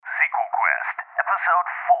Episode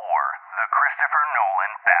 4, The Christopher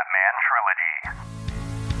Nolan Batman Trilogy.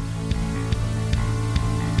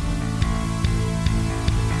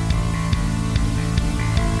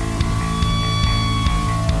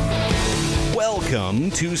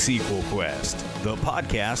 Welcome to Sequel Quest, the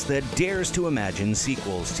podcast that dares to imagine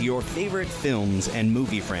sequels to your favorite films and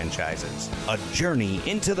movie franchises. A journey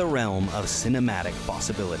into the realm of cinematic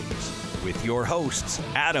possibilities. With your hosts,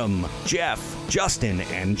 Adam, Jeff, Justin,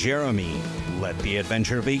 and Jeremy. Let the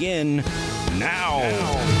adventure begin now.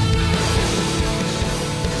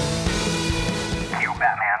 Cue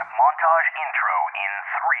Batman montage intro in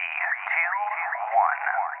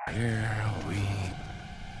 3, 2, 1. Here we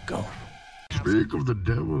go. Speak of the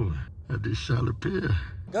devil, and he shall appear.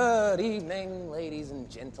 Good evening, ladies and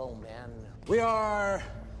gentlemen. We are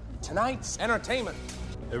tonight's entertainment.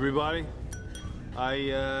 Everybody,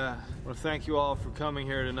 I want to thank you all for coming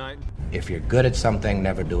here tonight. If you're good at something,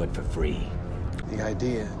 never do it for free. The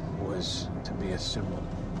idea was to be a symbol.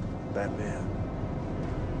 Batman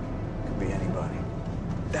could be anybody.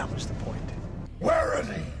 That was the point. Where is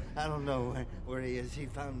he? I don't know where he is. He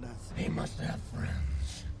found us. He must have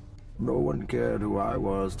friends. No one cared who I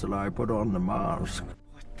was till I put on the mask.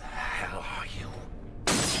 What the hell are you?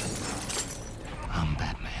 I'm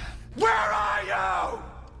Batman. Where are you?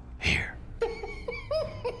 Here.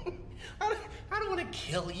 I don't want to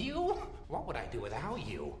kill you. What would I do without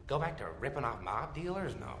you? Go back to ripping off mob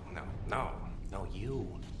dealers? No, you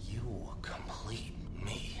complete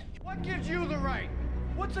me. What gives you the right?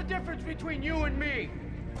 What's the difference between you and me?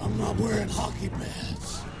 I'm not wearing hockey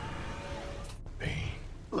pads.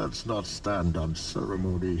 Let's not stand on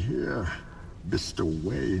ceremony here, Mr.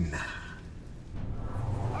 Wayne.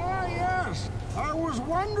 Ah, yes. I was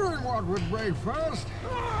wondering what would break first.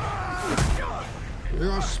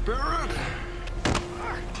 Your spirit?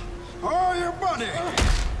 Or your body?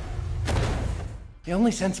 The only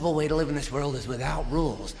sensible way to live in this world is without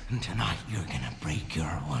rules. And tonight you're gonna break your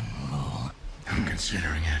one rule. I'm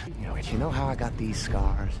considering it. You know how I got these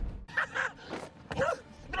scars?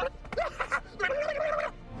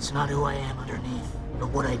 It's not who I am underneath, but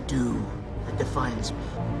what I do that defines me.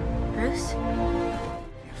 Bruce?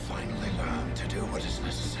 You finally learned to do what is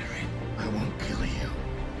necessary. I won't kill you,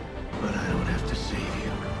 but I don't have to save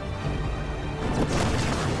you.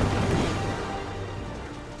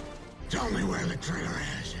 Tell me where the traitor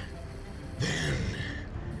is. Then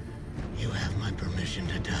you have my permission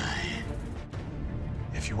to die.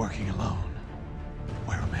 If you're working alone,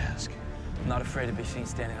 wear a mask. I'm not afraid to be seen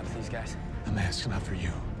standing up to these guys. The mask's not for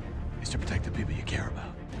you. It's to protect the people you care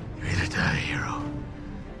about. You either die a hero,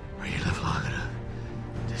 or you live long enough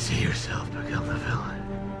to see yourself become the villain.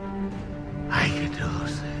 I can do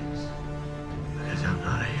those things because I'm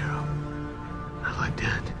not a hero. I like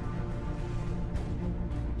that.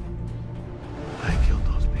 I killed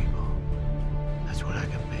those people. That's what I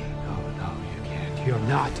can be. No, you can't. You're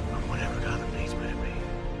not. I'm whatever God needs me to be.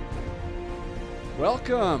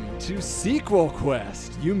 Welcome to Sequel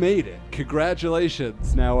Quest. You made it.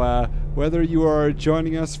 Congratulations. Now, whether you are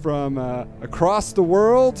joining us from across the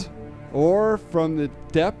world or from the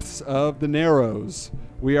depths of the Narrows,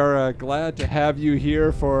 we are glad to have you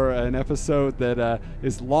here for an episode that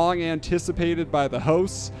is long anticipated by the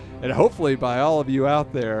hosts and hopefully by all of you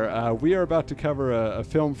out there. We are about to cover a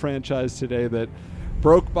film franchise today that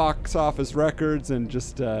broke box office records and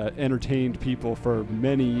just entertained people for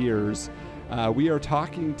many years. We are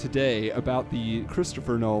talking today about the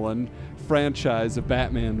Christopher Nolan franchise of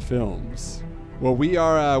Batman films. Well,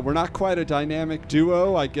 we're not quite a dynamic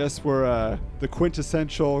duo. I guess we're the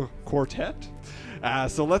quintessential quartet.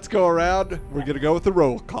 So let's go around. We're going to go with the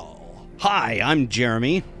roll call. Hi, I'm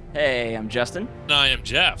Jeremy. Hey, I'm Justin. And I am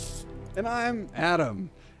Jeff. And I'm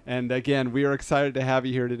Adam. And again, we are excited to have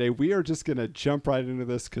you here today. We are just going to jump right into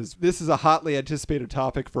this because this is a hotly anticipated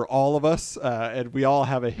topic for all of us, and we all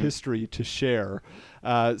have a history to share.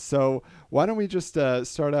 So why don't we just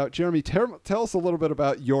start out? Jeremy, tell us a little bit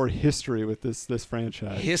about your history with this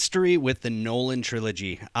franchise. History with the Nolan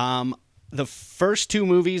trilogy. The first two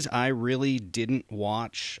movies I really didn't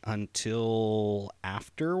watch until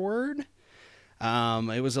afterward.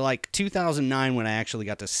 It was like 2009 when I actually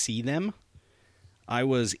got to see them. I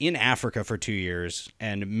was in Africa for 2 years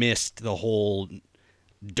and missed the whole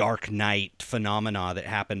Dark Knight phenomena that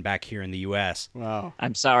happened back here in the U.S. Wow.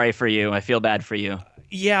 I'm sorry for you. I feel bad for you.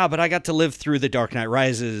 Yeah, but I got to live through the Dark Knight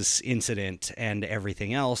Rises incident and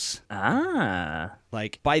everything else. Ah.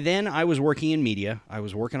 Like, by then, I was working in media. I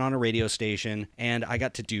was working on a radio station, and I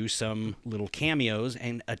got to do some little cameos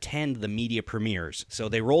and attend the media premieres. So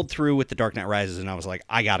they rolled through with the Dark Knight Rises, and I was like,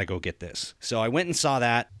 I gotta go get this. So I went and saw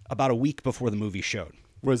that about a week before the movie showed.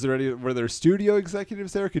 Were there studio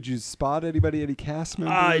executives there? Could you spot anybody, any cast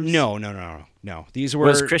members? No. These were.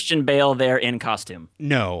 Was Christian Bale there in costume?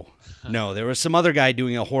 No. There was some other guy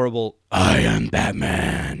doing a horrible "I am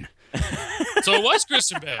Batman." So it was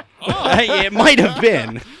Christian Bale. Oh. It might have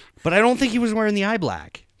been, but I don't think he was wearing the eye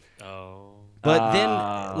black. But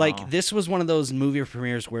then, this was one of those movie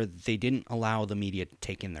premieres where they didn't allow the media to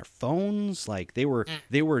take in their phones. Like, they were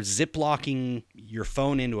ziplocking your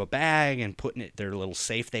phone into a bag and putting it their little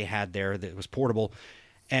safe they had there that was portable.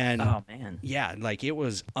 And oh man, yeah, like it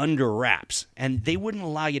was under wraps, and they wouldn't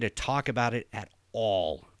allow you to talk about it at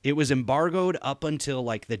all. It was embargoed up until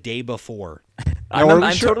like the day before.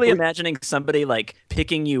 I'm totally imagining somebody like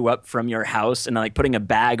picking you up from your house and like putting a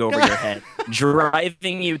bag over your head,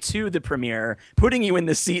 driving you to the premiere, putting you in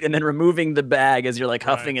the seat, and then removing the bag as you're like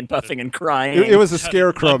huffing and puffing and crying. It was a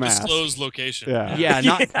scarecrow mask. Undisclosed location. Yeah,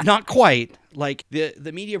 not quite. Like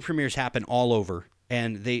the media premieres happen all over,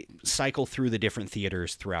 and they cycle through the different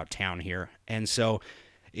theaters throughout town here, and so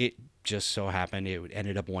it just so happened it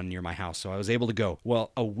ended up one near my house, so I was able to go.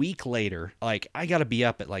 Well, a week later, like, I got to be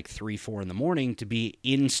up at like 3-4 in the morning to be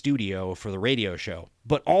in studio for the radio show.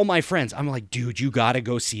 But all my friends, I'm like, dude, you got to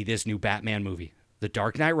go see this new Batman movie. The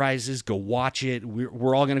Dark Knight Rises, go watch it.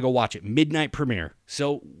 We're all going to go watch it. Midnight premiere.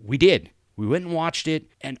 So we did. We went and watched it,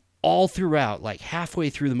 and all throughout, like halfway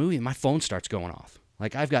through the movie, my phone starts going off.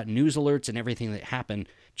 Like, I've got news alerts and everything that happened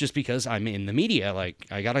just because I'm in the media. Like,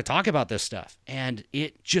 I got to talk about this stuff. And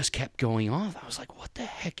it just kept going off. I was like, what the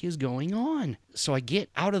heck is going on? So I get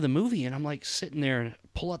out of the movie and I'm like sitting there and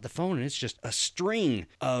pull out the phone, and it's just a string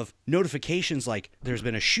of notifications like there's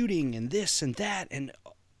been a shooting and this and that. And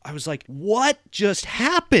I was like, what just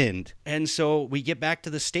happened? And so we get back to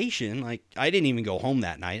the station. Like, I didn't even go home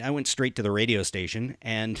that night. I went straight to the radio station,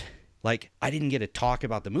 and like, I didn't get to talk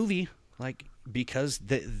about the movie, like, because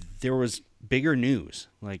there was bigger news,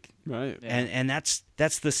 like, right. And that's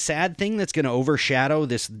the sad thing that's going to overshadow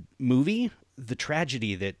this movie, the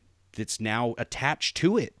tragedy that's now attached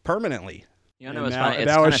to it permanently. You know,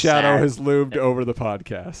 now a shadow has loomed over the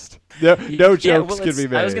podcast. No jokes can be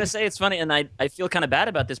made. I was going to say it's funny, and I feel kind of bad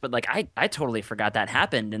about this, but like I totally forgot that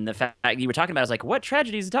happened, and the fact you were talking about, I was like, what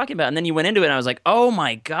tragedy is he talking about? And then you went into it, and I was like, oh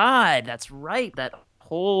my God, that's right. That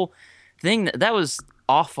whole thing, that was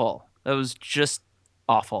awful. That was just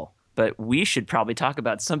awful. But we should probably talk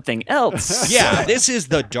about something else. Yeah, this is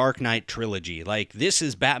the Dark Knight trilogy. Like, this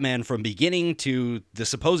is Batman from beginning to the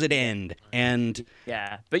supposed end. And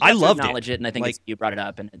yeah, but you have to acknowledge it, and I think you brought it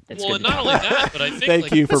up, and it's good. And not only that, but I think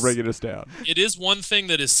thank you for bringing us down. It is one thing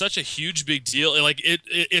that is such a huge big deal. Like,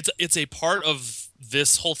 it's a part of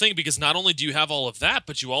this whole thing, because not only do you have all of that,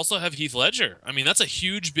 but you also have Heath Ledger. I mean, that's a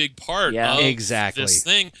huge big part of this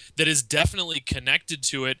thing that is definitely connected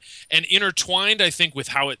to it and intertwined, I think, with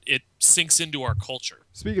how it sinks into our culture.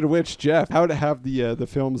 Speaking of which, Jeff, how have the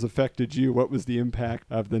films affected you? What was the impact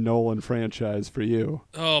of the Nolan franchise for you?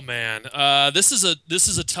 Oh man, this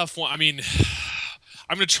is a tough one. I mean,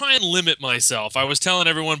 I'm going to try and limit myself. I was telling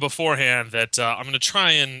everyone beforehand that I'm going to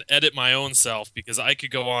try and edit my own self, because I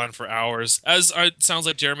could go on for hours, as it sounds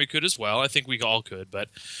like Jeremy could as well. I think we all could, but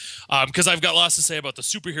because I've got lots to say about the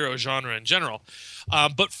superhero genre in general.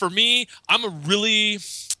 But for me, I'm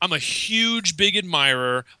a huge, big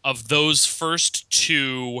admirer of those first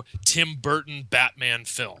two Tim Burton Batman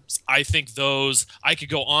films. I think I could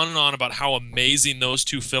go on and on about how amazing those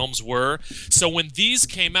two films were. So when these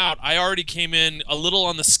came out, I already came in a little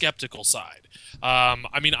on the skeptical side.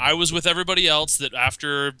 I mean, I was with everybody else that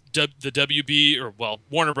after the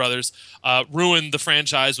Warner Brothers ruined the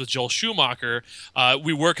franchise with Joel Schumacher,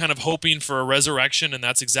 we were kind of hoping for a resurrection, and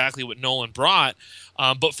that's exactly what Nolan brought.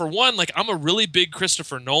 But for one, like, I'm a really big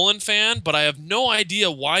Christopher Nolan fan, but I have no idea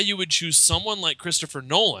why you would choose someone like Christopher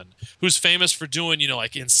Nolan, who's famous for doing,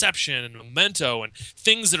 like Inception and Memento and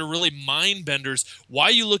things that are really mind benders. Why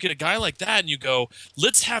you look at a guy like that and you go,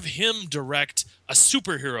 let's have him direct a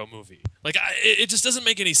superhero movie. Like, it just doesn't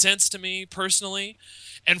make any sense to me personally.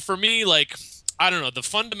 And for me, like, I don't know, the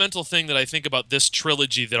fundamental thing that I think about this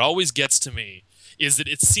trilogy that always gets to me is that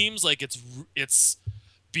it seems like it's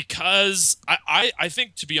because I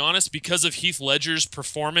think, to be honest, because of Heath Ledger's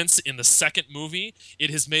performance in the second movie, it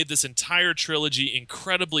has made this entire trilogy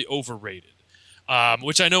incredibly overrated.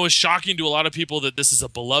 Which I know is shocking to a lot of people, that this is a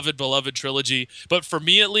beloved trilogy. But for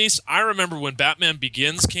me, at least, I remember when Batman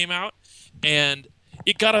Begins came out, and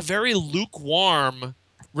it got a very lukewarm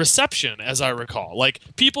reception, as I recall. Like,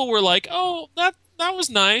 people were like, oh, that was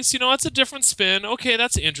nice. You know, it's a different spin. Okay,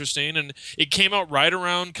 that's interesting. And it came out right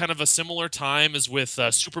around kind of a similar time as with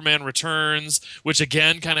Superman Returns, which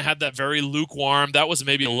again kind of had that very lukewarm. That was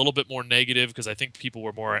maybe a little bit more negative because I think people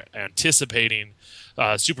were more anticipating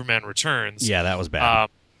Superman Returns. Yeah, that was bad.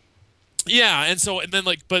 Yeah, and then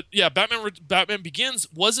Batman Begins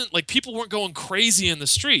wasn't like, people weren't going crazy in the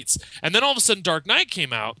streets, and then all of a sudden Dark Knight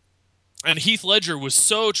came out, and Heath Ledger was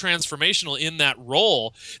so transformational in that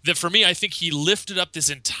role that for me, I think he lifted up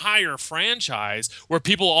this entire franchise where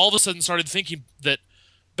people all of a sudden started thinking that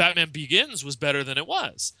Batman Begins was better than it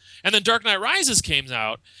was. And then Dark Knight Rises came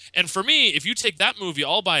out, and for me, if you take that movie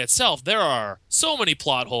all by itself, there are so many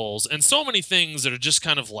plot holes and so many things that are just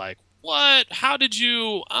kind of like, what? How did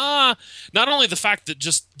you... Not only the fact that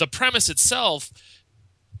just the premise itself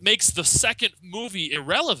makes the second movie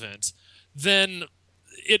irrelevant, then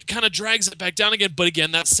it kind of drags it back down again. But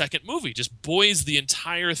again, that second movie just buoys the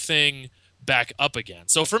entire thing back up again.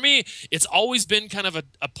 So for me, it's always been kind of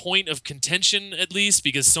a point of contention, at least,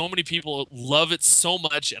 because so many people love it so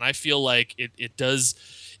much, and I feel like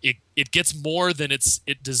it gets more than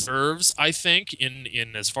it deserves, I think,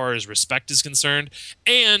 in as far as respect is concerned.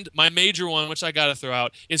 And my major one, which I got to throw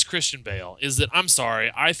out, is Christian Bale. Is that, I'm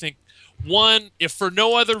sorry, I think, one, if for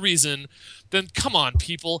no other reason, then come on,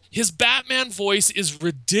 people, his Batman voice is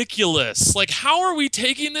ridiculous. Like, how are we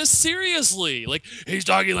taking this seriously? Like, he's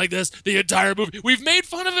talking like this the entire movie. We've made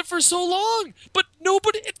fun of it for so long, but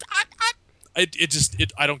nobody...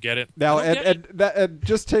 I don't get it. Now, and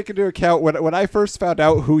just take into account when I first found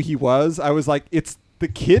out who he was, I was like, it's the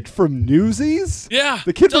kid from Newsies? Yeah.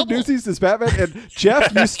 The kid from Newsies is Batman. And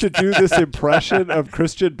Jeff used to do this impression of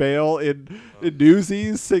Christian Bale in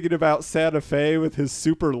Newsies, singing about Santa Fe with his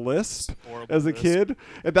super lisp as a kid.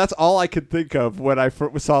 And that's all I could think of when I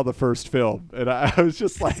saw the first film. And I was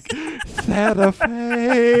just like, Santa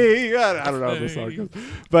Fe. I don't know how the song goes.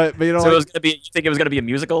 But you know, so it was gonna be, you think it was going to be a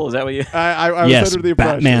musical? Is that what you... I was under the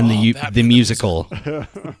impression. Batman the musical.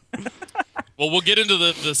 Well, we'll get into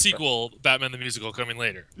the sequel, Batman the Musical, coming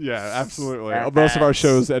later. Yeah, absolutely. Most of our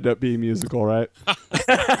shows end up being musical, right?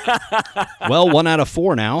 Well, 1 out of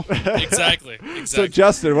 4 now. Exactly. So,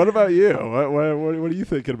 Justin, what about you? What are you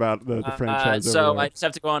thinking about the franchise? So I just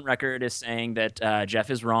have to go on record as saying that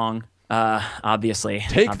Jeff is wrong. Obviously.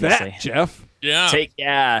 That, Jeff.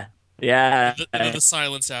 Yeah. Yeah. The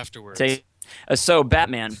silence afterwards. So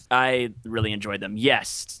Batman, I really enjoyed them.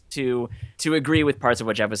 Yes, to agree with parts of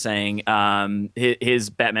what Jeff was saying. His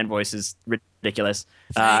Batman voice is ridiculous.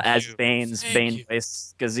 As Bane's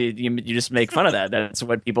voice, because you just make fun of that. That's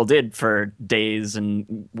what people did for days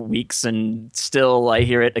and weeks, and still I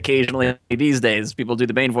hear it occasionally these days. People do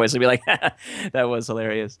the Bane voice and be like, "That was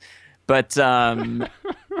hilarious." But welcome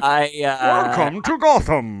to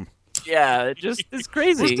Gotham. Yeah, it's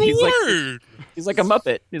crazy. He's like a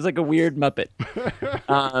Muppet. He's like a weird Muppet.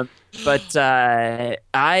 But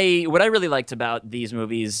what I really liked about these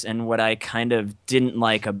movies, and what I kind of didn't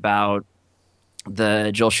like about the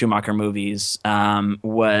Joel Schumacher movies,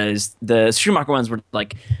 was the Schumacher ones were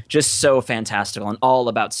like just so fantastical and all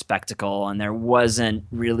about spectacle, and there wasn't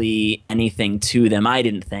really anything to them. I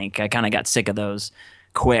didn't think. I kind of got sick of those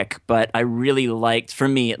quick, but I really liked, for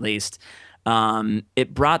me at least,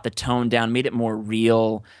 it brought the tone down, made it more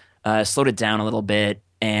real, slowed it down a little bit,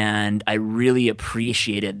 and I really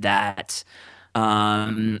appreciated that.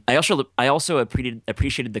 I also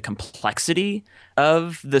appreciated the complexity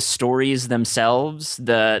of the stories themselves,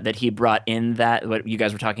 that he brought in, that what you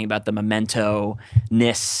guys were talking about, the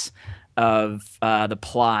memento-ness of the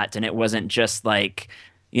plot, and it wasn't just like,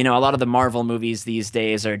 a lot of the Marvel movies these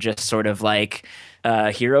days are just sort of like,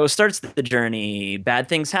 hero starts the journey, bad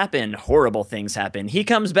things happen, horrible things happen, he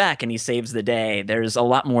comes back and he saves the day. There's a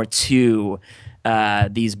lot more to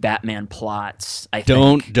these Batman plots, I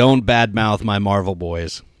think. Don't badmouth my Marvel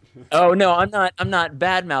boys. Oh no, I'm not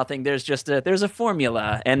bad-mouthing. There's just there's a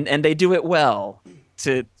formula, and they do it well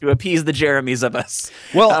to appease the Jeremys of us.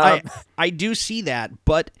 Well, I do see that,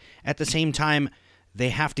 but at the same time, they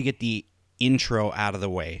have to get the intro out of the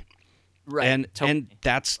way. Right. And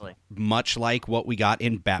that's much like what we got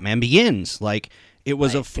in Batman Begins. Like, it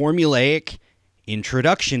was a formulaic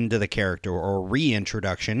introduction to the character, or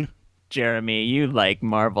reintroduction. Jeremy, you like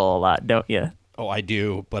Marvel a lot, don't you? Oh, I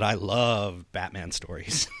do, but I love Batman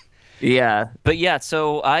stories. Yeah, but yeah,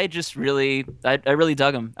 so I just really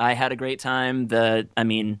dug him. I had a great time.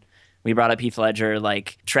 We brought up Heath Ledger,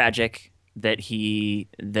 like, tragic that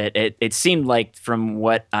it seemed like, from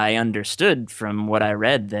what I understood, from what I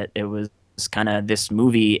read, that it was kind of this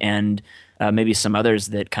movie and maybe some others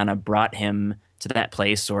that kind of brought him to that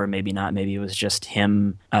place, or maybe not. Maybe it was just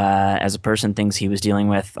him as a person, things he was dealing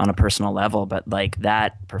with on a personal level. But like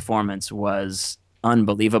that performance was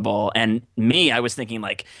unbelievable. And me, I was thinking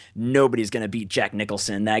like nobody's gonna beat Jack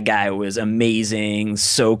Nicholson. That guy was amazing,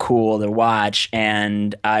 so cool to watch,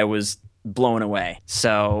 and I was blown away.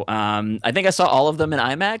 So I think I saw all of them in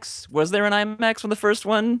IMAX. Was there an IMAX when the first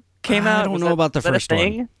one came out? I don't know about the first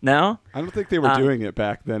one. No? I don't think they were doing it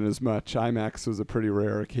back then as much. IMAX was a pretty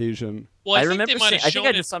rare occasion. Well, I remember I think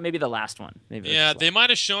I just saw maybe the last one. Yeah, they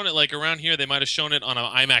might have shown it like around here. They might have shown it on an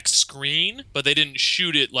IMAX screen, but they didn't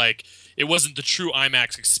shoot it like it wasn't the true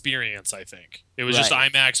IMAX experience. I think it was just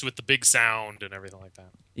IMAX with the big sound and everything like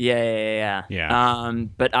that. Yeah.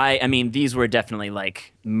 But I mean, these were definitely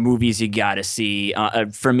like movies you got to see.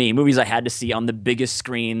 For me, movies I had to see on the biggest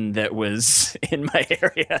screen that was in my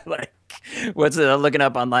area. Like, what's it? I'm looking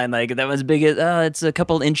up online. Like that was big. It's a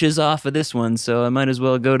couple inches off of this one, so I might as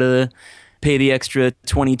well go to pay the extra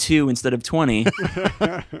 22 instead of 20.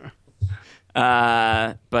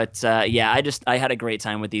 I had a great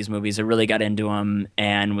time with these movies. I really got into them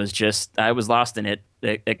and I was lost in it,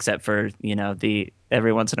 except for,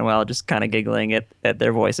 every once in a while just kind of giggling at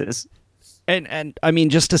their voices. And I mean,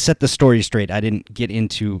 just to set the story straight, I didn't get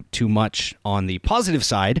into too much on the positive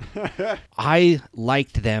side. I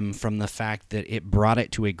liked them from the fact that it brought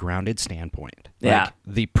it to a grounded standpoint. Yeah. Like,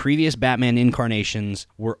 the previous Batman incarnations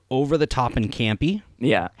were over the top and campy.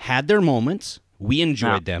 Yeah. Had their moments. We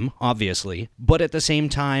enjoyed them, obviously. But at the same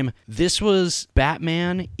time, this was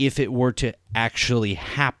Batman if it were to actually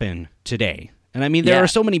happen today. And I mean, there are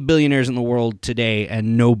so many billionaires in the world today,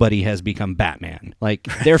 and nobody has become Batman. Like,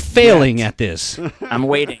 they're failing at this. I'm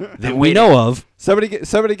waiting. That we know of. Somebody get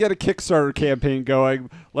a Kickstarter campaign going.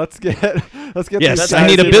 Let's get. Yes, I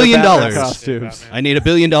need $1 billion. Costumes. I need $1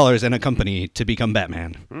 billion and a company to become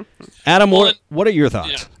Batman. Adam, what are your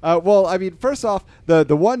thoughts? Well, I mean, first off,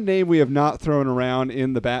 the one name we have not thrown around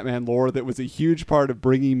in the Batman lore that was a huge part of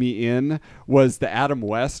bringing me in was the Adam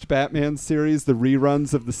West Batman series, the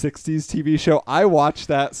reruns of the 60s TV show. I watched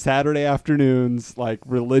that Saturday afternoons like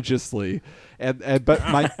religiously.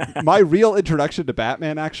 But my real introduction to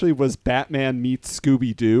Batman actually was Batman meets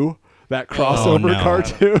Scooby-Doo, that crossover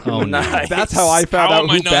cartoon. Oh, nice. That's how I found out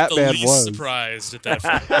who Batman was. Surprised at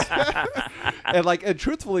that. and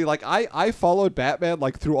truthfully, like I followed Batman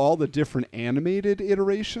like through all the different animated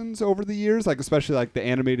iterations over the years, like especially like the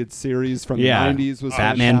animated series from the 90s was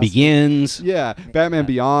Batman Begins. Yeah, Batman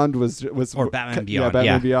Beyond was or Batman Beyond. Yeah,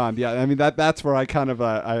 Batman Beyond. Yeah, I mean that's where I kind of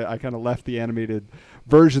left the animated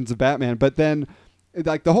versions of Batman. But then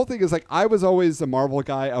like the whole thing is like I was always a Marvel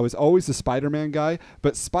guy, I was always a Spider-Man guy,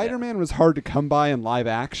 but Spider-Man was hard to come by in live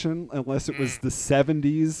action unless it was the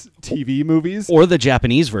 70s TV movies or the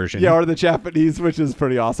Japanese version. Yeah, or the Japanese, which is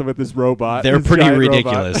pretty awesome with this robot. They're pretty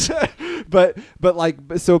ridiculous. but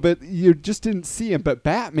you just didn't see him. But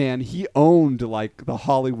Batman, he owned like the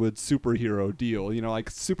Hollywood superhero deal. Like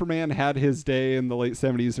Superman had his day in the late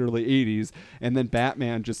 70s, early 80s, and then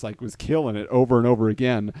Batman just like was killing it over and over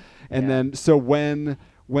again. And then so when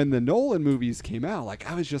the Nolan movies came out, like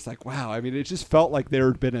I was just like, wow. I mean, it just felt like there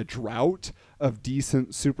had been a drought of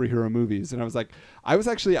decent superhero movies. And I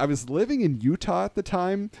was living in Utah at the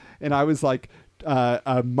time, and I was like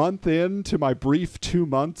a month into my brief 2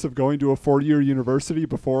 months of going to a 4-year university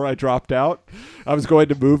before I dropped out. I was going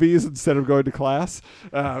to movies instead of going to class.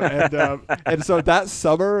 And so that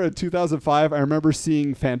summer in 2005, I remember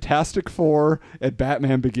seeing Fantastic Four and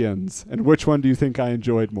Batman Begins. And which one do you think I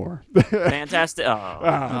enjoyed more? Fantastic.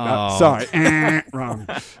 No, sorry. Wrong.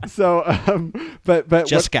 So, but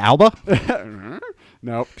Jessica Alba?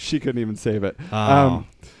 Nope, she couldn't even save it.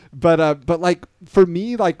 But like for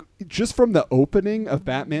me, like just from the opening of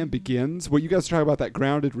Batman Begins, what you guys are talking about, that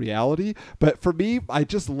grounded reality. But for me, I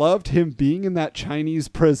just loved him being in that Chinese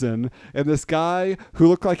prison, and this guy who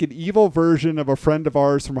looked like an evil version of a friend of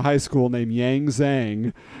ours from high school named Yang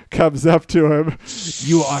Zhang comes up to him.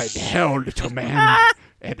 "You are in hell, little man,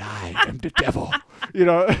 and I am the devil."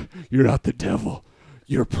 You're not the devil.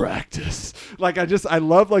 Your practice. Like I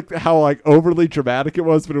love like how like overly dramatic it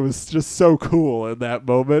was, but it was just so cool in that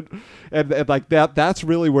moment. And like that's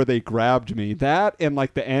really where they grabbed me. That and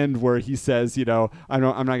like the end where he says, I'm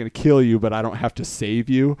not going to kill you, but I don't have to save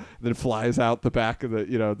you. And then flies out the back of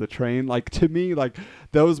the train. Like to me, like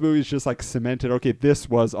those movies just like cemented, okay, this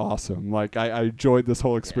was awesome. Like I enjoyed this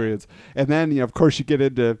whole experience. And then, of course you get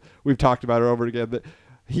into, we've talked about it over again, that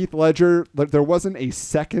Heath Ledger, there wasn't a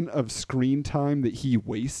second of screen time that he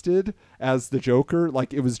wasted as the Joker.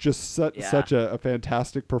 Like it was just such a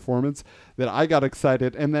fantastic performance that I got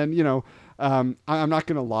excited. And then, I'm not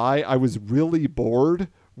going to lie, I was really bored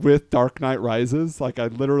with Dark Knight Rises. Like I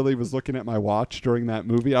literally was looking at my watch during that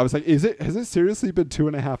movie. I was like, has it seriously been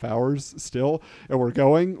 2.5 hours still? And we're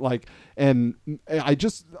going like, and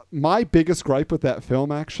my biggest gripe with that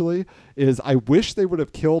film actually is I wish they would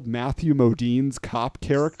have killed Matthew Modine's cop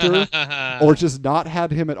character or just not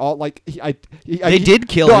had him at all. Like they did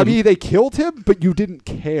kill him. I mean, they killed him, but you didn't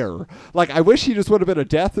care. Like I wish he just would have been a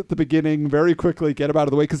death at the beginning, very quickly, get him out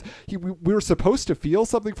of the way. Cause we were supposed to feel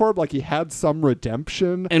something for him. Like he had some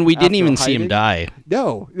redemption. And we didn't even see him die.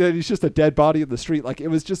 No, he's just a dead body in the street. Like it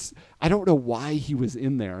was just, I don't know why he was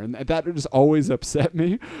in there. And that just always upset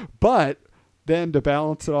me. But then to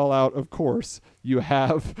balance it all out, of course, you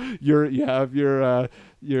have your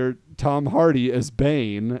Tom Hardy as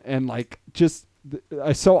Bane, and like just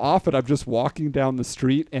so often I'm just walking down the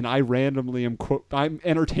street and I randomly I'm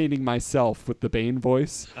entertaining myself with the Bane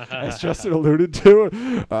voice, as Justin alluded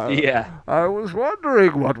to. I was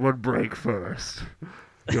wondering what would break first,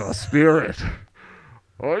 your spirit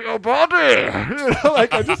or your body.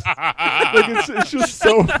 Like I just, like it's just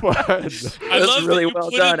so fun. I love really that you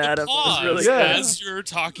well put done, in the Adam. pause Really as you're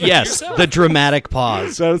talking. Yes, to yourself. the dramatic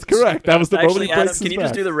pause. That is correct. That was the moment Actually, he Adam, breaks can his you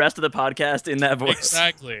just back. do the rest of the podcast in that voice?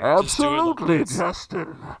 Exactly. Absolutely,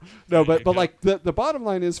 Justin. No, but like the bottom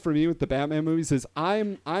line is for me with the Batman movies is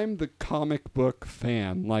I'm the comic book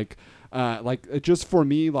fan. Like just for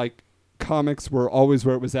me, like comics were always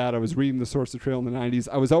where it was at. I was reading the source material in the 90s.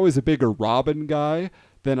 I was always a bigger Robin guy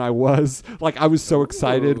than I was. Like I was so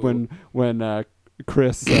excited when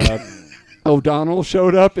Chris O'Donnell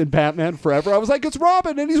showed up in Batman Forever. I was like, it's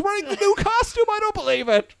Robin and he's wearing the new costume. I don't believe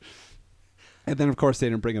it. And then of course they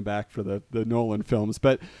didn't bring him back for the Nolan films.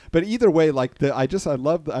 But either way, like I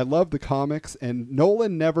love the comics, and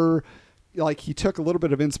Nolan never, like, he took a little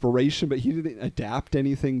bit of inspiration, but he didn't adapt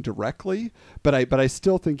anything directly. But I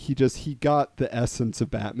still think he got the essence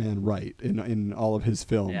of Batman right in all of his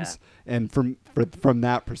films. Yeah. And from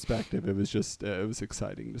that perspective, it was just it was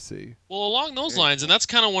exciting to see. Well, along those lines, and that's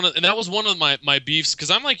kind of that was one of my beefs, because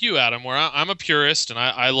I'm like you, Adam, where I'm a purist, and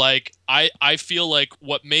I feel like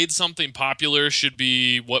what made something popular should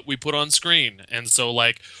be what we put on screen. And so,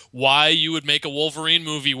 like, why you would make a Wolverine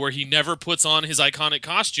movie where he never puts on his iconic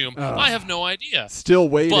costume, I have no idea. Still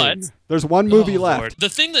waiting. But there's one movie left. Lord. The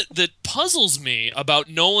thing that puzzles me about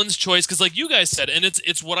Nolan's choice, because like you guys said, and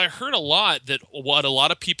it's what I heard a lot, that what a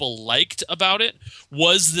lot of people liked about it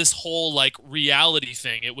was this whole like reality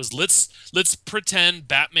thing. It was let's pretend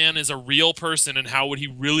Batman is a real person, and how would he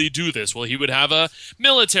really do this? Well, he would have a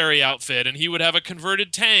military outfit, and he would have a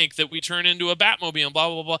converted tank that we turn into a Batmobile, and blah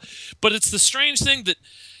blah blah. But it's the strange thing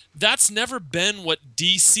that's never been what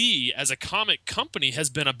DC as a comic company has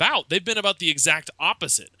been about. They've been about the exact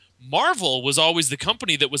opposite. Marvel was always the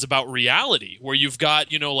company that was about reality, where you've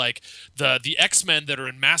got, like the X-Men that are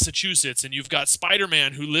in Massachusetts, and you've got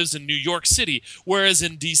Spider-Man who lives in New York City. Whereas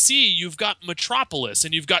in DC, you've got Metropolis,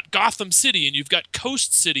 and you've got Gotham City, and you've got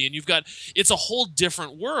Coast City, and it's a whole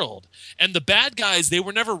different world. And the bad guys, they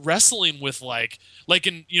were never wrestling with like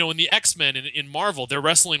in the X-Men in Marvel, they're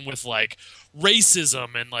wrestling with like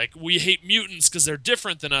racism and like we hate mutants because they're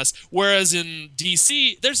different than us, whereas in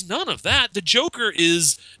DC there's none of that. The Joker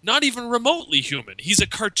is not even remotely human. He's a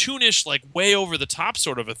cartoonish, like way over the top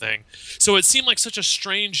sort of a thing. So it seemed like such a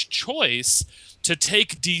strange choice to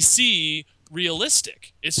take DC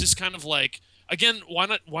realistic. It's just kind of like, again, why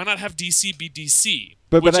not have DC be DC?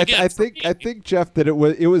 But I think Jeff, that it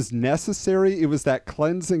was necessary. It was that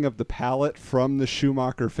cleansing of the palette from the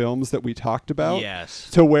Schumacher films that we talked about. Yes.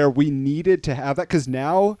 To where we needed to have that, because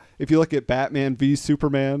now if you look at Batman v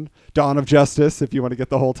Superman, Dawn of Justice, if you want to get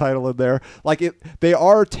the whole title in there, like they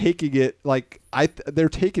are taking it they're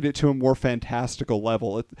taking it to a more fantastical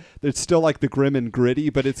level. It's still like the grim and gritty,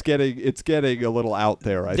 but it's getting a little out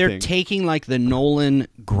there. I think they're taking like the Nolan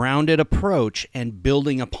grounded approach and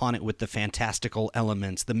building upon it with the fantastical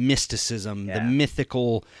elements, the mysticism, the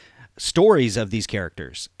mythical stories of these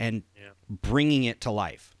characters, and bringing it to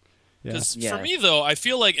life. Because for me, though, I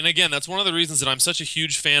feel like, and again, that's one of the reasons that I'm such a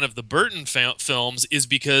huge fan of the Burton films, is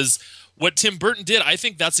because what Tim Burton did, I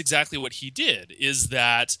think that's exactly what he did, is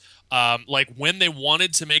that like when they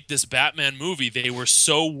wanted to make this Batman movie, they were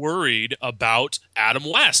so worried about Adam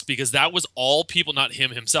West, because that was all people, not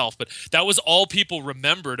him himself, but that was all people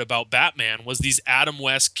remembered about Batman, was these Adam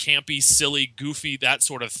West campy, silly, goofy, that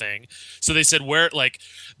sort of thing. So they said,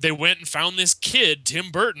 they went and found this kid, Tim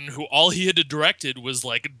Burton, who all he had directed was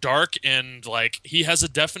like dark and like he has a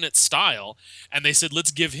definite style. And they said,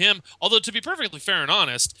 let's give him, although to be perfectly fair and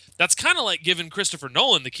honest, that's kind of like giving Christopher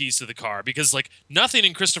Nolan the keys to the car, because like nothing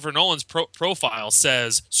in Christopher Nolan's profile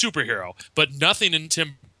says superhero, but nothing in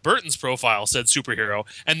Tim Burton's profile said superhero.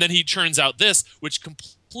 And then he churns out this, which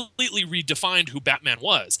completely completely redefined who Batman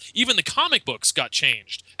was. Even the comic books got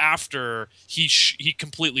changed after he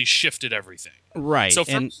completely shifted everything. Right. So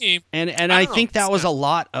for me, I think that was a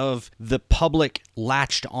lot of the public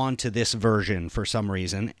latched onto this version for some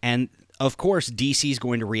reason. And of course, DC's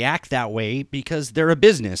going to react that way because they're a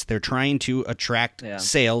business. They're trying to attract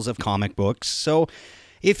sales of comic books. So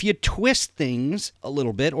if you twist things a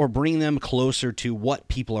little bit or bring them closer to what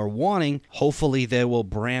people are wanting, hopefully they will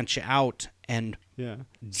branch out and join.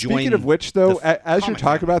 Speaking of which, though, as you're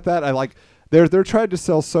talking about that, I like they're trying to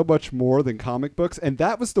sell so much more than comic books, and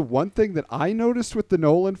that was the one thing that I noticed with the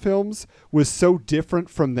Nolan films was so different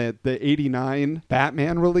from the '89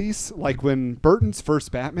 Batman release. Like when Burton's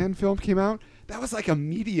first Batman film came out, that was like a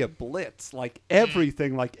media blitz. Like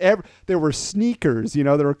everything, there were sneakers,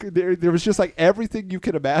 there was just like everything you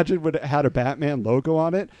could imagine would had a Batman logo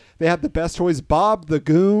on it. They had the best toys. Bob the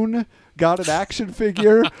Goon got an action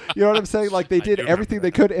figure. You know what I'm saying? Like they did everything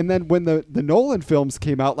they could. And then when the Nolan films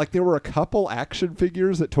came out, like there were a couple action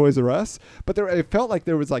figures at Toys R Us, but it felt like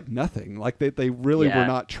there was like nothing. Like they really were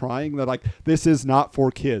not trying. That like, this is not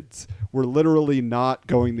for kids. We're literally not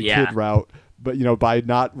going the kid route. But, by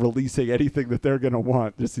not releasing anything that they're going to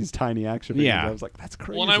want, just these tiny action figures. I was like, that's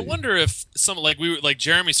crazy. Well, and I wonder if like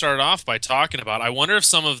Jeremy started off by talking about, I wonder if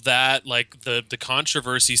some of that, like the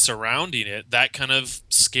controversy surrounding it, that kind of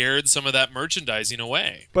scared some of that merchandising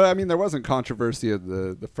away. But, I mean, there wasn't controversy of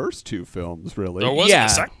the first two films, really. There wasn't the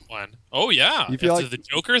second one. Oh, yeah. You feel after the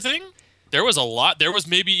Joker thing? There was a lot. There was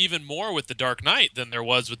maybe even more with The Dark Knight than there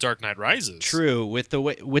was with Dark Knight Rises. True. With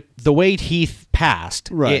the way Heath passed,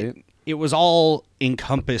 right. It was all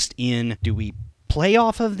encompassed in, do we play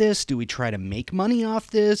off of this? Do we try to make money off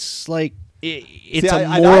this? Like, it's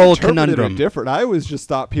a moral conundrum. It different. I always just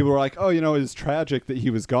thought people were like, oh, it's tragic that he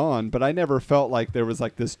was gone, but I never felt like there was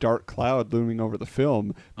like this dark cloud looming over the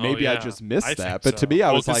film. Maybe I just missed that. But to me,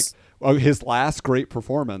 I was like, oh, his last great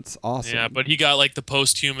performance, awesome. Yeah, but he got like the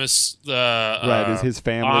posthumous right, his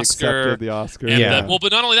family Oscar, accepted the Oscar. And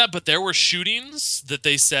but not only that, but there were shootings that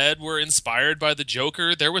they said were inspired by the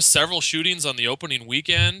Joker. There was several shootings on the opening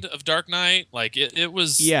weekend of Dark Knight. Like it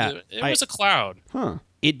was a cloud. Huh.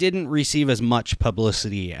 It didn't receive as much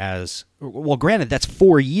publicity as, well, granted, that's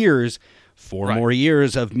 4 years, more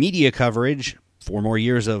years of media coverage, 4 more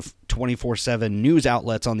years of 24/7 news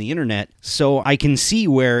outlets on the internet. So I can see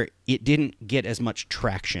where it didn't get as much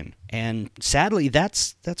traction. And sadly,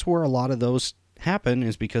 that's where a lot of those happen,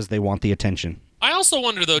 is because they want the attention. I also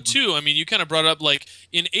wonder, though, too, I mean, you kind of brought up, like,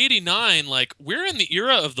 in 89, like, we're in the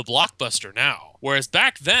era of the blockbuster now. Whereas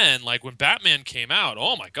back then, like, when Batman came out,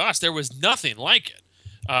 oh my gosh, there was nothing like it.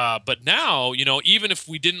 But now, even if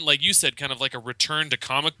we didn't, like you said, kind of like a return to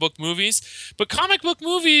comic book movies, but comic book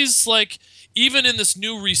movies, like, even in this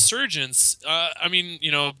new resurgence, I mean,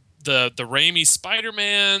 the Raimi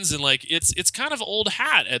Spider-Mans, and like it's kind of old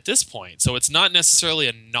hat at this point, so it's not necessarily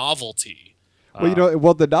a novelty.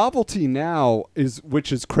 Well, the novelty now is,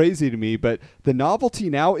 which is crazy to me, but the novelty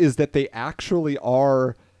now is that they actually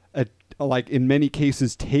are like in many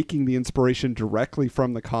cases taking the inspiration directly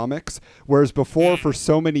from the comics, whereas before for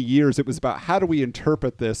so many years it was about how do we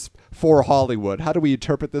interpret this for Hollywood, how do we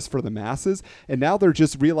interpret this for the masses, and now they're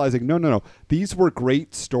just realizing no, these were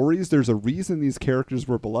great stories, there's a reason these characters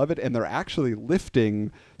were beloved, and they're actually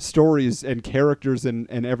lifting stories and characters and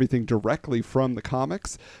everything directly from the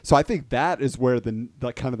comics. So I think that is where the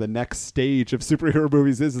kind of the next stage of superhero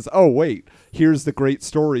movies is oh wait, here's the great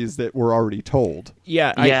stories that were already told.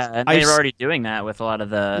 And they were already doing that with a lot of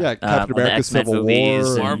the Captain America Civil movies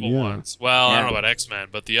War, Marvel ones. Well, I don't know about X-Men,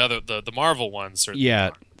 but the Marvel ones certainly. Yeah,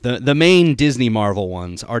 the main Disney Marvel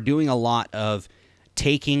ones are doing a lot of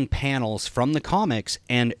taking panels from the comics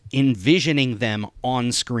and envisioning them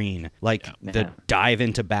on screen, like the dive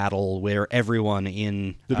into battle where everyone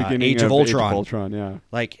in the beginning Age of Ultron. Age of Ultron,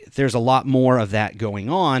 like there's a lot more of that going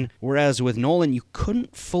on, whereas with Nolan you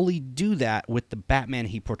couldn't fully do that with the Batman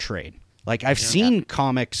he portrayed. Like I've seen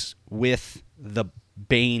comics with the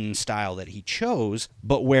Bane style that he chose,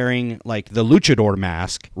 but wearing like the luchador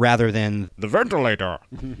mask rather than the ventilator.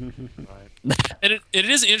 And it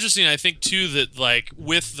is interesting, I think, too, that like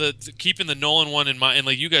with the keeping the Nolan one in mind, and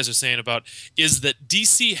like you guys are saying about, is that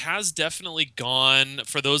DC has definitely gone,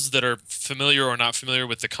 for those that are familiar or not familiar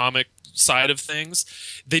with the comic side of things,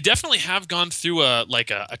 they definitely have gone through a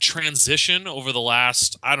transition over the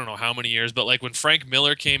last, I don't know how many years, but like when Frank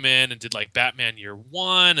Miller came in and did like Batman Year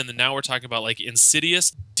One, and then now we're talking about like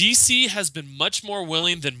Insidious, DC has been much more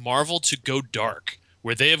willing than Marvel to go dark,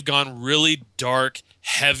 where they have gone really dark,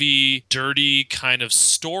 heavy, dirty kind of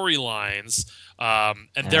storylines,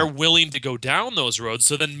 and they're willing to go down those roads.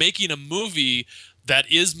 So then making a movie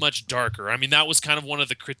that is much darker. I mean, that was kind of one of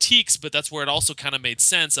the critiques, but that's where it also kind of made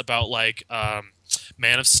sense about like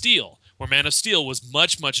Man of Steel, where Man of Steel was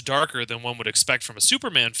much, much darker than one would expect from a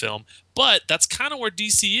Superman film. But that's kind of where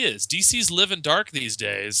DC is. DC's living dark these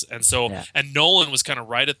days, and so and Nolan was kind of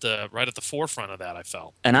right at the forefront of that, I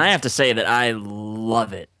felt. And I have to say that I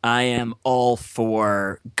love it. I am all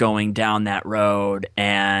for going down that road,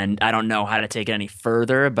 and I don't know how to take it any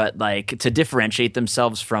further, but like to differentiate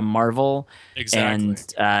themselves from Marvel and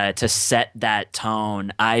to set that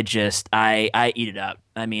tone, I eat it up.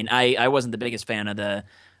 I mean, I wasn't the biggest fan of the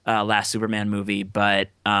last Superman movie, but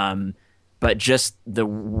just the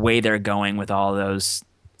way they're going with all those,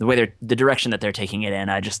 the direction that they're taking it in,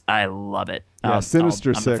 I love it. Yeah, Sinister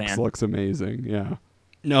I'm a Six fan. looks amazing. Yeah.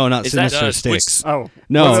 No, not Is that, Sinister Six. Oh,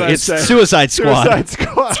 no, it's Suicide Squad. Suicide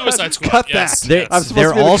Squad. Suicide Squad. Cut Yes. that. I'm supposed They're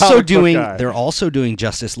to be the also comic book doing. guy. They're also doing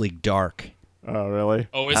Justice League Dark. Oh, really?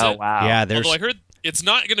 Oh, is Oh it? wow. Yeah, there's. Although I heard it's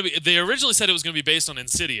not going to be. They originally said it was going to be based on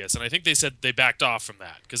Insidious, and I think they said they backed off from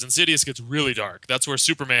that because Insidious gets really dark. That's where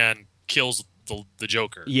Superman kills the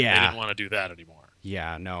Joker. Yeah. They didn't want to do that anymore.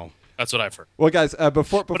 Yeah, no. That's what I've heard. Well, guys,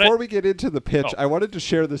 before we get into the pitch, I wanted to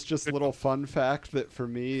share this just little fun fact that for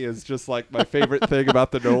me is just like my favorite thing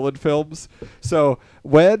about the Nolan films. So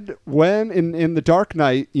when in The Dark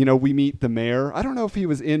Knight, we meet the mayor. I don't know if he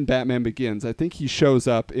was in Batman Begins. I think he shows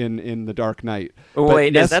up in The Dark Knight.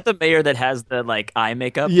 Wait, is that the mayor that has the like eye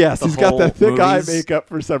makeup? Yes, he's got that thick eye movies? makeup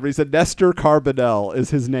for some reason. Nestor Carbonell is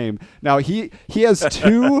his name. Now he has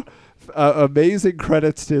two amazing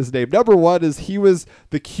credits to his name. Number one is he was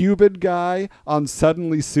the Cuban guy on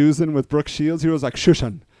Suddenly Susan with Brooke Shields. He was like,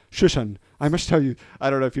 Shushan, I must tell you, I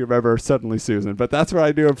don't know if you remember Suddenly Susan, but that's where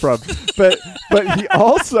I knew him from. but he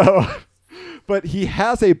also, but he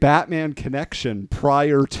has a Batman connection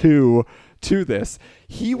prior to this.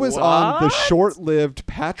 He was on the short-lived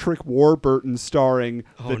Patrick Warburton starring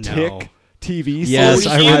The Tick TV Yes, series.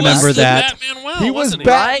 I remember that. Batman Well, He was wasn't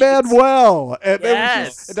Batman Well. And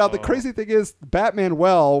Yes. now the crazy thing is Batman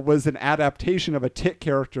Well was an adaptation of a Tick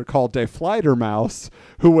character called De Fledermaus,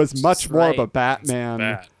 who was much more of a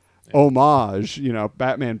Batman homage,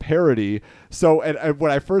 Batman parody. So and when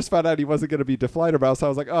I first found out he wasn't going to be De Fledermaus, I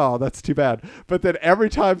was like, oh, that's too bad. But then every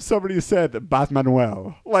time somebody said Batman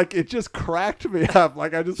Well, like it just cracked me up.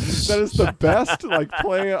 Like that is the best like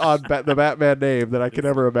play on the Batman name that I could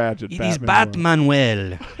ever imagine. It is Batman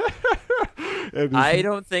Well. I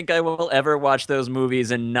don't think I will ever watch those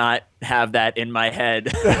movies and not have that in my head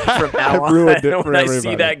from now on. ruined it for when I see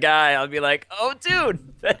everybody. that guy, I'll be like, "Oh, dude,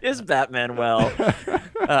 that is Batman Well."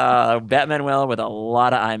 Batman Well with a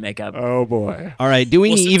lot of eye makeup. Oh boy! All right, do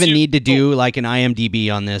we even need to do like an IMDb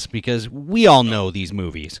on this because we all know these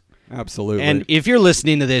movies? Absolutely. And if you're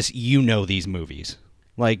listening to this, you know these movies.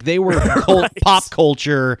 Like they were pop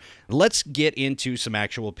culture. Let's get into some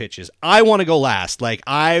actual pitches. I want to go last. Like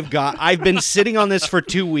I've been sitting on this for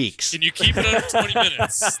 2 weeks. Can you keep it under 20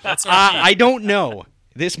 minutes? That's our I don't know.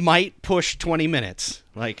 This might push 20 minutes.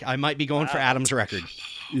 Like I might be going for Adam's record.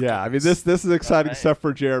 Yeah, I mean this is exciting stuff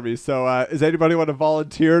for Jeremy. So does anybody want to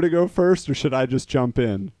volunteer to go first, or should I just jump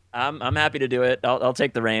in? I'm happy to do it. I'll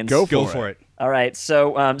take the reins. Go for it. All right.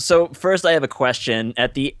 So first I have a question.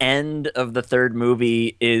 At the end of the third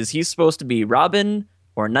movie, is he supposed to be Robin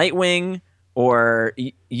or Nightwing? Or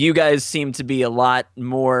you guys seem to be a lot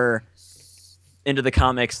more into the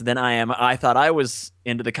comics than I am. I thought I was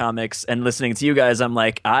into the comics, and listening to you guys, I'm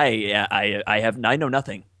like, I know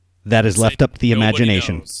nothing. That is left up to the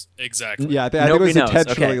imagination. Knows. Exactly. Yeah, I think it was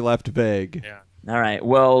intentionally left vague. Yeah. All right.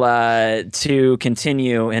 Well, to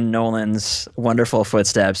continue in Nolan's wonderful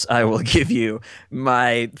footsteps, I will give you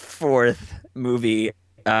my fourth movie.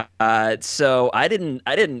 So I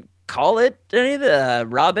didn't call it any of the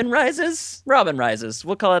Robin Rises. Robin Rises.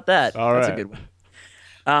 We'll call it that. All That's right. a good one.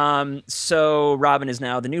 So Robin is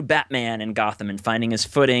now the new Batman in Gotham, and finding his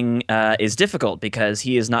footing is difficult because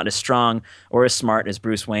he is not as strong or as smart as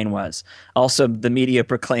Bruce Wayne was. Also, the media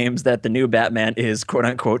proclaims that the new Batman is "quote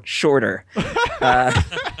unquote" shorter.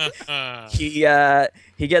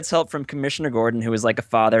 He gets help from Commissioner Gordon, who is like a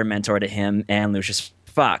father mentor to him, and Lucius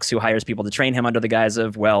Fox, who hires people to train him under the guise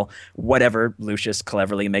of, well, whatever Lucius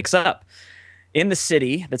cleverly makes up. In the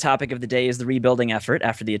city, the topic of the day is the rebuilding effort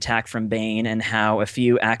after the attack from Bane and how a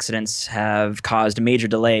few accidents have caused major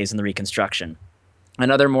delays in the reconstruction.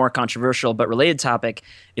 Another more controversial but related topic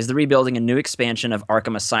is the rebuilding and new expansion of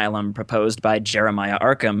Arkham Asylum proposed by Jeremiah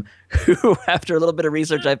Arkham, who, after a little bit of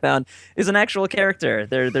research I found, is an actual character.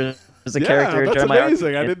 There's a character. That's Jeremiah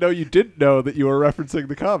amazing. Arkham. I didn't know you didn't know that you were referencing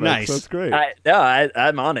the comics. Nice. That's great.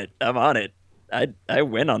 I'm on it. I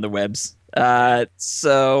win on the webs.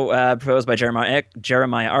 Proposed by Jeremiah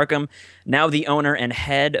Arkham, now the owner and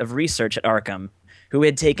head of research at Arkham, who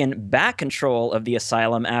had taken back control of the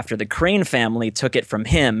asylum after the Crane family took it from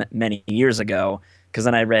him many years ago. Because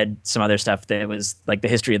then I read some other stuff that was like the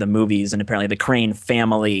history of the movies, and apparently the Crane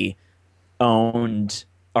family owned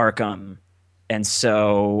Arkham, and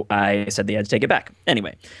so I said they had to take it back.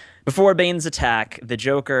 Anyway, before Bane's attack, the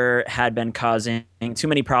Joker had been causing too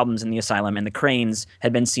many problems in the asylum, and the Cranes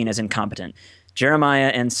had been seen as incompetent.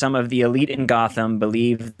 Jeremiah and some of the elite in Gotham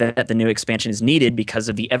believe that the new expansion is needed because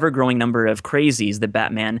of the ever-growing number of crazies that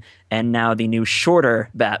Batman and now the new shorter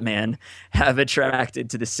Batman have attracted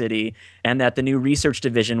to the city, and that the new research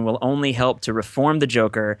division will only help to reform the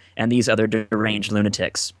Joker and these other deranged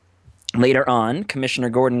lunatics. Later on, Commissioner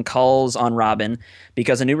Gordon calls on Robin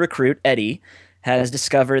because a new recruit, Eddie, has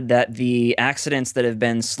discovered that the accidents that have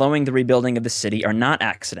been slowing the rebuilding of the city are not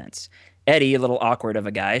accidents. Eddie, a little awkward of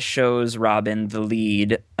a guy, shows Robin the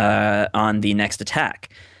lead on the next attack.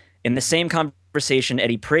 In the same conversation,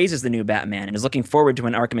 Eddie praises the new Batman and is looking forward to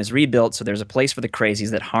when Arkham is rebuilt so there's a place for the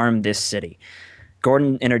crazies that harm this city.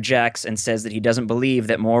 Gordon interjects and says that he doesn't believe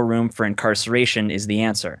that more room for incarceration is the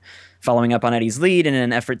answer. Following up on Eddie's lead in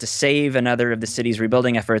an effort to save another of the city's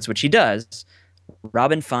rebuilding efforts, which he does,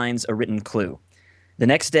 Robin finds a written clue. The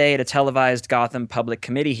next day, at a televised Gotham Public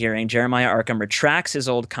Committee hearing, Jeremiah Arkham retracts his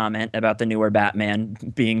old comment about the newer Batman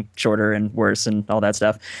being shorter and worse and all that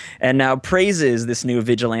stuff, and now praises this new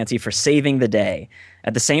vigilante for saving the day.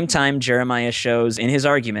 At the same time, Jeremiah shows in his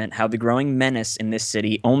argument how the growing menace in this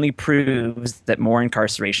city only proves that more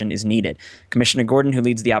incarceration is needed. Commissioner Gordon, who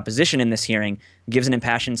leads the opposition in this hearing, gives an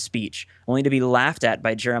impassioned speech, only to be laughed at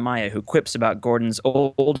by Jeremiah, who quips about Gordon's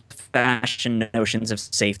old-fashioned notions of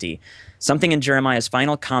safety. Something in Jeremiah's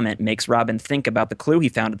final comment makes Robin think about the clue he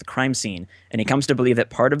found at the crime scene, and he comes to believe that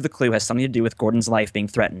part of the clue has something to do with Gordon's life being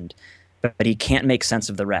threatened, but he can't make sense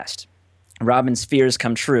of the rest. Robin's fears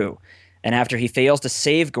come true, and after he fails to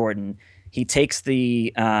save Gordon, he takes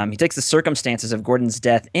the circumstances of Gordon's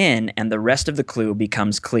death in, and the rest of the clue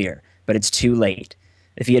becomes clear, but it's too late.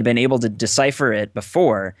 If he had been able to decipher it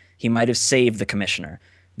before, he might have saved the commissioner.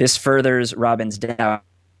 This furthers Robin's doubt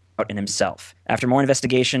in himself. After more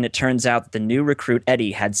investigation, it turns out that the new recruit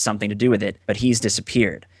Eddie had something to do with it, but he's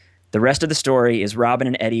disappeared. The rest of the story is Robin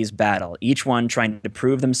and Eddie's battle, each one trying to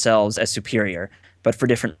prove themselves as superior, but for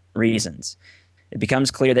different reasons. It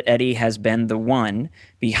becomes clear that Eddie has been the one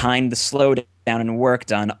behind the slowdown in work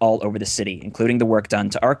done all over the city, including the work done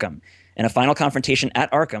to Arkham. In a final confrontation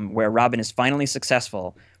at Arkham, where Robin is finally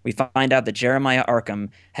successful, we find out that Jeremiah Arkham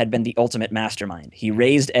had been the ultimate mastermind. He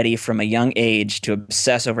raised Eddie from a young age to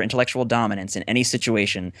obsess over intellectual dominance in any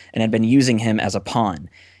situation and had been using him as a pawn.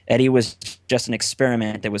 Eddie was just an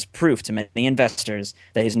experiment that was proof to many investors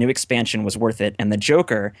that his new expansion was worth it, and the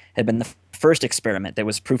Joker had been the first experiment that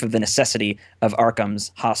was proof of the necessity of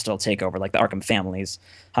Arkham's hostile takeover, like the Arkham family's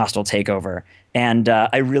hostile takeover. And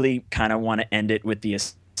I really kind of want to end it with the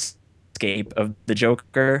escape of the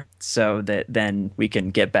Joker so that then we can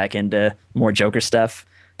get back into more Joker stuff.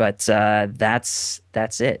 But that's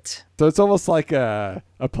it. So it's almost like a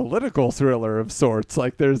political thriller of sorts.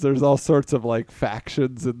 Like there's all sorts of like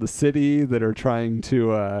factions in the city that are trying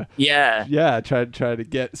to try to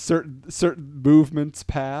get certain movements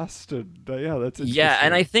passed. And that's interesting. Yeah,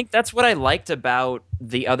 and I think that's what I liked about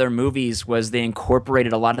the other movies was they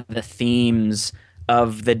incorporated a lot of the themes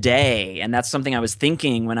of the day, and that's something I was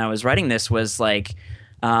thinking when I was writing this was like.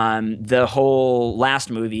 The whole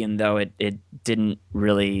last movie, and though it didn't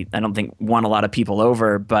really, I don't think, won a lot of people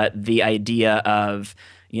over, but the idea of,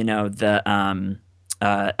 the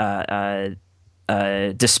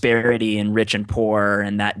disparity in rich and poor,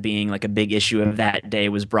 and that being like a big issue of that day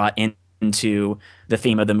was brought into the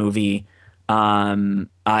theme of the movie.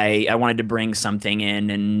 I wanted to bring something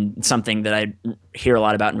in, and something that I hear a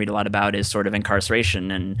lot about and read a lot about is sort of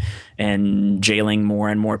incarceration and jailing more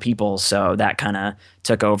and more people. So that kind of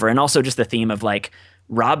took over. And also just the theme of like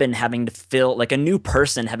Robin having to fill, like a new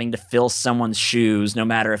person having to fill someone's shoes, no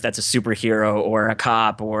matter if that's a superhero or a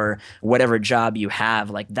cop or whatever job you have.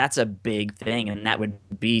 Like that's a big thing. And that would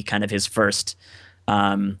be kind of his first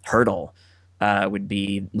hurdle, would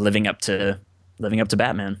be living up to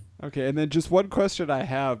Batman. Okay, and then just one question I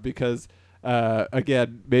have, because,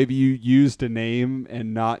 again, maybe you used a name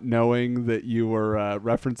and not knowing that you were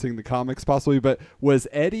referencing the comics possibly, but was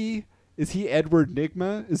Eddie, is he Edward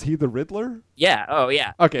Nygma? Is he the Riddler? Yeah, oh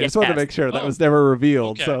yeah. Okay, I just wanted to make sure that was never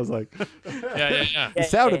revealed, okay. So I was like, yeah. It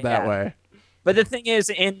sounded that way. But the thing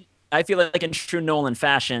is, I feel like in true Nolan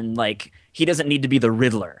fashion, like he doesn't need to be the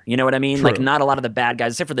Riddler. You know what I mean? True. Like, not a lot of the bad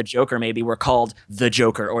guys, except for the Joker, maybe, were called the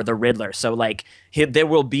Joker or the Riddler. So, like, there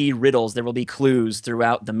will be riddles, there will be clues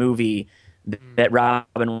throughout the movie that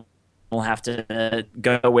Robin will have to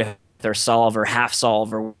go with or solve or half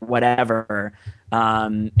solve or whatever.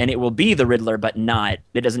 And it will be the Riddler, but not.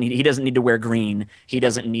 He doesn't need to wear green. He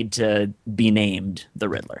doesn't need to be named the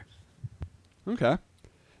Riddler. Okay.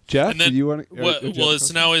 Jeff, And then, do you want well,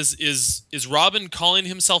 so now is Robin calling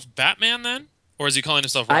himself Batman then, or is he calling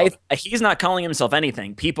himself Robin? He's not calling himself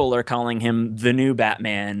anything. People are calling him the new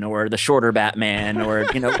Batman or the shorter Batman or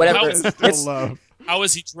whatever. How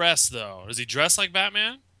is he dressed though? Is he dressed like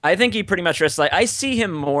Batman? I think he pretty much dressed like. I see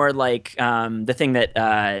him more like the thing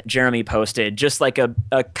that Jeremy posted, just like a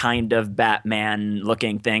kind of Batman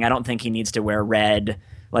looking thing. I don't think he needs to wear red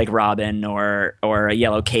like Robin or a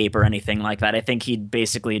yellow cape or anything like that. I think he'd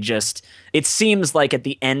basically just. It seems like at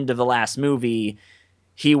the end of the last movie,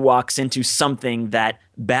 he walks into something that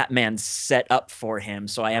Batman set up for him.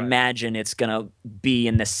 So I imagine it's gonna be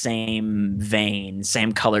in the same vein,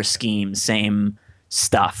 same color scheme, same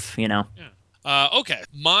stuff. Yeah. Okay,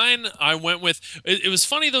 mine I went with. It was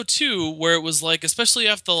funny though too, where it was like, especially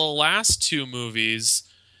after the last two movies,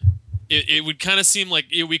 it would kind of seem like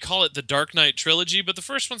we call it the Dark Knight trilogy, but the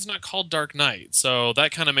first one's not called Dark Knight, so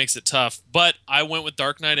that kind of makes it tough. But I went with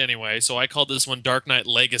Dark Knight anyway, so I called this one Dark Knight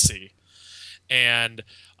Legacy, and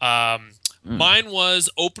mine was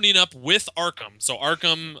opening up with Arkham. So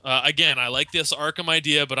Arkham, again, I like this Arkham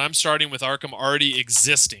idea, but I'm starting with Arkham already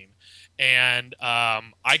existing. And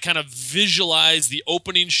I kind of visualize the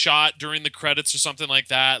opening shot during the credits or something like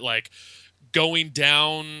that, like going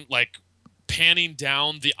down, like panning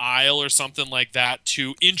down the aisle or something like that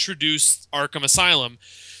to introduce Arkham Asylum.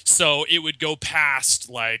 So it would go past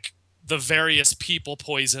like the various people,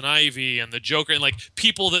 Poison Ivy and the Joker, and like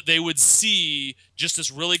people that they would see, just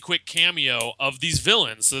this really quick cameo of these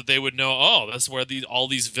villains, so that they would know, oh, that's where all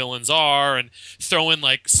these villains are, and throw in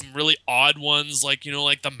like some really odd ones, like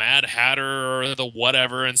like the Mad Hatter or the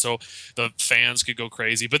whatever, and so the fans could go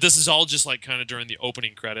crazy. But this is all just like kind of during the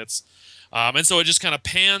opening credits, and so it just kind of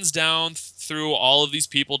pans down through all of these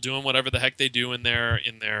people doing whatever the heck they do in their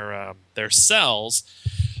cells.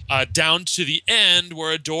 Down to the end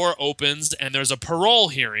where a door opens and there's a parole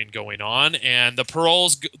hearing going on, and the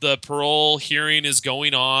parole hearing is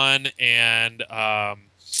going on, and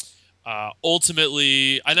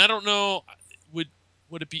ultimately, and I don't know,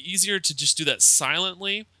 would it be easier to just do that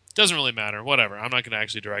silently? Doesn't really matter. Whatever. I'm not going to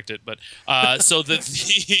actually direct it, but so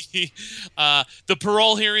the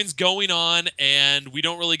parole hearing's going on, and we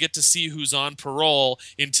don't really get to see who's on parole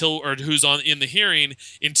or who's in the hearing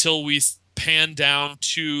until we pan down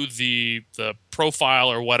to the profile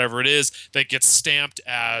or whatever it is that gets stamped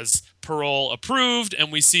as parole approved,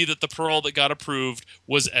 and we see that the parole that got approved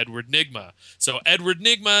was Edward Nygma. So Edward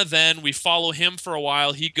Nygma, then we follow him for a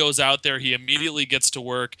while. He goes out there. He immediately gets to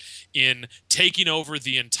work in taking over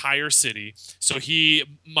the entire city. So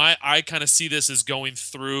I kind of see this as going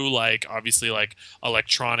through like obviously like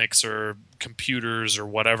electronics or computers or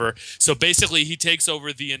whatever. So basically he takes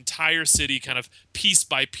over the entire city kind of piece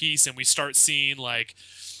by piece, and we start seeing like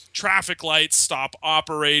traffic lights stop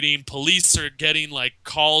operating, police are getting like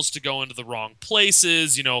calls to go into the wrong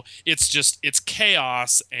places, it's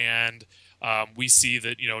chaos, and we see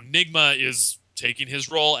that Nygma is taking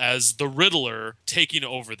his role as the Riddler, taking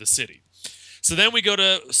over the city. So then we go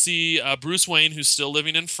to see Bruce Wayne, who's still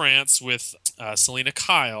living in France, with Selina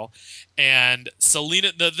Kyle. And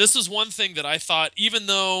Selina, this is one thing that I thought, even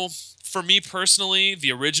though for me personally,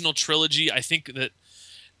 the original trilogy, I think that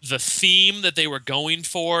the theme that they were going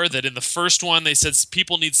for, that in the first one they said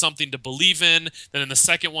people need something to believe in, then in the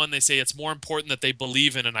second one they say it's more important that they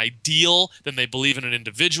believe in an ideal than they believe in an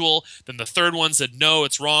individual, then the third one said no,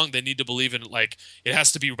 it's wrong, they need to believe in like it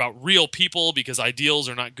has to be about real people because ideals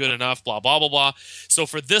are not good enough, blah blah blah blah. So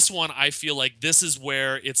for this one I feel like this is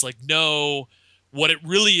where it's like no, what it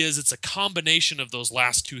really is, it's a combination of those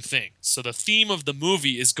last two things. So the theme of the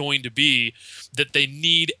movie is going to be that they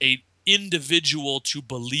need a individual to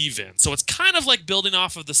believe in. So it's kind of like building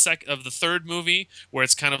off of the third movie, where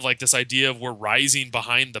it's kind of like this idea of we're rising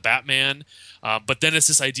behind the Batman, but then it's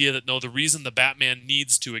this idea that no, the reason the Batman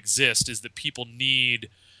needs to exist is that people need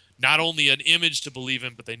not only an image to believe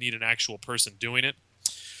in, but they need an actual person doing it.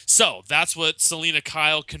 So that's what Selina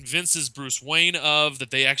Kyle convinces Bruce Wayne of, that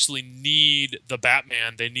they actually need the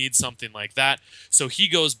Batman. They need something like that. So he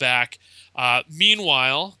goes back.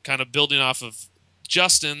 Meanwhile, kind of building off of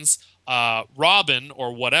Justin's, Robin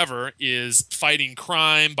or whatever is fighting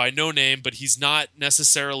crime by no name, but he's not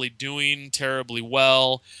necessarily doing terribly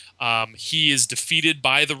well. He is defeated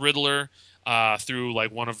by the Riddler. through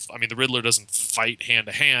like the Riddler doesn't fight hand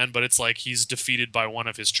to hand, but it's like he's defeated by one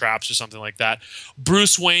of his traps or something like that.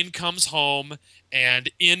 Bruce Wayne comes home, and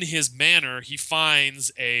in his manor, he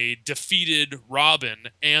finds a defeated Robin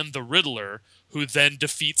and the Riddler, who then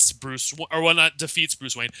defeats not defeats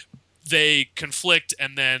Bruce Wayne. They conflict,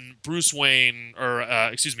 and then Nigma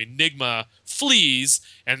flees,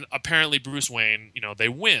 and apparently Bruce Wayne, they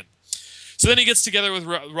win. So then he gets together with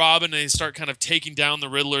Robin, and they start kind of taking down the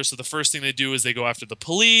Riddler. So the first thing they do is they go after the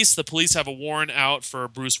police. The police have a warrant out for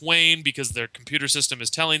Bruce Wayne because their computer system is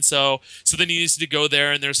telling so. So then he needs to go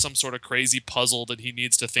there, and there's some sort of crazy puzzle that he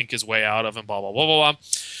needs to think his way out of, and blah, blah, blah, blah, blah.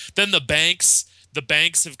 Then the banks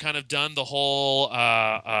have kind of done the whole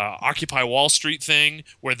Occupy Wall Street thing,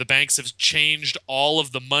 where the banks have changed all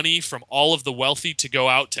of the money from all of the wealthy to go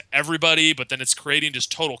out to everybody, but then it's creating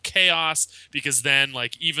just total chaos because then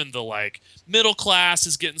like even the like middle class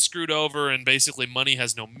is getting screwed over, and basically money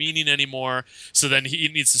has no meaning anymore. So then he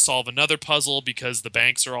needs to solve another puzzle because the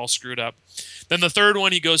banks are all screwed up. Then the third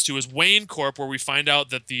one he goes to is Wayne Corp, where we find out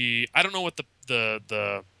that I don't know what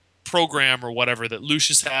the program or whatever that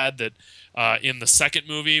Lucius had that in the second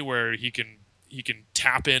movie where he can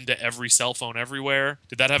tap into every cell phone everywhere.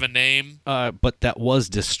 Did that have a name? But that was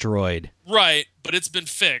destroyed. Right, but it's been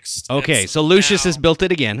fixed. Okay, so Lucius has built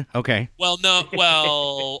it again. Okay. Or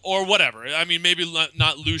whatever. I mean, maybe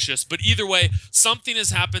not Lucius, but either way, something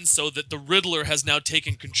has happened so that the Riddler has now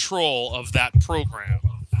taken control of that program.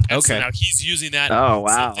 And so now he's using that. Oh,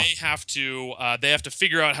 wow. So they have to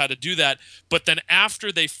figure out how to do that. But then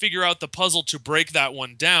after they figure out the puzzle to break that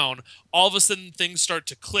one down, all of a sudden things start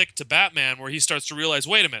to click to Batman, where he starts to realize,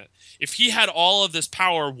 wait a minute, if he had all of this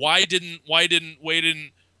power, wait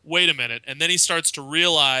a minute. And then he starts to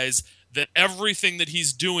realize that everything that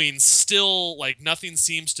he's doing still, like, nothing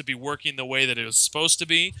seems to be working the way that it was supposed to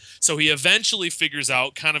be. So he eventually figures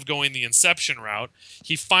out, kind of going the Inception route,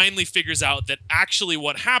 he finally figures out that actually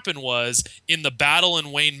what happened was, in the battle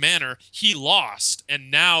in Wayne Manor, he lost,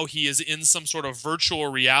 and now he is in some sort of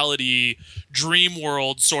virtual reality dream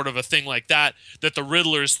world, sort of a thing like that the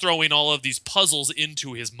Riddler is throwing all of these puzzles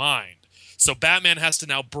into his mind. So Batman has to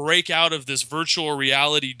now break out of this virtual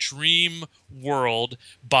reality dream world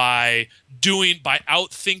by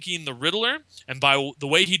outthinking the Riddler, and by the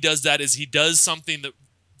way he does that is he does something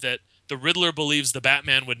that the Riddler believes the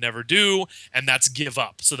Batman would never do, and that's give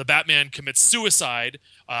up. So the Batman commits suicide,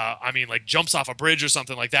 jumps off a bridge or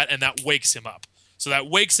something like that, and that wakes him up. So that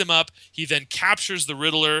wakes him up. He then captures the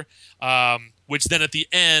Riddler, which then at the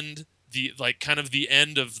end, the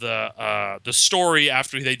end of the story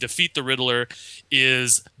after they defeat the Riddler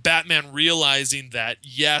is Batman realizing that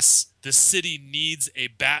yes, the city needs a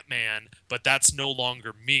Batman, but that's no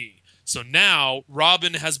longer me. So now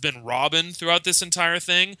Robin has been Robin throughout this entire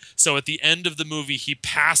thing. So at the end of the movie, he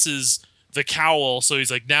passes the cowl. So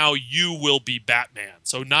he's like, now you will be Batman.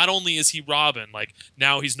 So not only is he Robin, like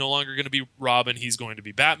now he's no longer going to be Robin, he's going to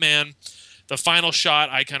be Batman. The final shot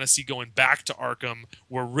I kind of see going back to Arkham,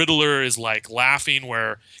 where Riddler is like laughing,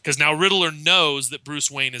 because now Riddler knows that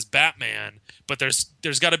Bruce Wayne is Batman, but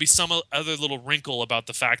there's got to be some other little wrinkle about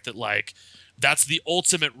the fact that like that's the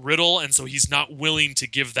ultimate riddle, and so he's not willing to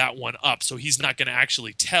give that one up. So he's not going to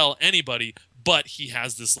actually tell anybody, but he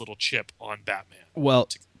has this little chip on Batman. Well,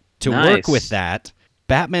 to work with that,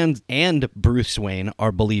 Batman and Bruce Wayne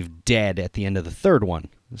are believed dead at the end of the third one.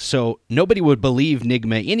 So nobody would believe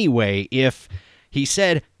Nigma anyway if he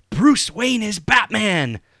said, Bruce Wayne is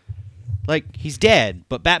Batman. Like, he's dead,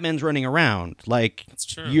 but Batman's running around. Like, that's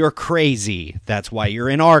true. You're crazy. That's why you're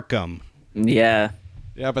in Arkham. Yeah.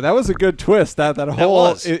 Yeah, but that was a good twist. That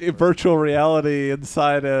whole virtual reality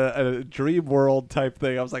inside a dream world type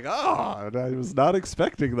thing. I was like, I was not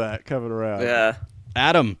expecting that coming around. Yeah.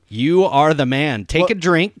 Adam, you are the man. Take a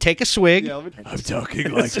drink. Take a swig. Yeah, I'm talking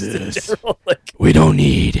like this. We don't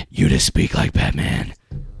need you to speak like Batman.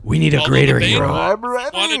 We need a greater hero. I'm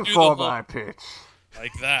ready for my pitch.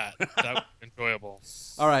 Like that. That was enjoyable.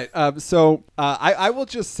 All right. So I will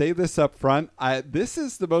just say this up front. This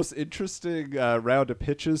is the most interesting round of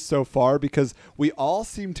pitches so far because we all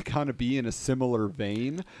seem to kind of be in a similar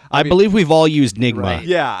vein. I believe we've all used Nigma. Right.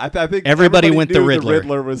 Yeah, I think everybody went knew the Riddler. The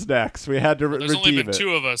Riddler was next. We had to There's redeem only been it.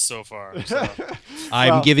 2 of us so far. So.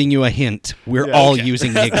 I'm giving you a hint. We're all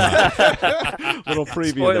using Nigma. Little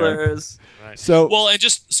preview Spoilers. there. Right. So, well, and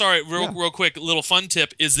just real quick, little fun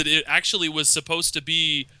tip is that it actually was supposed to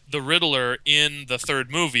be the Riddler in the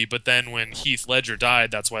third movie, but then when Heath Ledger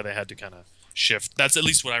died, that's why they had to kind of shift. That's at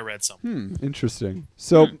least what I read somewhere. Interesting.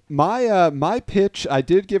 So my pitch, I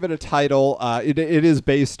did give it a title. It is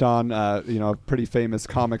based on a pretty famous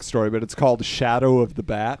comic story, but it's called Shadow of the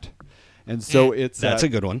Bat. And so That's a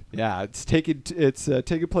good one. Yeah, it's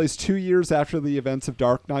taking place 2 years after the events of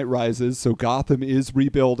Dark Knight Rises. So Gotham is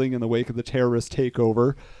rebuilding in the wake of the terrorist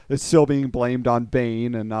takeover. It's still being blamed on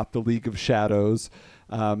Bane and not the League of Shadows.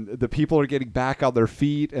 The people are getting back on their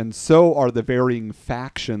feet, and so are the varying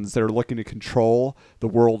factions that are looking to control the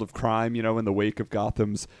world of crime, in the wake of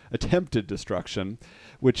Gotham's attempted destruction,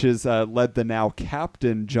 which has led the now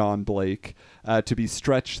Captain John Blake to be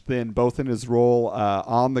stretched thin, both in his role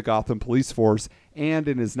on the Gotham police force and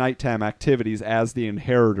in his nighttime activities as the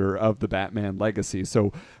inheritor of the Batman legacy.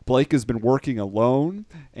 So Blake has been working alone,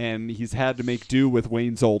 and he's had to make do with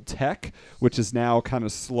Wayne's old tech, which is now kind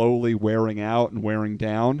of slowly wearing out and wearing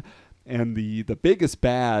down. And the biggest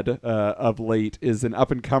bad of late is an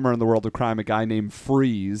up-and-comer in the world of crime, a guy named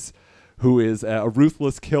Freeze, who is a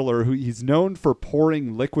ruthless killer. Who he's known for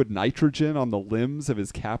pouring liquid nitrogen on the limbs of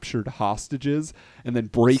his captured hostages and then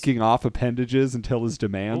breaking off appendages until his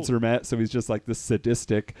demands are met. So he's just like this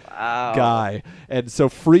sadistic guy. And so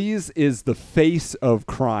Freeze is the face of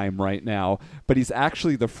crime right now, but he's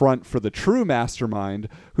actually the front for the true mastermind,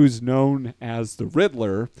 who's known as the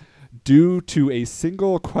Riddler, due to a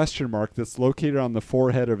single question mark that's located on the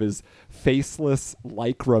forehead of his faceless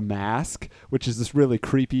lycra mask, which is this really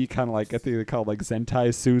creepy kind of like, I think they call it like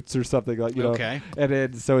Zentai suits or something like, Okay. And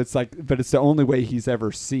then, so it's like, but it's the only way he's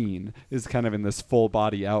ever seen is kind of in this full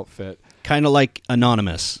body outfit. Kind of like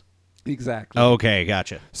Anonymous. Exactly. Okay,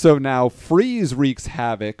 gotcha. So now Freeze wreaks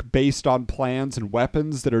havoc based on plans and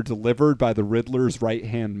weapons that are delivered by the Riddler's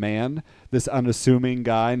right-hand man, this unassuming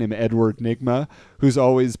guy named Edward Nygma, who's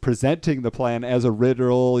always presenting the plan as a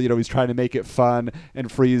riddle. He's trying to make it fun,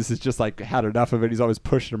 and Freeze has just like had enough of it. He's always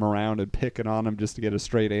pushing him around and picking on him just to get a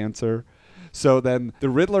straight answer. So then the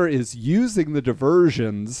Riddler is using the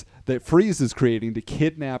diversions that Freeze is creating to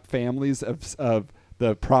kidnap families of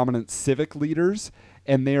the prominent civic leaders,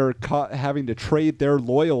 and they're having to trade their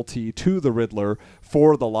loyalty to the Riddler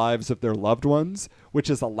for the lives of their loved ones, which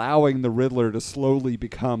is allowing the Riddler to slowly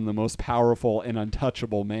become the most powerful and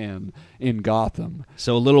untouchable man in Gotham.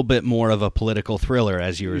 So a little bit more of a political thriller,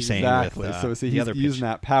 as you were saying. Exactly. With, So the he's other using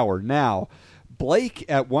that power. Now, Blake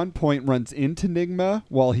at one point runs into Nygma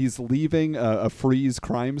while he's leaving a Freeze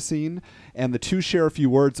crime scene, and the two share a few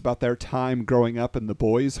words about their time growing up in the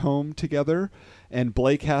boys' home together. And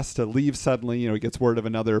Blake has to leave suddenly. He gets word of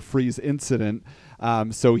another Freeze incident,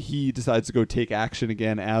 so he decides to go take action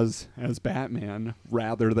again as Batman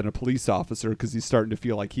rather than a police officer, because he's starting to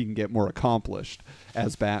feel like he can get more accomplished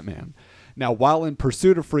as Batman. Now, while in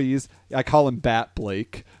pursuit of Freeze, I call him Bat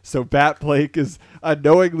Blake. So Bat Blake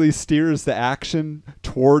unknowingly steers the action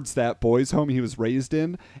towards that boys' home he was raised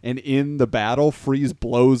in, and in the battle, Freeze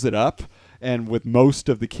blows it up, and with most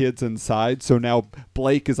of the kids inside. So now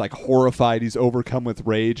Blake is like horrified. He's overcome with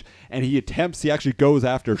rage, and he actually goes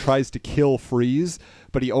after, tries to kill Freeze,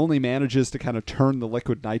 but he only manages to kind of turn the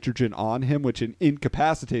liquid nitrogen on him, which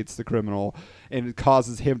incapacitates the criminal, and it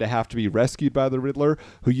causes him to have to be rescued by the Riddler,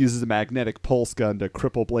 who uses a magnetic pulse gun to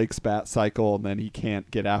cripple Blake's bat cycle, and then he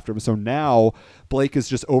can't get after him. So now Blake is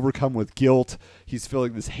just overcome with guilt. He's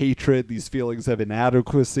feeling this hatred, these feelings of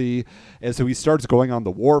inadequacy, and so he starts going on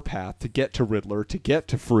the warpath to get to Riddler, to get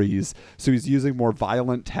to Freeze. So he's using more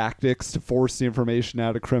violent tactics to force the information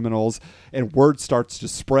out of criminals, and word starts to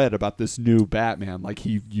spread about this new Batman. Like,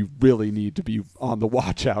 you really need to be on the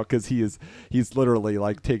watch out, because he's literally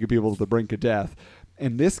like taking people to the brink of death.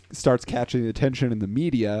 And this starts catching the attention in the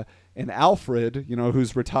media, and Alfred,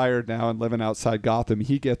 who's retired now and living outside Gotham,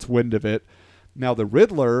 he gets wind of it. Now the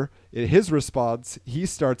Riddler, in his response, he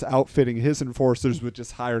starts outfitting his enforcers with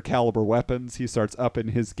just higher caliber weapons. He starts upping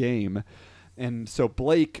his game. And so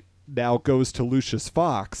Blake now goes to Lucius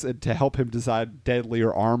Fox and to help him design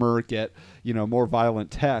deadlier armor, get, more violent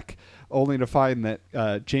tech, only to find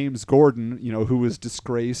that James Gordon, who was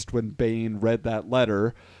disgraced when Bane read that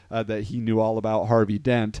letter that he knew all about Harvey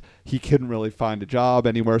Dent, he couldn't really find a job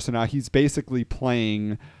anywhere. So now he's basically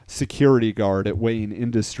playing security guard at Wayne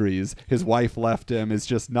Industries. His wife left him. It's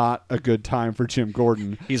just not a good time for Jim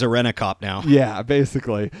Gordon. He's a rent-a-cop now. Yeah,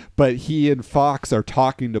 basically. But he and Fox are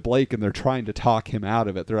talking to Blake, and they're trying to talk him out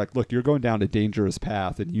of it. They're like, look, you're going down a dangerous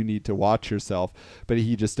path, and you need to watch yourself. But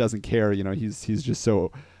he just doesn't care. He's just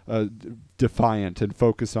so defiant and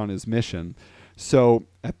focused on his mission. So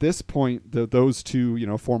at this point, those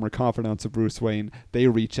two, former confidants of Bruce Wayne, they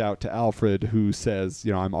reach out to Alfred, who says,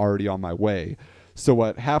 I'm already on my way. So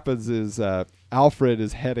what happens is Alfred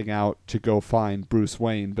is heading out to go find Bruce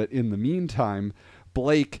Wayne, but in the meantime,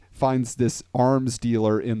 Blake finds this arms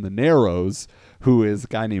dealer in the Narrows, who is a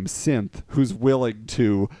guy named Synth, who's willing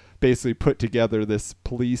to basically put together this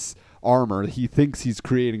police armor. He thinks he's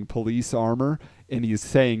creating police armor, and he's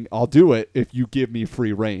saying, I'll do it if you give me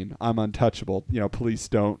free reign. I'm untouchable. Police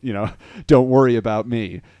don't worry about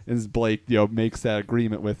me. And Blake, makes that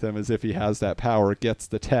agreement with him as if he has that power, gets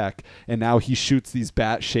the tech, and now he shoots these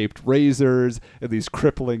bat-shaped razors and these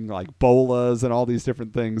crippling like bolas and all these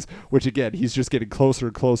different things, which again, he's just getting closer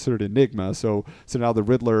and closer to Enigma. So now the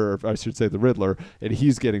Riddler, or I should say the Riddler, and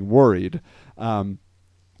he's getting worried.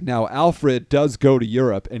 Now, Alfred does go to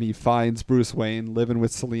Europe, and he finds Bruce Wayne living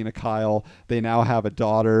with Selina Kyle. They now have a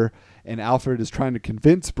daughter, and Alfred is trying to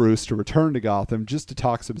convince Bruce to return to Gotham just to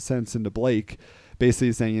talk some sense into Blake,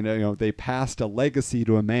 basically saying, they passed a legacy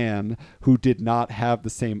to a man who did not have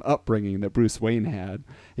the same upbringing that Bruce Wayne had.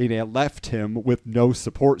 He left him with no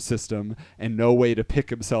support system and no way to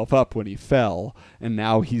pick himself up when he fell, and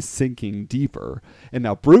now he's sinking deeper. And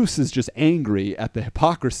now Bruce is just angry at the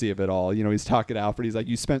hypocrisy of it all. He's talking to Alfred. He's like,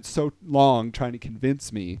 you spent so long trying to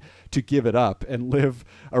convince me to give it up and live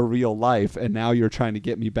a real life, and now you're trying to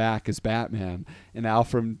get me back as Batman. And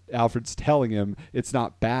Alfred's telling him it's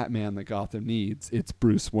not Batman that Gotham needs, it's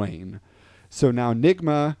Bruce Wayne. So now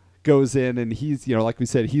Enigma goes in, and he's, like we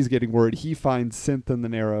said, he's getting worried. He finds Synth in the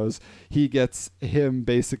Narrows. He gets him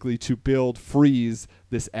basically to build Freeze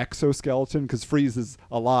this exoskeleton, because Freeze is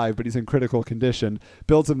alive, but he's in critical condition.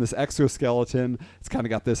 Builds him this exoskeleton. It's kind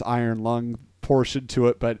of got this iron lung portion to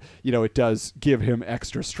it, but it does give him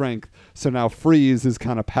extra strength. So now Freeze is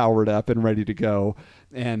kind of powered up and ready to go,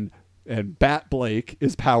 and Bat Blake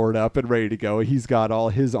is powered up and ready to go. He's got all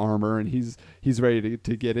his armor, and he's ready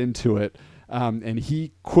to get into it. And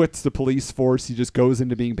he quits the police force. He just goes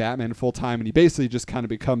into being Batman full time, and he basically just kind of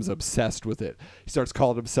becomes obsessed with it. He starts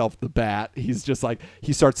calling himself the Bat. He's just like,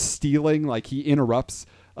 he starts stealing, like he interrupts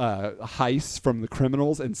heists from the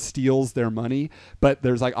criminals and steals their money, but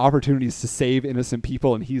there's like opportunities to save innocent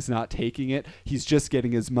people, and he's not taking it. He's just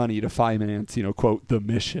getting his money to finance, quote, the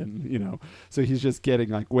mission, so he's just getting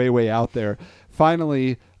like way out there.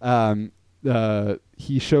 Finally,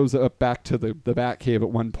 he shows up back to the Batcave at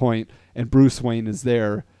one point, and Bruce Wayne is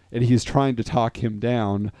there, and he's trying to talk him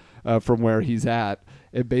down from where he's at.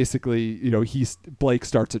 And basically, Blake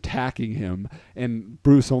starts attacking him, and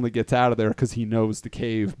Bruce only gets out of there because he knows the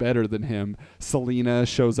cave better than him. Selina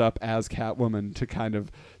shows up as Catwoman to kind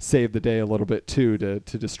of save the day a little bit too, to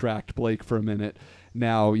distract Blake for a minute.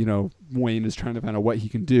 Now, Wayne is trying to find out what he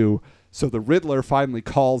can do. So the Riddler finally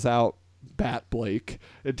calls out Bat Blake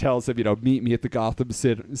and tells him, meet me at the Gotham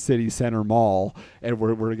City Center Mall, and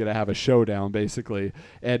we're going to have a showdown, basically.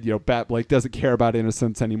 And, Bat Blake doesn't care about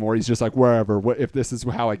innocence anymore. He's just like, wherever, if this is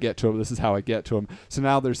how I get to him, this is how I get to him. So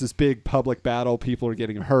now there's this big public battle. People are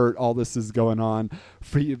getting hurt. All this is going on.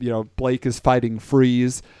 Blake is fighting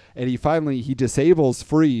Freeze, and he disables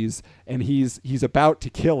Freeze, and he's about to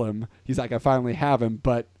kill him. He's like, I finally have him,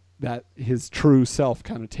 but that his true self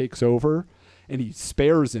kind of takes over, and he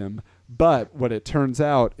spares him. But what it turns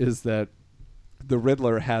out is that the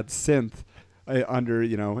Riddler had Synth under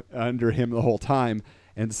him the whole time,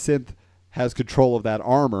 and Synth has control of that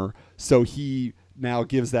armor. So he now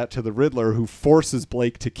gives that to the Riddler, who forces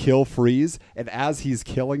Blake to kill Freeze. And as he's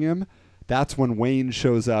killing him, that's when Wayne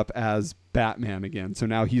shows up as Batman again. So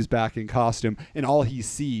now he's back in costume, and all he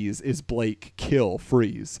sees is Blake kill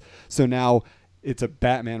Freeze. So now it's a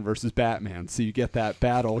Batman versus Batman. So you get that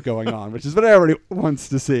battle going on, which is what everybody wants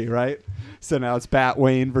to see, right? So now it's Bat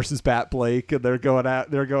Wayne versus Bat Blake, and they're going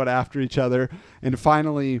after each other. And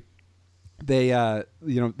finally, they,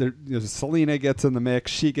 Selina gets in the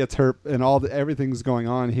mix. She gets hurt, and everything's going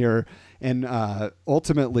on here. And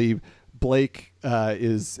ultimately, Blake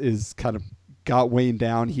is kind of got Wayne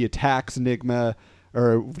down. He attacks Enigma,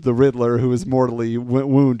 or the Riddler, who is mortally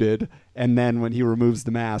wounded, and then when he removes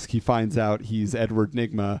the mask, he finds out he's Edward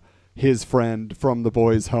Nygma, his friend from the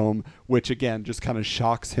boys' home, which again just kind of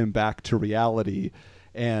shocks him back to reality.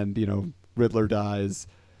 And Riddler dies,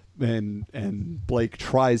 and Blake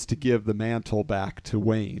tries to give the mantle back to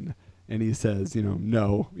Wayne, and he says,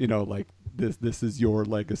 no, like this is your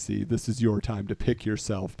legacy. This is your time to pick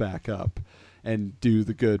yourself back up and do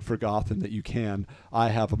the good for Gotham that you can. I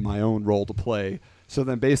have my own role to play. So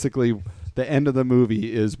then basically the end of the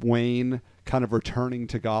movie is Wayne kind of returning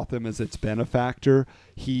to Gotham as its benefactor.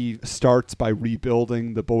 He starts by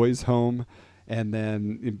rebuilding the boys' home, and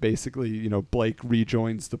then basically, Blake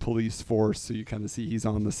rejoins the police force, so you kind of see he's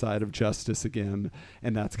on the side of justice again,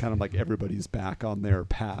 and that's kind of like everybody's back on their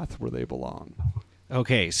path where they belong.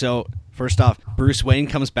 Okay, so first off, Bruce Wayne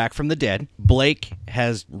comes back from the dead. Blake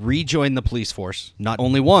has rejoined the police force, not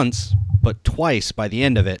only once, but twice by the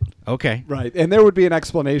end of it. Okay. Right. And there would be an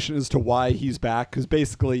explanation as to why he's back, because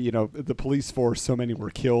basically, you know, the police force, so many were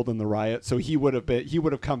killed in the riot. So he would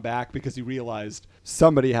have come back because he realized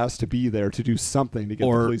somebody has to be there to do something to get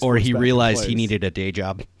the police force or he back in realized he place. needed a day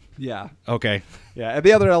job. Yeah. Okay. Yeah, and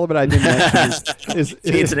the other element I didn't mention is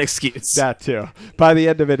it's an excuse. That too. By the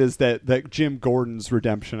end of it is that Jim Gordon's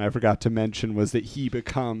redemption, I forgot to mention, was that he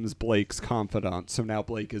becomes Blake's confidant. So now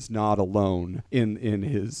Blake is not alone in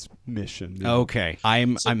his mission. You know? Okay.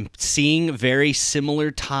 I'm seeing very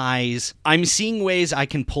similar ties. I'm seeing ways I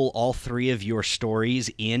can pull all three of your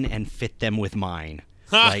stories in and fit them with mine.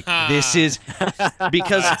 Like, this is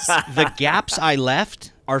because the gaps I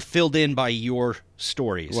left are filled in by your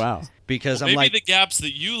stories. Wow. Because Well, I'm maybe like, the gaps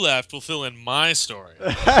that you left will fill in my story.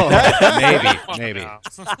 maybe.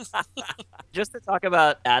 Just to talk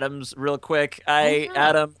about Adam's real quick,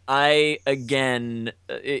 Adam, again,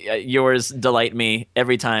 yours delight me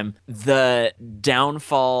every time. The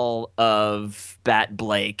downfall of Bat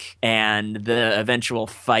Blake and the eventual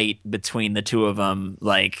fight between the two of them,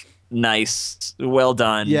 like, nice, well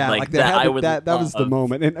done. Yeah, like like that. I would. that was the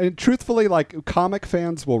moment, and truthfully, like comic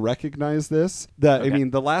fans will recognize this. I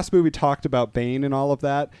mean, the last movie talked about Bane and all of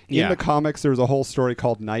that. In the comics, there was a whole story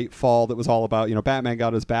called Nightfall that was all about, you know, Batman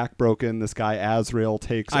got his back broken. This guy Azrael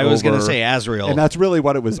takes over. I was gonna say Azrael, and that's really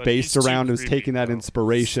what it was But based he's too around. It was creepy, taking that though.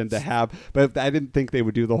 inspiration to have, but I didn't think they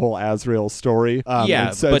would do the whole Azrael story.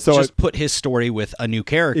 but just put his story with a new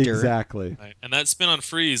character. Exactly. Right. And that spin on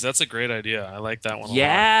Freeze, that's a great idea. I like that one a lot.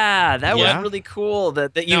 Yeah, that Yeah. was really cool.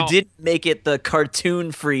 That you Now- didn't make it the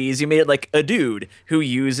cartoon Freeze. You made it like a dude who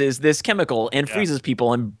uses this chemical and freezes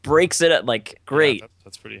people and breaks it at like great. Yeah,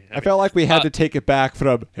 that's pretty heavy. I felt like we had to take it back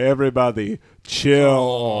from everybody chill.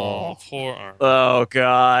 Oh, poor Arm. Oh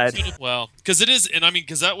God. Well, because it is, and I mean,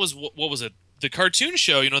 because that was, what was it? The cartoon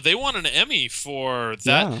show, you know, they won an Emmy for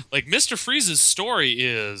that. Yeah. Like, Mr. Freeze's story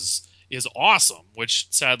is awesome, which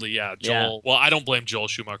sadly, Joel. Well, I don't blame Joel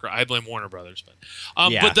Schumacher. I blame Warner Brothers.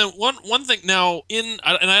 But then one thing now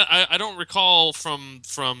I don't recall from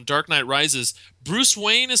Dark Knight Rises, Bruce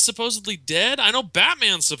Wayne is supposedly dead. I know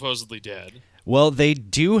Batman's supposedly dead. Well, they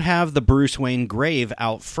do have the Bruce Wayne grave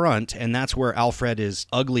out front, and that's where Alfred is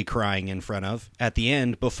ugly crying in front of at the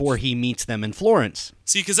end before he meets them in Florence.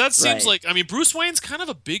 See, because that seems Right. like, I mean, Bruce Wayne's kind of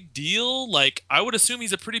a big deal. Like, I would assume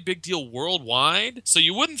he's a pretty big deal worldwide. So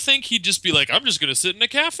you wouldn't think he'd just be like, I'm just going to sit in a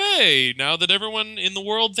cafe now that everyone in the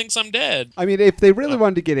world thinks I'm dead. I mean, if they really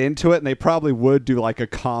wanted to get into it, and they probably would do like a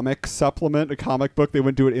comic supplement, a comic book, they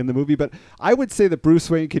wouldn't do it in the movie. But I would say that Bruce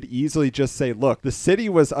Wayne could easily just say, look, the city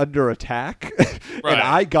was under attack and Right.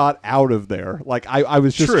 I got out of there. Like, I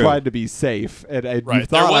was just True. trying to be safe. And you Right. thought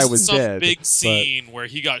There I wasn't was some dead. big but- scene where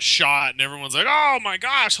he got shot and everyone's like, oh my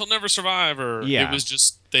gosh, he'll never survive. Or Yeah. it was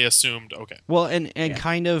just, they assumed, okay. Well, and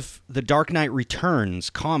kind of the Dark Knight Returns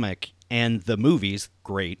comic and the movies,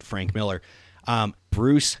 great, Frank Miller.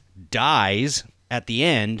 Bruce dies at the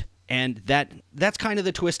end, and that's kind of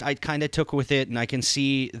the twist I kind of took with it, and I can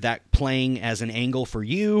see that playing as an angle for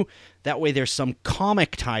you. That way there's some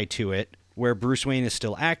comic tie to it where Bruce Wayne is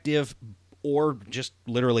still active or just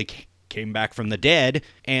literally came back from the dead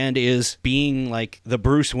and is being like the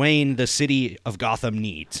Bruce Wayne the city of Gotham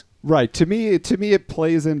needs. Right. To me, it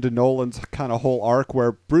plays into Nolan's kind of whole arc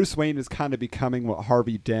where Bruce Wayne is kind of becoming what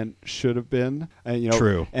Harvey Dent should have been. And, you know,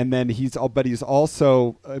 True. And then he's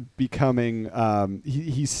also becoming,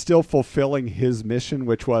 he's still fulfilling his mission,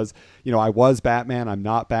 which was, you know, I was Batman, I'm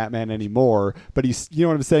not Batman anymore. But he's, you know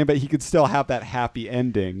what I'm saying? But he could still have that happy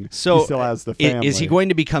ending. So he still has the family. Is he going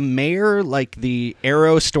to become mayor like the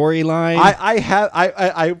Arrow storyline?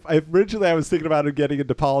 I originally I was thinking about him getting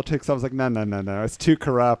into politics. I was like, no, it's too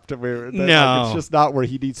corrupt. No. It's just not where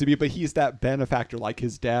he needs to be. But he's that benefactor like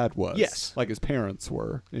his dad was. Yes. Like his parents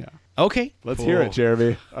were. Yeah. Okay. Let's hear it,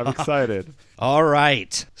 Jeremy. I'm excited. All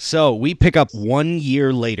right. So we pick up 1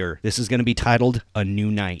 year later. This is going to be titled A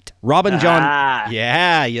New Night. Robin John.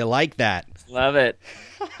 Yeah, you like that. Love it.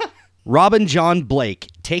 Robin John Blake,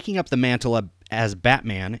 taking up the mantle as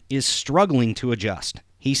Batman, is struggling to adjust.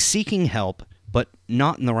 He's seeking help, but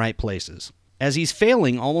not in the right places, as he's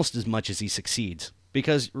failing almost as much as he succeeds.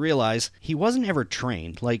 Because realize he wasn't ever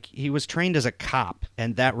trained. Like, he was trained as a cop,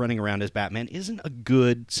 and that running around as Batman isn't a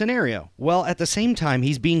good scenario. Well, at the same time,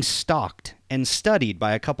 he's being stalked and studied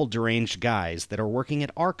by a couple deranged guys that are working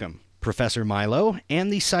at Arkham, Professor Milo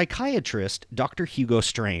and the psychiatrist Dr. Hugo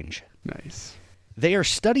Strange. Nice. They are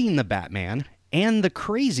studying the Batman and the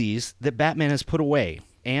crazies that Batman has put away.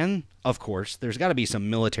 And, of course, there's got to be some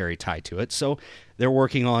military tie to it, so they're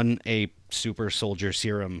working on a super soldier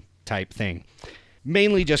serum type thing.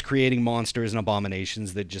 mainly just creating monsters and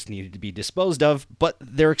abominations that just needed to be disposed of, but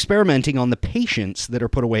they're experimenting on the patients that are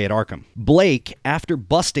put away at Arkham. Blake, after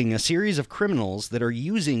busting a series of criminals that are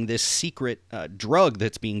using this secret drug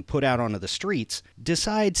that's being put out onto the streets,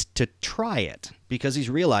 decides to try it. Because he's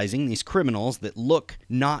realizing these criminals that look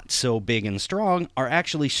not so big and strong are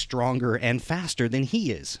actually stronger and faster than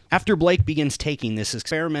he is. After Blake begins taking this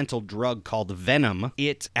experimental drug called Venom,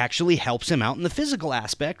 it actually helps him out in the physical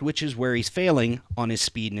aspect, which is where he's failing on his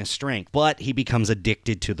speed and his strength. But he becomes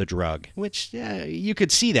addicted to the drug, which you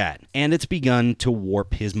could see that. And it's begun to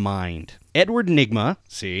warp his mind. Edward Nygma,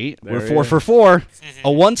 see, we're 4 for 4,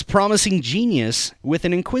 a once promising genius with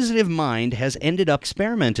an inquisitive mind, has ended up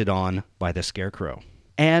experimented on by the Scarecrow.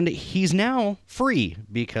 And he's now free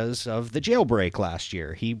because of the jailbreak last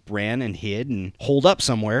year. He ran and hid and holed up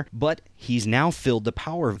somewhere, but he's now filled the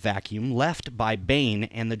power vacuum left by Bane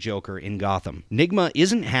and the Joker in Gotham. Nygma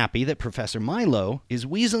isn't happy that Professor Milo is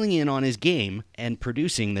weaseling in on his game and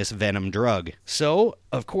producing this Venom drug. So,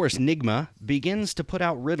 of course, Nygma begins to put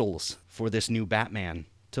out riddles for this new Batman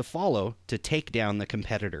to follow to take down the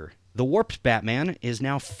competitor. The warped Batman is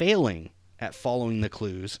now failing at following the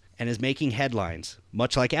clues and is making headlines,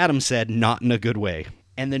 much like Adam said, not in a good way.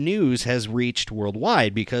 And the news has reached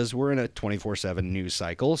worldwide because we're in a 24/7 news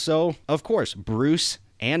cycle, so of course Bruce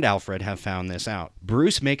and Alfred have found this out.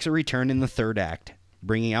 Bruce makes a return in the third act,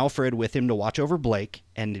 bringing Alfred with him to watch over Blake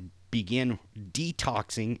and begin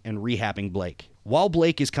detoxing and rehabbing Blake. While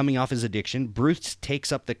Blake is coming off his addiction, Bruce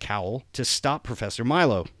takes up the cowl to stop Professor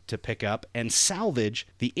Milo to pick up and salvage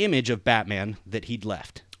the image of Batman that he'd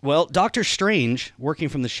left. Well, Doctor Strange, working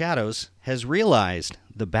from the shadows, has realized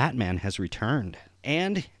the Batman has returned.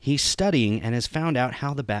 And he's studying and has found out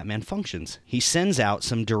how the Batman functions. He sends out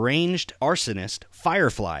some deranged arsonist,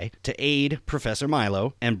 Firefly, to aid Professor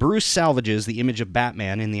Milo, and Bruce salvages the image of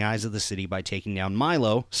Batman in the eyes of the city by taking down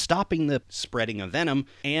Milo, stopping the spreading of Venom,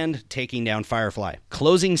 and taking down Firefly.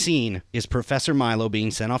 Closing scene is Professor Milo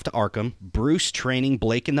being sent off to Arkham, Bruce training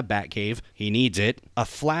Blake in the Batcave, he needs it, a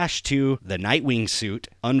flash to the Nightwing suit,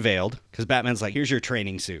 unveiled, because Batman's like, here's your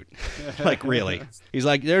training suit. Like, really? He's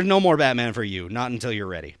like, there's no more Batman for you, not until you're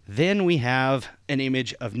ready. Then we have an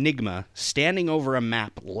image of Nygma standing over a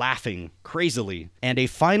map laughing crazily, and a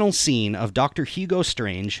final scene of Dr. Hugo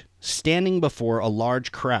Strange standing before a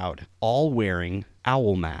large crowd, all wearing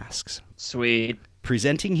owl masks. Sweet.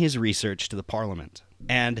 Presenting his research to the Parliament.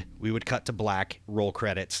 And we would cut to black, roll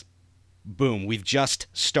credits. Boom, we've just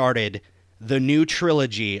started the new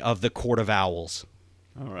trilogy of the Court of Owls.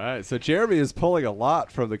 All right, so Jeremy is pulling a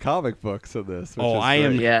lot from the comic books of this. Which is I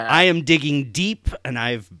am digging deep, and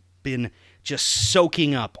I've been just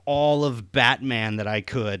soaking up all of Batman that I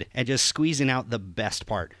could and just squeezing out the best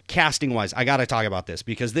part. Casting-wise, I got to talk about this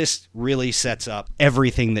because this really sets up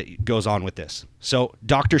everything that goes on with this. So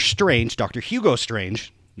Doctor Strange, Dr. Hugo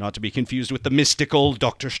Strange, not to be confused with the mystical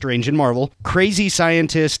Doctor Strange in Marvel, crazy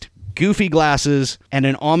scientist, goofy glasses, and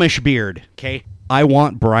an Amish beard, okay? I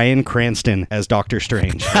want Bryan Cranston as Doctor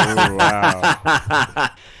Strange. Oh, wow.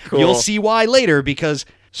 Cool. You'll see why later, because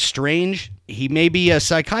Strange, he may be a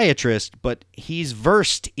psychiatrist, but he's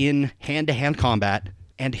versed in hand-to-hand combat,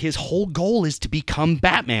 and his whole goal is to become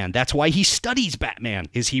Batman. That's why he studies Batman,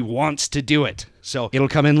 is he wants to do it. So it'll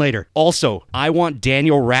come in later. Also, I want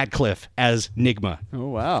Daniel Radcliffe as Nygma. Oh,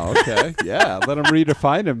 wow. Okay. Yeah. Let him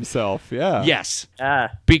redefine himself. Yeah. Yes.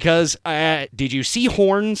 Because did you see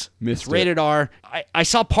Horns? Missed It's rated it. R. I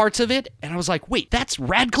saw parts of it, and I was like, wait, that's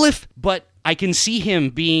Radcliffe? But I can see him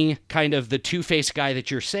being kind of the two-faced guy that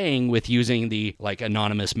you're saying with using the, like,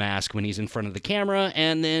 anonymous mask when he's in front of the camera,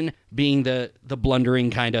 and then being the blundering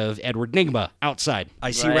kind of Edward Nygma outside. I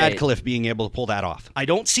see Right. Radcliffe being able to pull that off. I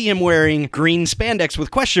don't see him wearing green spandex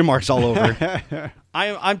with question marks all over.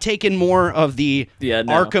 I'm taking more of the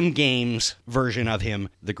Arkham Games version of him.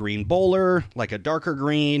 The green bowler, like a darker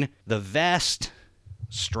green, the vest,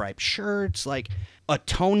 striped shirts, like a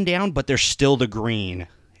tone down, but there's still the green.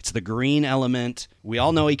 It's the green element. We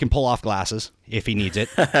all know he can pull off glasses if he needs it.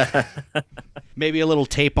 Maybe a little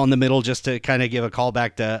tape on the middle just to kind of give a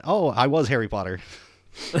callback to, oh, I was Harry Potter.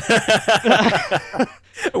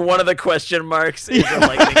 One of the question marks is a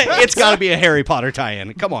lightning It's got to be a Harry Potter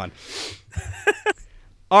tie-in. Come on.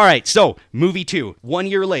 All right, so movie 2. 1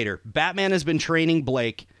 year later, Batman has been training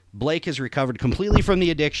Blake. Blake has recovered completely from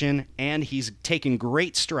the addiction, and he's taken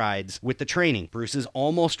great strides with the training. Bruce is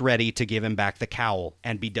almost ready to give him back the cowl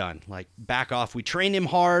and be done. Like, back off. We trained him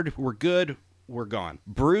hard. We're good. We're gone.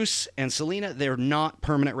 Bruce and Selina, they're not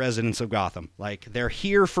permanent residents of Gotham. Like, they're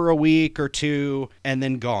here for a week or two and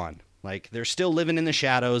then gone. Like, they're still living in the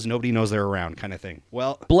shadows. Nobody knows they're around kind of thing.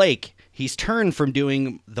 Well, Blake, He's turned from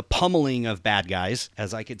doing the pummeling of bad guys,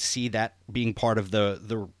 as I could see that being part of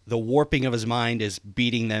the warping of his mind is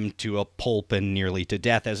beating them to a pulp and nearly to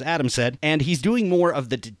death, as Adam said. And he's doing more of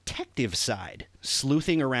the detective side,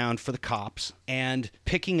 sleuthing around for the cops and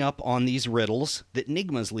picking up on these riddles that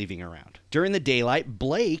Nygma's leaving around. During the daylight,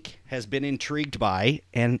 Blake has been intrigued by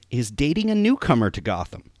and is dating a newcomer to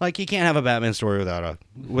Gotham. Like, you can't have a Batman story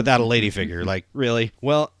without a lady figure. Like, really?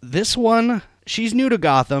 Well, this one, she's new to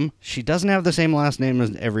Gotham. She doesn't have the same last name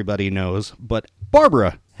as everybody knows, but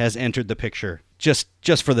Barbara has entered the picture.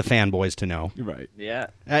 Just for the fanboys to know. Right. Yeah.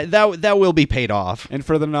 That will be paid off. And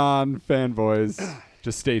for the non-fanboys,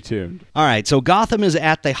 just stay tuned. All right, so Gotham is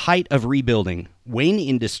at the height of rebuilding. Wayne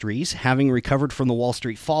Industries, having recovered from the Wall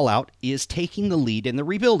Street fallout, is taking the lead in the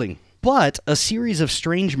rebuilding. But a series of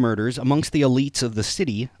strange murders amongst the elites of the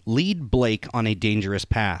city lead Blake on a dangerous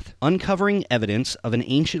path, uncovering evidence of an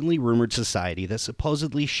anciently rumored society that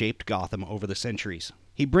supposedly shaped Gotham over the centuries.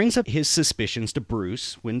 He brings up his suspicions to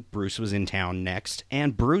Bruce when Bruce was in town next,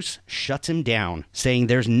 and Bruce shuts him down, saying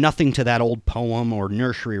there's nothing to that old poem or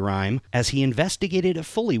nursery rhyme, as he investigated it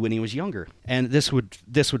fully when he was younger. And this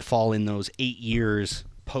would fall in those 8 years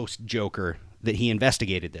post-Joker that he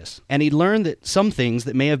investigated this. And he learned that some things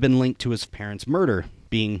that may have been linked to his parents' murder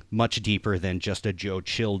being much deeper than just a Joe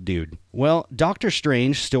Chill dude. Well, Doctor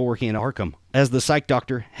Strange, still working at Arkham, as the psych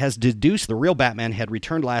doctor, has deduced the real Batman had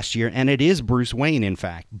returned last year, and it is Bruce Wayne, in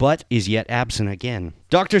fact, but is yet absent again.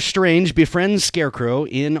 Doctor Strange befriends Scarecrow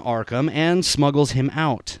in Arkham and smuggles him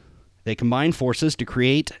out. They combine forces to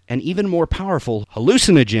create an even more powerful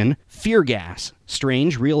hallucinogen, fear gas.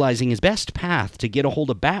 Strange, realizing his best path to get a hold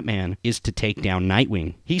of Batman is to take down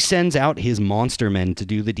Nightwing. He sends out his monster men to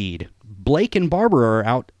do the deed. Blake and Barbara are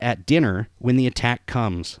out at dinner when the attack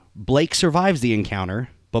comes. Blake survives the encounter,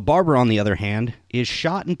 but Barbara, on the other hand, is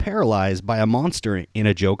shot and paralyzed by a monster in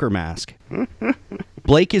a Joker mask.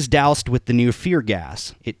 Blake is doused with the new fear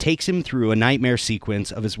gas. It takes him through a nightmare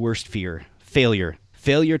sequence of his worst fear, failure.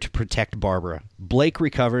 Failure to protect Barbara. Blake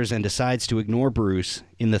recovers and decides to ignore Bruce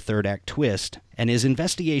in the third act twist, and his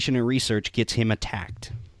investigation and research gets him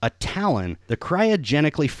attacked. A Talon, the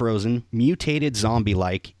cryogenically frozen, mutated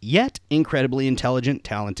zombie-like, yet incredibly intelligent,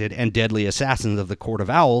 talented, and deadly assassin of the Court of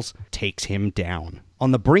Owls, takes him down. On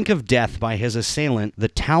the brink of death by his assailant, the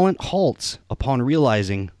Talon halts upon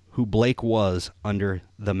realizing who Blake was under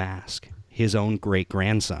the mask, his own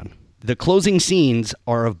great-grandson. The closing scenes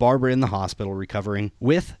are of Barbara in the hospital recovering,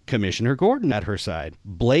 with Commissioner Gordon at her side.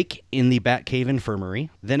 Blake in the Batcave infirmary,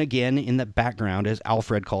 then again in the background as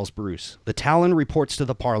Alfred calls Bruce. The Talon reports to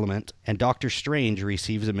the Parliament, and Doctor Strange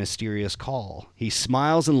receives a mysterious call. He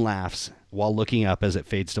smiles and laughs while looking up as it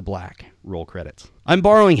fades to black. Roll credits. I'm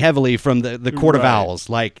borrowing heavily from the Court of Owls.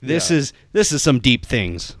 Like, this is some deep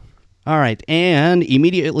things. All right, and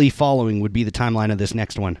immediately following would be the timeline of this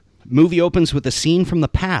next one. Movie opens with a scene from the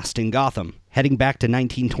past in Gotham, heading back to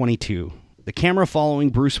 1922. The camera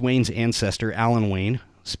following Bruce Wayne's ancestor, Alan Wayne,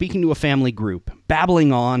 speaking to a family group,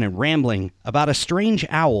 babbling on and rambling about a strange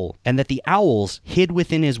owl, and that the owls hid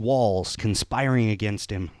within his walls, conspiring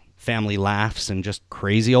against him. Family laughs and just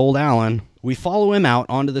crazy old Alan. We follow him out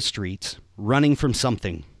onto the streets, running from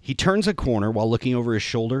something. He turns a corner while looking over his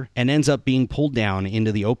shoulder and ends up being pulled down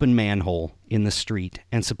into the open manhole in the street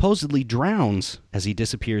and supposedly drowns as he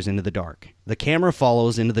disappears into the dark. The camera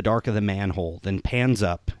follows into the dark of the manhole, then pans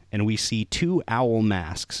up, and we see two owl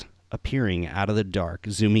masks appearing out of the dark,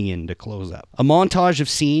 zooming in to close up. A montage of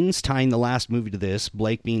scenes tying the last movie to this,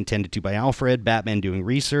 Blake being tended to by Alfred, Batman doing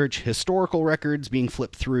research, historical records being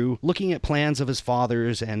flipped through, looking at plans of his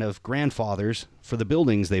fathers and of grandfathers for the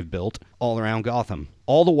buildings they've built all around Gotham.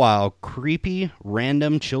 All the while, creepy,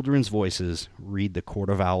 random children's voices read the Court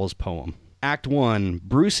of Owls poem. Act 1,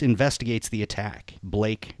 Bruce investigates the attack.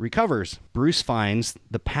 Blake recovers. Bruce finds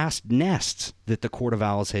the past nests that the Court of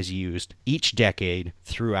Owls has used each decade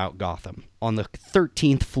throughout Gotham, on the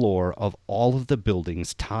 13th floor of all of the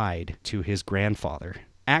buildings tied to his grandfather.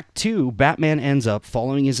 Act 2, Batman ends up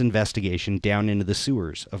following his investigation down into the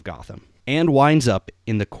sewers of Gotham, and winds up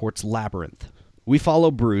in the court's labyrinth. We follow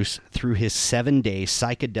Bruce through his 7-day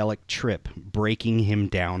psychedelic trip, breaking him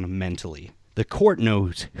down mentally. The court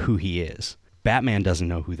knows who he is. Batman doesn't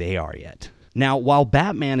know who they are yet. Now, while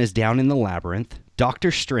Batman is down in the labyrinth,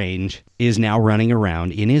 Doctor Strange is now running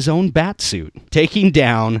around in his own Batsuit, taking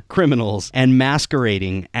down criminals and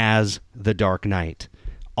masquerading as the Dark Knight,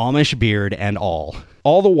 Amish beard and all.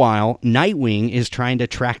 All the while, Nightwing is trying to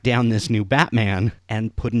track down this new Batman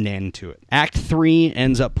and put an end to it. Act 3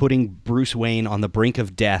 ends up putting Bruce Wayne on the brink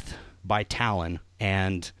of death by Talon.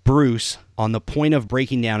 And Bruce, on the point of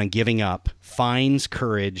breaking down and giving up, finds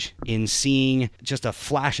courage in seeing just a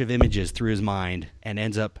flash of images through his mind and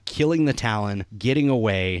ends up killing the Talon, getting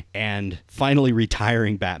away, and finally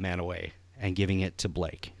retiring Batman away and giving it to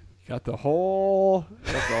Blake. Got the whole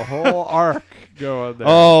arc going there.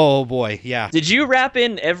 Oh boy, yeah. Did you wrap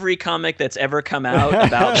in every comic that's ever come out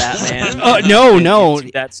about Batman? No.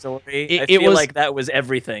 That story. I It feel was like that was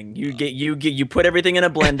everything. You put everything in a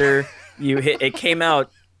blender. It came out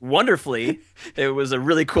wonderfully. It was a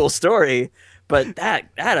really cool story, but that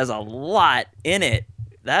has a lot in it.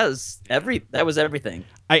 That was everything.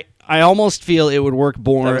 I almost feel it would work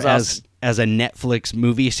more awesome. as a Netflix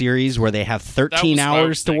movie series where they have 13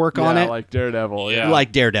 hours to work on it. Like Daredevil. Yeah.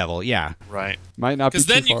 Like Daredevil, yeah. Right. Might not be too Because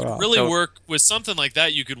then you far could off. really work with something like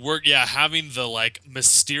that. You could work, having the like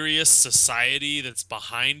mysterious society that's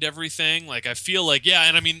behind everything. Like I feel like,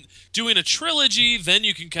 and I mean, doing a trilogy, then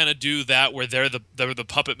you can kind of do that where they're the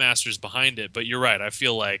puppet masters behind it. But you're right. I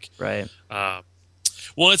feel like right.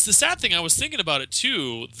 Well, it's the sad thing. I was thinking about it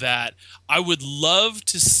too, that I would love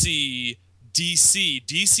to see DC.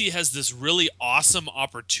 DC has this really awesome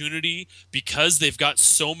opportunity because they've got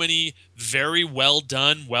so many very well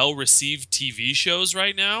done, well received TV shows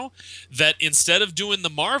right now, that instead of doing the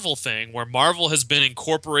Marvel thing where Marvel has been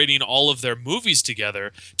incorporating all of their movies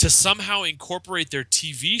together, to somehow incorporate their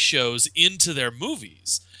TV shows into their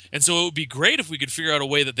movies. And so it would be great if we could figure out a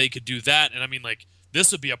way that they could do that. And I mean, like,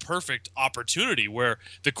 this would be a perfect opportunity where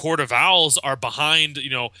the Court of Owls are behind,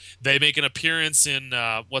 they make an appearance in,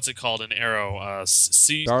 what's it called in Arrow?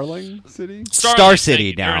 Starling City? Star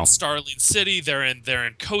City now. They're in Starling City. They're in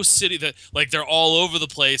Coast City. They're all over the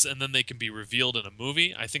place, and then they can be revealed in a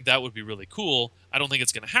movie. I think that would be really cool. I don't think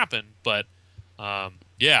it's going to happen, but that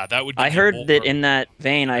would be I heard that in that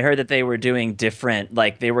vein, I heard that they were doing different,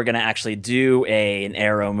 like they were going to actually do an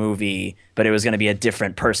Arrow movie, but it was going to be a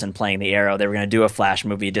different person playing the Arrow. They were going to do a Flash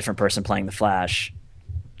movie, a different person playing the Flash.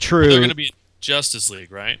 True. They're going to be in Justice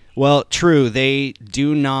League, right? Well, true. They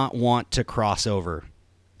do not want to cross over.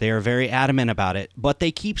 They are very adamant about it, but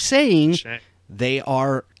they keep saying they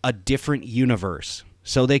are a different universe.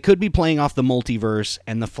 So they could be playing off the multiverse,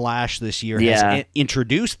 and the Flash this year has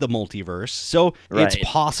introduced the multiverse. So it's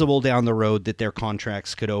possible down the road that their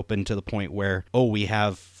contracts could open to the point where, we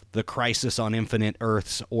have the Crisis on Infinite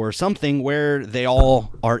Earths or something where they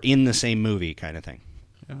all are in the same movie kind of thing.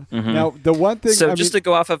 Yeah. Mm-hmm. Now, the one thing... So just to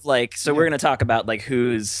go off of we're going to talk about like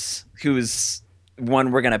who's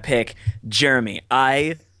one we're going to pick. Jeremy,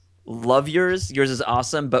 I love yours. Yours is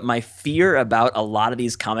awesome, but my fear about a lot of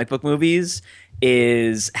these comic book movies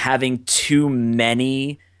is having too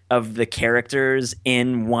many of the characters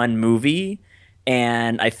in one movie.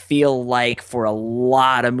 And I feel like for a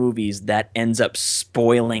lot of movies that ends up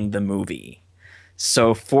spoiling the movie.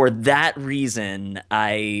 So for that reason,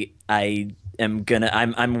 I'm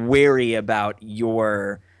wary about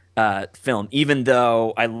your film, even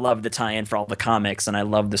though I love the tie-in for all the comics and I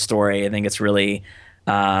love the story. I think it's really,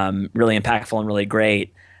 really impactful and really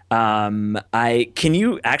great. Can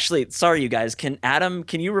you actually, sorry you guys, Jeff,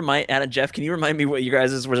 can you remind me what you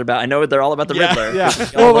guys was about? I know they're all about the Riddler. Yeah.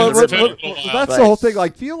 That's the whole thing.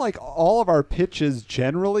 Like, feel like all of our pitches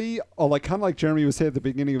generally, kind of like Jeremy was saying at the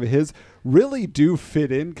beginning of his, really do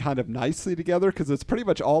fit in kind of nicely together because it's pretty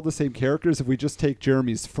much all the same characters if we just take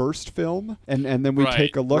Jeremy's first film and then we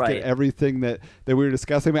take a look at everything that we were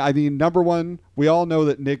discussing. I mean, number one, we all know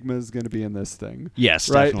that Nigma is going to be in this thing. Yes,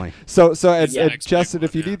 right? definitely. So Justin,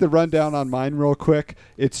 if you need the rundown on mine real quick,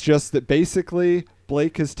 it's just that basically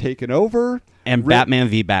Blake has taken over. And Batman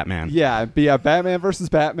v. Batman. Yeah, Batman versus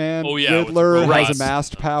Batman. Oh, yeah, Riddler has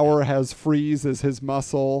amassed power, has Freeze as his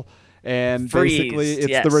muscle. And basically,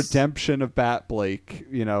 it's the redemption of Bat Blake,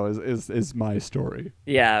 is my story.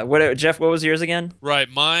 Yeah. Jeff, what was yours again? Right.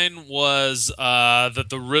 Mine was that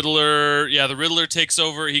the Riddler takes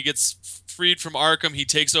over. He gets freed from Arkham. He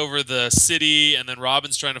takes over the city, and then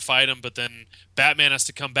Robin's trying to fight him, but then Batman has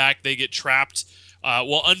to come back. They get trapped.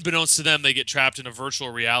 Unbeknownst to them, they get trapped in a virtual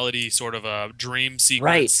reality sort of a dream sequence.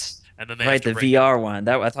 Right. And then they the VR one.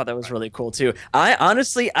 I thought that was really cool too. I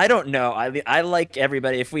honestly, I don't know. I like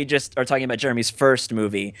everybody. If we just are talking about Jeremy's first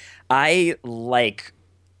movie, I kind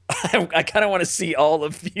of want to see all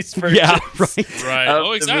of these versions. Yeah, right. Right.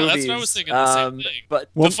 Oh, exactly. That's what I was thinking. The same thing. But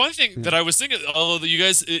the fun thing that I was thinking, although you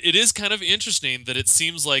guys, it is kind of interesting that it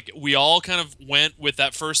seems like we all kind of went with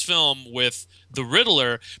that first film with the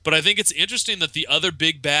Riddler, but I think it's interesting that the other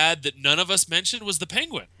big bad that none of us mentioned was the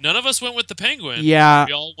Penguin. None of us went with the Penguin. Yeah.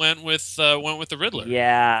 We all went with the Riddler.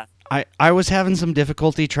 Yeah. I was having some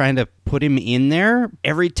difficulty trying to put him in there.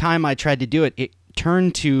 Every time I tried to do it,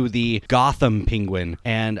 turn to the Gotham Penguin,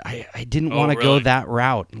 and I didn't want to go that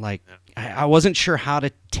route. Like, I wasn't sure how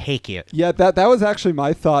to take it. Yeah, that was actually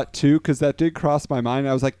my thought too, because that did cross my mind.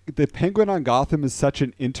 I was like, the Penguin on Gotham is such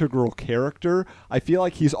an integral character. I feel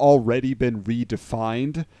like he's already been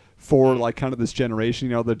redefined for like kind of this generation.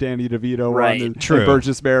 You know, the Danny DeVito and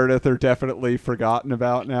Burgess Meredith are definitely forgotten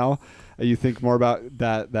about now. You think more about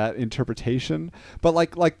that interpretation. But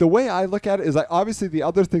like the way I look at it is, obviously the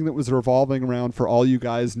other thing that was revolving around for all you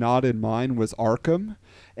guys not in mine was Arkham.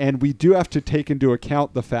 And we do have to take into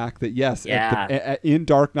account the fact that, yes, in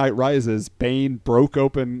Dark Knight Rises, Bane broke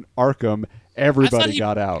open Arkham. Everybody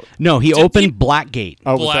got out. No, he opened Blackgate.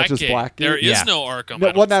 Oh, was that just Blackgate? There is no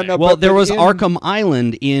Arkham. Well, there was Arkham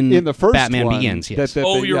Island in the first Batman one, Begins. Yes.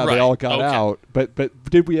 You're right. They all got out. But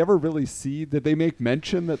did we ever really see? Did they make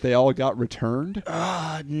mention that they all got returned?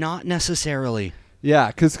 Not necessarily. Yeah,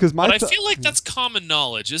 because I feel like that's common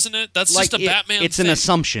knowledge, isn't it? That's like just a Batman. It's thing. an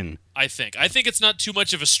assumption. I think it's not too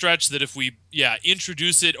much of a stretch that if we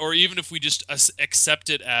introduce it, or even if we just accept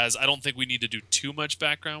it as, I don't think we need to do too much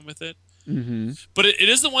background with it. Mm-hmm. But it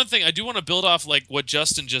is the one thing I do want to build off, like what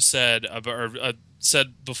Justin just said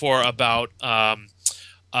said before about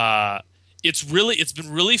it's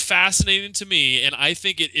been really fascinating to me, and I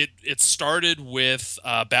think it started with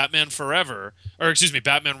Batman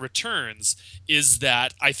Returns. Is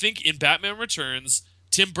that I think in Batman Returns,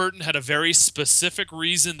 Tim Burton had a very specific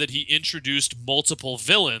reason that he introduced multiple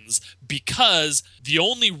villains, because the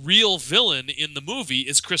only real villain in the movie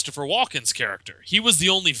is Christopher Walken's character. He was the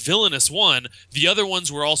only villainous one. The other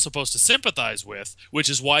ones we're all supposed to sympathize with, which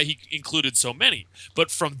is why he included so many.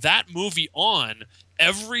 But from that movie on,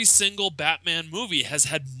 every single Batman movie has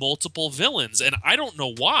had multiple villains, and I don't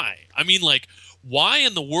know why. I mean, like, why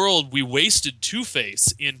in the world we wasted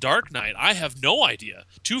Two-Face in Dark Knight, I have no idea.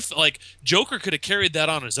 Joker could have carried that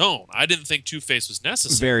on his own. I didn't think Two-Face was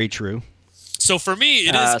necessary. Very true. So for me,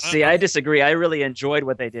 it is. I disagree. I really enjoyed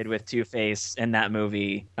what they did with Two-Face in that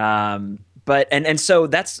movie. But so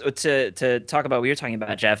that's to talk about what you're talking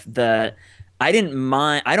about, Jeff. I don't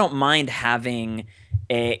mind having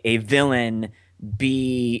a villain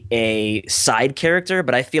be a side character,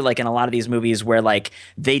 but I feel like in a lot of these movies where like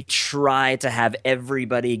they try to have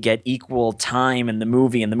everybody get equal time in the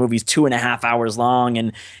movie, and the movie's 2.5 hours long,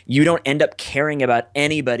 and you don't end up caring about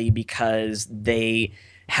anybody because they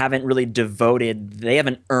haven't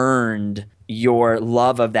earned your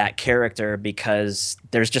love of that character, because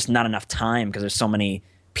there's just not enough time, because there's so many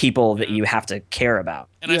people that you have to care about.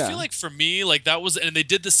 And I feel like for me, like that was, and they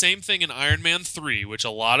did the same thing in Iron Man 3, which a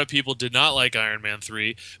lot of people did not like Iron Man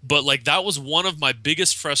 3, but like that was one of my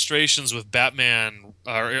biggest frustrations with Batman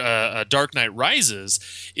Dark Knight Rises,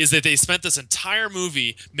 is that they spent this entire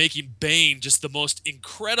movie making Bane just the most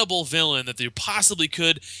incredible villain that they possibly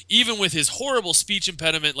could, even with his horrible speech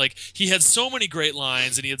impediment. Like, he had so many great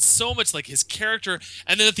lines, and he had so much, like, his character,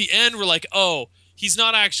 and then at the end we're like, oh, he's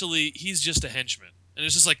not actually, he's just a henchman. And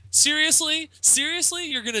it's just like, seriously?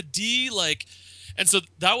 You're going to like... And so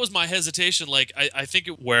that was my hesitation. Like, I think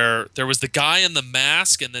where there was the guy in the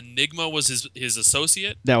mask, and then Nigma was his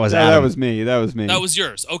associate. That was That was me. That was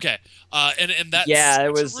yours. Okay. And that's... Yeah,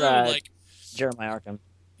 it was like, Jeremiah Arkham.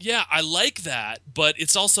 Yeah, I like that, but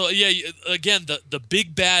it's also... Yeah, again, the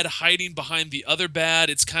big bad hiding behind the other bad,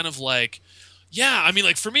 it's kind of like... Yeah, I mean,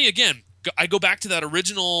 like, for me, again... I go back to that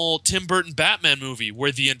original Tim Burton Batman movie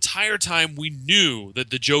where the entire time we knew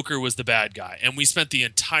that the Joker was the bad guy, and we spent the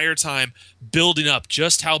entire time building up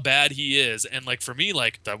just how bad he is. And like, for me,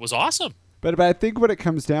 like, that was awesome. But I think what it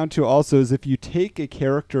comes down to also is, if you take a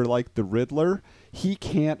character like the Riddler, he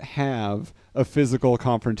can't have a physical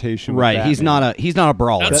confrontation with Batman. He's not a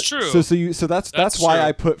brawler. That's true. So that's why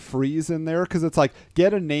I put Freeze in there, because it's like,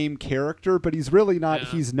 get a name character, but he's really not. Yeah.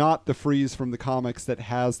 He's not the Freeze from the comics that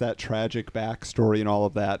has that tragic backstory and all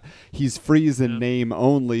of that. He's Freeze in name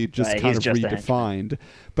only, just kind of redefined.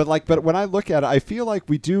 But when I look at it, I feel like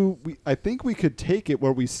I think we could take it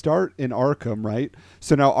where we start in Arkham, right?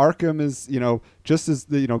 So now Arkham is, just as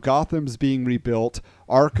Gotham's being rebuilt,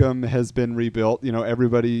 Arkham has been rebuilt.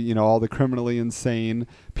 Everybody, all the criminally insane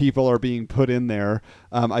people are being put in there.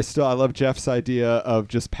 I love Jeff's idea of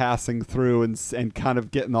just passing through and kind of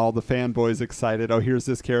getting all the fanboys excited. Oh, here's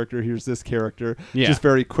this character, Yeah. Just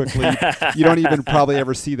very quickly. You don't even probably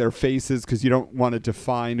ever see their faces, because you don't want to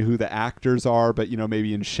define who the actors are, but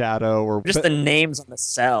maybe in shadow or just the names on the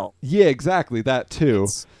cell. Yeah, exactly, that too.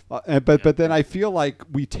 But then I feel like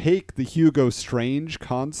we take the Hugo Strange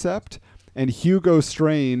concept, and Hugo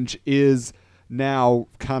Strange is now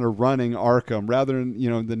kind of running Arkham rather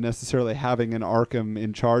than, than necessarily having an Arkham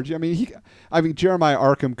in charge. I mean, Jeremiah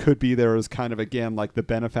Arkham could be there as kind of, again, like the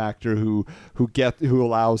benefactor who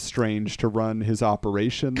allows Strange to run his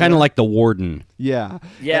operation. Kind of like the warden. Yeah.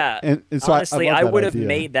 Yeah. And so honestly, I would have idea.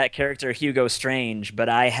 made that character Hugo Strange, but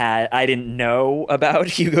I didn't know about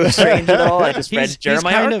Hugo Strange at all. I just read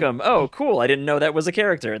Jeremiah Arkham. Oh, cool. I didn't know that was a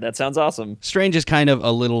character. That sounds awesome. Strange is kind of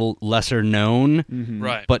a little lesser known.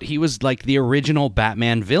 Right. But he was like the original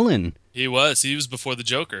Batman villain. He was before the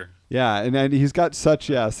Joker. Yeah, and he's got such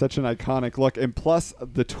an iconic look, and plus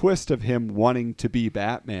the twist of him wanting to be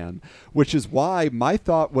Batman, which is why my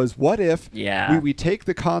thought was, what if we take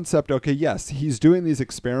the concept, okay, yes, he's doing these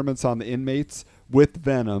experiments on the inmates with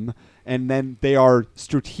Venom, and then they are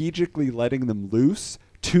strategically letting them loose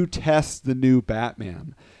to test the new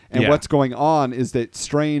Batman. And what's going on is that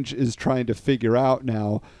Strange is trying to figure out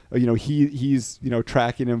now, he's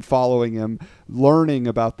tracking him, following him, learning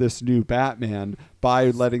about this new Batman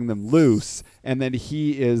by letting them loose. And then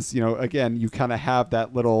he is, again, you kind of have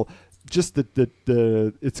that little, just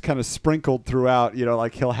the it's kind of sprinkled throughout,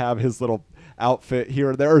 like he'll have his little outfit here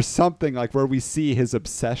or there or something, like where we see his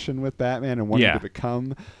obsession with Batman and wanting to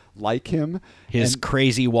become like him. His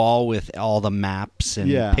crazy wall with all the maps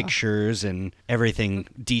and pictures and everything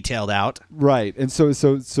detailed out. Right. And so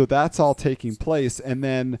that's all taking place. And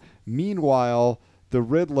then meanwhile, the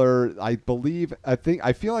Riddler, I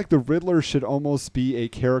feel like the Riddler should almost be a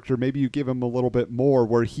character. Maybe you give him a little bit more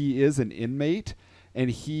where he is an inmate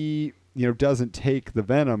and he, doesn't take the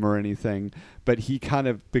venom or anything, but he kind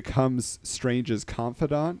of becomes Strange's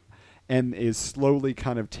confidant and is slowly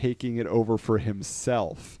kind of taking it over for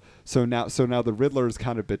himself. So now the Riddler is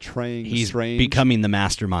kind of betraying Strange. He's becoming the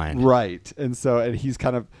mastermind. Right. And he's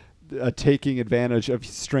kind of taking advantage of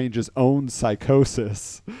Strange's own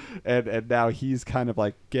psychosis. And now he's kind of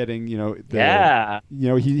like getting,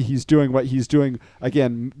 he's doing what he's doing,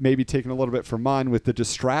 again, maybe taking a little bit from mine with the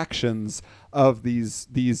distractions of these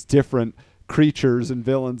different creatures and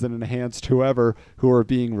villains and enhanced whoever who are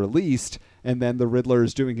being released. And then the Riddler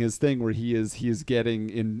is doing his thing where he is getting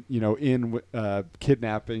in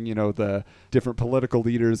kidnapping, the different political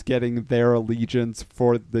leaders, getting their allegiance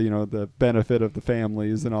for the benefit of the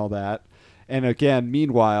families and all that. And again,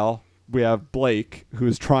 meanwhile, we have Blake, who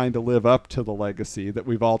is trying to live up to the legacy that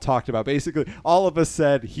we've all talked about. Basically, all of us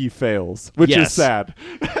said he fails, which is sad.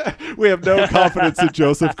 We have no confidence in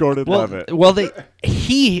Joseph Gordon-Levitt. Well,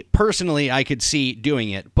 he personally, I could see doing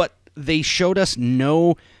it, but they showed us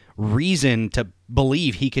no reason to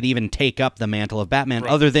believe he could even take up the mantle of Batman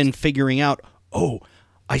other than figuring out,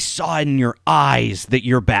 I saw in your eyes that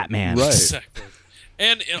you're Batman. Right. Exactly.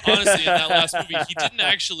 And honestly, in that last movie, he didn't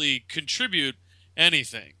actually contribute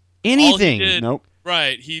anything. Nope.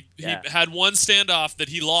 Right. He had one standoff that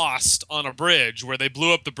he lost on a bridge where they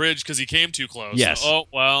blew up the bridge because he came too close. Yes. So,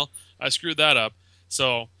 I screwed that up.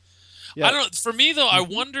 So I don't know. For me, though, I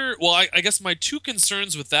wonder, I guess my two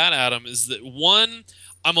concerns with that, Adam, is that one,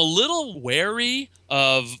 I'm a little wary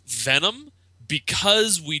of Venom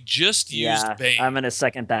because we just used Bane. I'm going to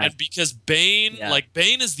second that. And because Bane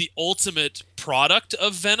is the ultimate product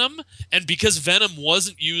of Venom, and because Venom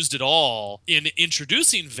wasn't used at all in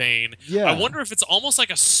introducing Bane, I wonder if it's almost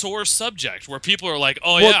like a sore subject where people are like,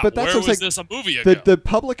 but where was this a movie ago? The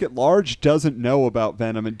public at large doesn't know about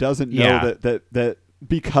Venom and doesn't know that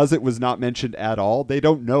because it was not mentioned at all, they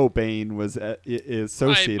don't know Bane was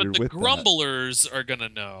associated with that. But the grumblers are going to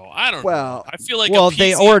know. I don't know. I feel like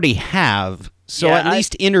they already have. So at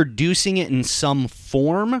least introducing it in some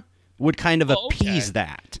form would kind of appease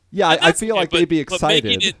that. Yeah, I feel like they'd be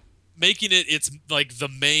excited. But making it it's like the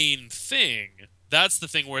main thing. That's the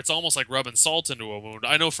thing where it's almost like rubbing salt into a wound.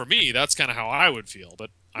 I know for me, that's kind of how I would feel, but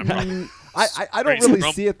I'm probably I don't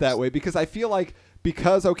really see it that way because I feel like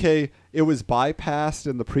it was bypassed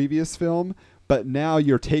in the previous film, but now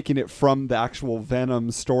you're taking it from the actual Venom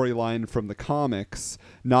storyline from the comics,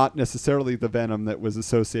 not necessarily the Venom that was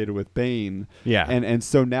associated with Bane. Yeah. And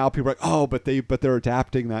so now people are like, but they're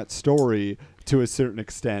adapting that story to a certain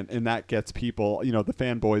extent, and that gets people, the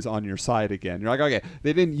fanboys on your side again. You're like, okay,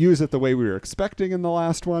 they didn't use it the way we were expecting in the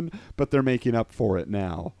last one, but they're making up for it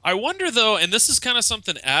now. I wonder though, and this is kind of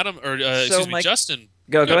something Adam Justin.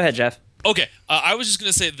 Go ahead, Jeff. Okay, I was just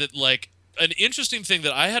going to say that, like, an interesting thing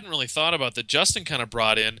that I hadn't really thought about that Justin kind of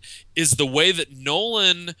brought in is the way that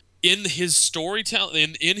Nolan, in his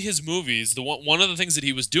storytelling, in his movies, one of the things that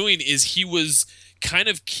he was doing is he was kind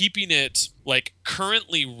of keeping it, like,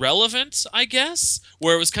 currently relevant, I guess,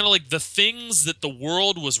 where it was kind of like the things that the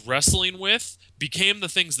world was wrestling with became the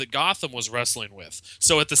things that Gotham was wrestling with.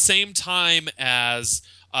 So at the same time as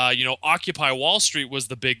Occupy Wall Street was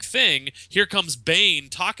the big thing. Here comes Bane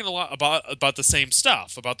talking a lot about the same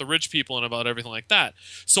stuff, about the rich people and about everything like that.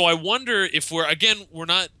 So I wonder if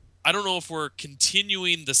I don't know if we're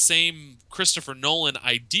continuing the same Christopher Nolan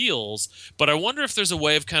ideals, but I wonder if there's a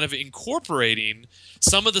way of kind of incorporating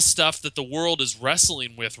some of the stuff that the world is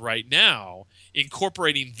wrestling with right now,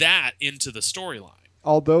 incorporating that into the storyline.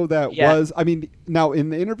 Although that was, now in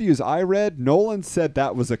the interviews I read, Nolan said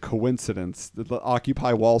that was a coincidence that the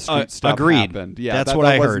Occupy Wall Street stuff happened. Yeah, that's that what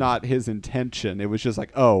I was heard. not his intention. It was just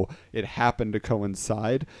like, oh, it happened to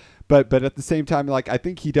coincide. But at the same time, like, I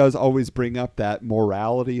think he does always bring up that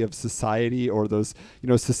morality of society or those,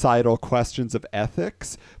 societal questions of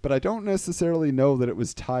ethics. But I don't necessarily know that it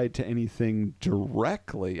was tied to anything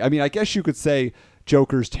directly. I mean, I guess you could say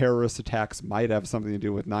Joker's terrorist attacks might have something to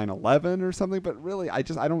do with 9/11 or something, but really, I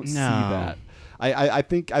don't see that. I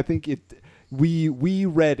think we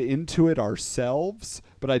read into it ourselves,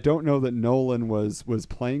 but I don't know that Nolan was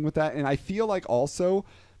playing with that. And I feel like also,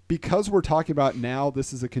 because we're talking about now,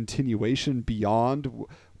 this is a continuation beyond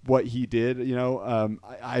what he did.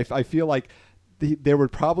 I feel like there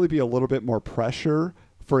would probably be a little bit more pressure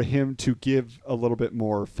for him to give a little bit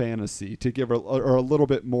more fantasy, to give or a little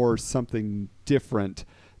bit more something different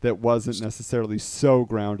that wasn't necessarily so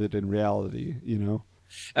grounded in reality.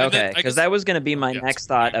 Okay, because that was going to be my next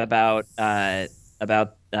thought about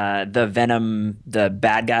the Venom, the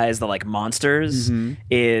bad guys, the like monsters,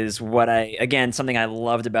 is what something I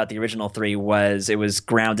loved about the original three was it was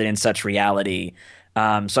grounded in such reality. So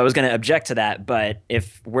I was going to object to that, but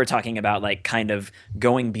if we're talking about like kind of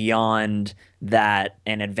going beyond that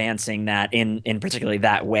and advancing that in particularly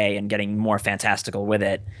that way and getting more fantastical with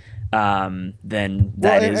it, then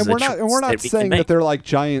that is. And we're not saying that they're like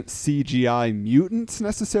giant CGI mutants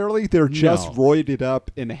necessarily. They're just roided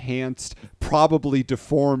up, enhanced, probably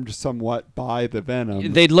deformed somewhat by the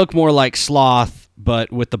Venom. They'd look more like Sloth,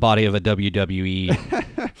 but with the body of a WWE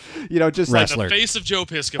just wrestler. Like the face of Joe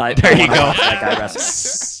Piscopo. There you go. That guy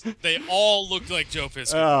wrestles. They all look like Joe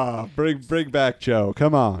Piscopo. Bring back Joe.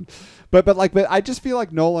 Come on. But I just feel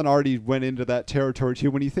like Nolan already went into that territory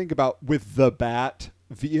too. When you think about with the Bat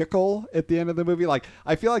vehicle at the end of the movie, like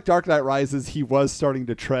I feel like Dark Knight Rises, he was starting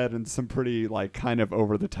to tread in some pretty like kind of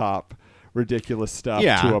over the top ridiculous stuff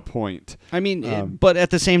to a point. I mean, but at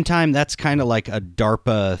the same time, that's kind of like a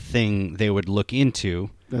DARPA thing they would look into.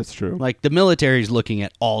 That's true. Like the military's looking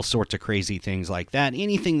at all sorts of crazy things like that.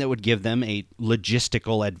 Anything that would give them a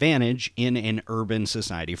logistical advantage in an urban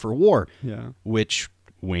society for war. Yeah. Which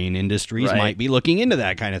Wayne Industries might be looking into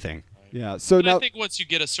that kind of thing. Yeah. So but now, I think once you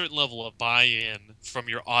get a certain level of buy-in from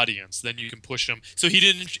your audience, then you can push them. So he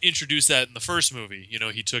didn't introduce that in the first movie.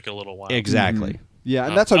 He took a little while. Exactly. Yeah,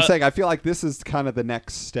 and that's what I'm saying. I feel like this is kind of the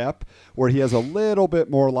next step where he has a little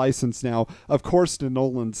bit more license now. Of course, the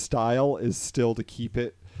Nolan style is still to keep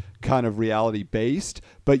it kind of reality based,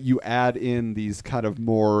 but you add in these kind of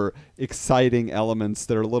more exciting elements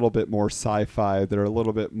that are a little bit more sci-fi, that are a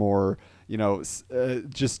little bit more,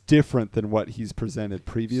 just different than what he's presented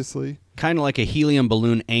previously. Kind of like a helium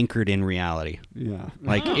balloon anchored in reality. Yeah.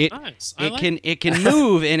 Like nice. it can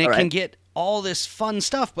move and it can get all this fun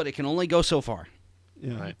stuff, but it can only go so far.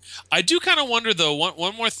 Yeah. Right. I do kind of wonder though.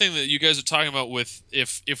 One more thing that you guys are talking about with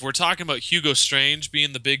if we're talking about Hugo Strange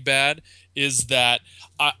being the big bad, is that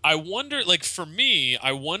I wonder, like for me,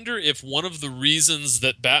 I wonder if one of the reasons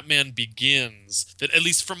that Batman Begins, that at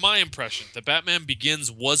least from my impression, that Batman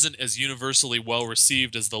Begins wasn't as universally well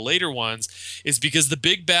received as the later ones, is because the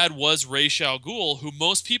big bad was Ra's al Ghul, who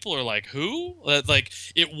most people are like, who? Like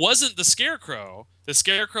it wasn't the Scarecrow. The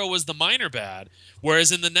Scarecrow was the minor bad,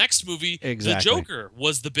 whereas in the next movie, the Joker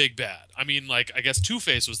was the big bad. I mean, like, I guess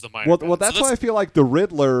Two-Face was the minor bad. Well, that's why I feel like the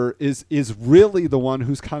Riddler is really the one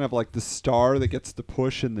who's kind of like the star that gets the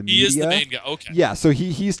push in the media. He is the main guy. Okay. Yeah, so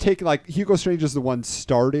he's taking, like, Hugo Strange is the one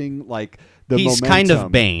starting, like, the He's momentum. kind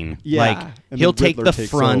of Bane. Yeah. Like, he'll take the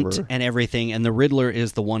front and everything, and the Riddler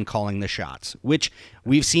is the one calling the shots, which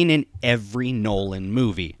we've seen in every Nolan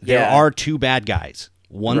movie. There are two bad guys.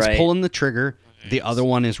 One's pulling the trigger. The other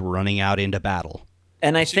one is running out into battle.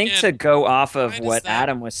 And I think to go off of what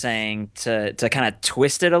Adam was saying, to kind of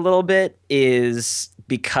twist it a little bit, is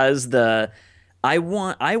because I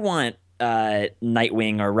want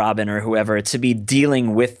Nightwing or Robin or whoever to be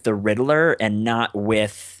dealing with the Riddler and not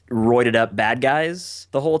with roided up bad guys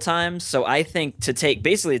the whole time. So I think to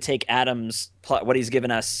take Adam's plot, what he's given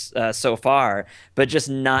us so far, but just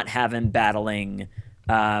not have him battling.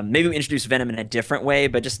 Maybe we introduce Venom in a different way,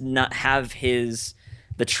 but just not have his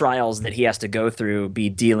the trials that he has to go through be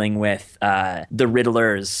dealing with the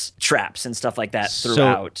Riddler's traps and stuff like that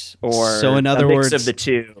throughout, so in other a mix words, of the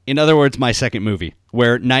two. In other words, my second movie,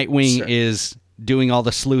 where Nightwing is doing all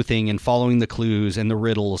the sleuthing and following the clues and the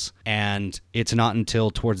riddles, and it's not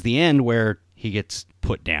until towards the end where he gets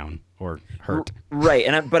put down or hurt. Right,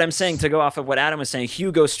 but I'm saying, to go off of what Adam was saying,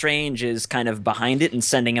 Hugo Strange is kind of behind it and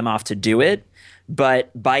sending him off to do it, but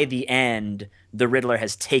by the end, the Riddler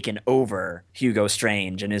has taken over Hugo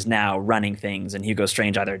Strange and is now running things, and Hugo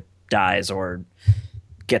Strange either dies or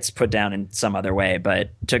gets put down in some other way.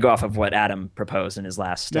 But to go off of what Adam proposed in his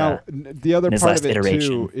last the other part of it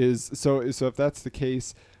iteration. too is so if that's the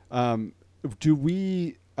case, do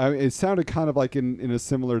we? It sounded kind of like in a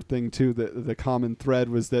similar thing too. The common thread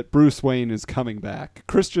was that Bruce Wayne is coming back.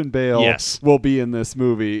 Christian Bale will be in this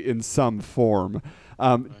movie in some form.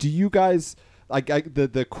 Do you guys?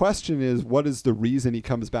 The question is, what is the reason he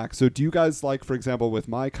comes back? So do you guys like, for example, with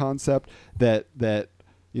my concept that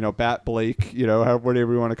Bat Blake,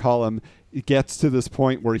 whatever you want to call him, it gets to this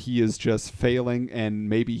point where he is just failing, and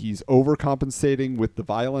maybe he's overcompensating with the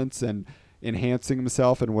violence and enhancing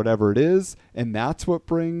himself and whatever it is, and that's what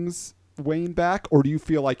brings Wayne back? Or do you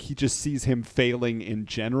feel like he just sees him failing in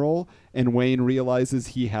general and Wayne realizes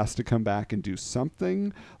he has to come back and do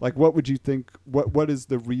something? Like, what would you think? What is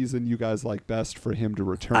the reason you guys like best for him to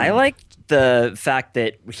return? I like the fact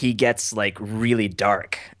that he gets like really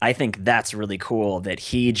dark. I think that's really cool, that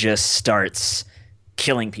he just starts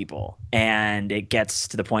killing people, and it gets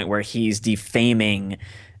to the point where he's defaming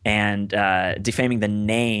the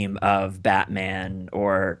name of Batman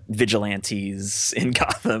or vigilantes in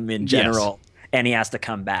Gotham in general, and he has to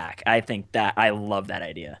come back. I think that I love that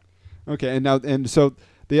idea. Okay, and so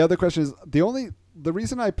the other question is, the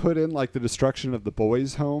reason I put in like the destruction of the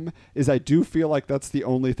boys' home is I do feel like that's the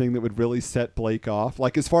only thing that would really set Blake off.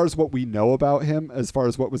 Like, as far as what we know about him, as far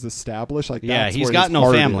as what was established, like, that's he's where got his no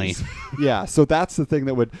heart family. is. Yeah, so that's the thing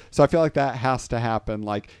that would. So I feel like that has to happen.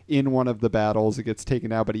 Like, in one of the battles, it gets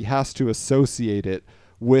taken out, but he has to associate it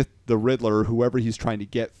with the Riddler, whoever he's trying to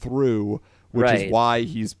get through, which is why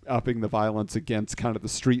he's upping the violence against kind of the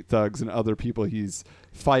street thugs and other people he's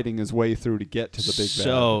fighting his way through to get to the big bad.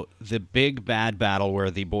 So the big bad battle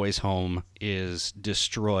where the boys' home is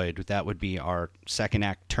destroyed, that would be our second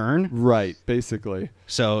act turn. Right, basically.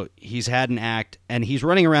 So he's had an act, and he's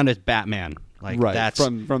running around as Batman. Like, right, that's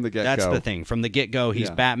from the get-go. That's the thing. From the get-go,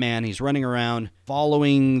 he's Batman. He's running around,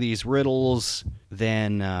 following these riddles.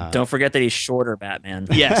 Then don't forget that he's shorter Batman.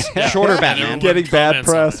 Yes, shorter Batman. Getting bad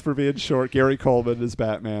press for being short. Gary Coleman is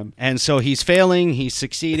Batman. And so he's failing, he's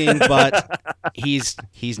succeeding, but he's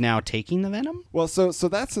now taking the venom? Well, so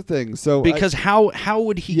that's the thing. So because how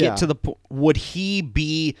would he get to the would he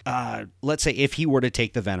be let's say if he were to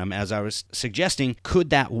take the venom, as I was suggesting, could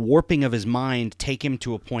that warping of his mind take him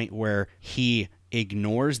to a point where he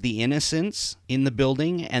ignores the innocents in the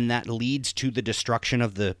building, and that leads to the destruction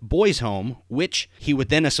of the boys' home, which he would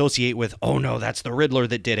then associate with, oh no, that's the Riddler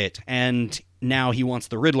that did it, and now he wants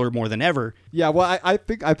the Riddler more than ever. Yeah, well, I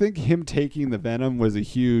think him taking the venom was a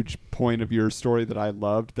huge point of your story that I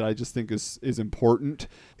loved, that I just think is important.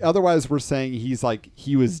 Otherwise, we're saying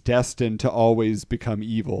he was destined to always become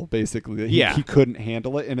evil, basically. He couldn't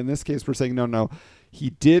handle it, and in this case, we're saying no.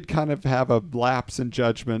 He did kind of have a lapse in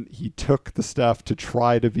judgment. He took the stuff to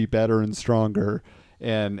try to be better and stronger,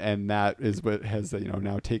 and that is what has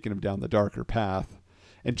now taken him down the darker path.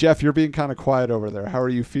 And Jeff, you're being kind of quiet over there. How are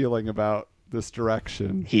you feeling about this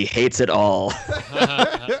direction? He hates it all.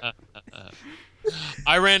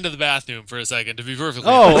 I ran to the bathroom for a second, to be perfectly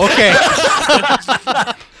honest.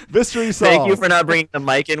 Okay. Mystery solved. Thank you for not bringing the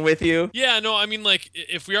mic in with you. Yeah, no, I mean, like,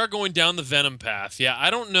 if we are going down the Venom path, I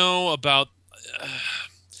don't know about...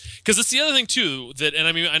 Because it's the other thing too and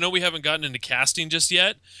I mean, I know we haven't gotten into casting just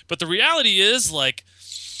yet, but the reality is, like,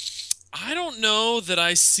 I don't know that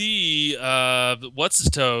I see what's his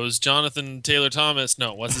toes, Jonathan Taylor Thomas.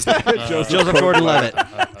 No, what's his name? Joseph Gordon-Levitt.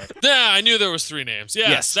 Yeah, I knew there was 3 names.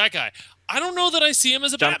 Yes, that guy. I don't know that I see him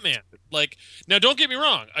as a Batman. Like, now, don't get me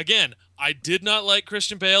wrong. Again, I did not like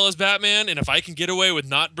Christian Bale as Batman, and if I can get away with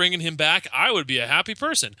not bringing him back, I would be a happy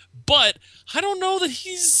person. But I don't know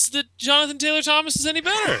that Jonathan Taylor Thomas is any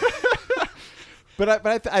better. But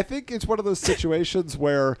I think it's one of those situations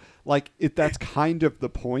where, like, that's kind of the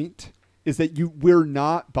point, is that we're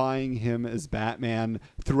not buying him as Batman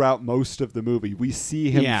throughout most of the movie. We see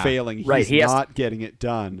him failing. He's not getting it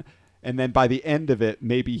done. And then by the end of it,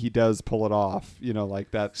 maybe he does pull it off,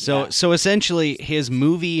 like that. So essentially, his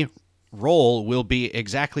movie role will be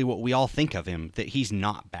exactly what we all think of him, that he's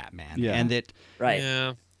not Batman. Yeah. And that... Right.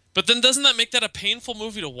 Yeah. But then doesn't that make that a painful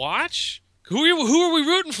movie to watch? Who are we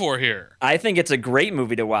rooting for here? I think it's a great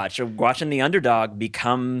movie to watch. Watching the underdog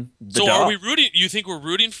become the So dog. are we rooting? You think we're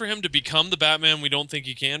rooting for him to become the Batman we don't think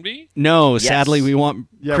he can be? No, Yes. sadly, we want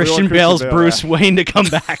Yeah, we Christian want Christian Bale's Bale, Bruce yeah. Wayne to come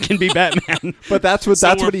back and be Batman. But that's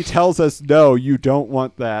So what he tells us. No, you don't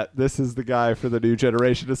want that. This is the guy for the new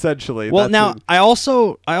generation. Essentially. Well, That's now it.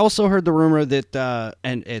 I also heard the rumor that,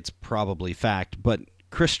 and it's probably fact, but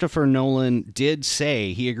Christopher Nolan did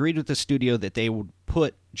say he agreed with the studio that they would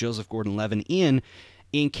put Joseph Gordon-Levitt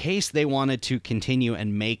in case they wanted to continue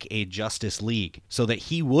and make a Justice League, so that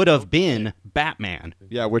he would have been Batman.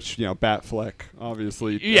 Yeah, which Batfleck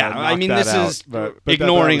obviously. Yeah, I knocked mean, that this out, is but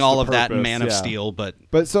ignoring that was all the of that in purpose, Man of yeah. Steel, but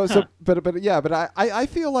I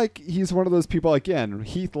feel like he's one of those people. Again,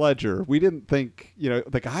 Heath Ledger. We didn't think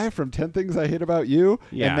the guy from 10 Things I Hate About You,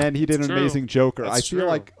 Yeah, and then he did an true. amazing Joker. That's I feel true.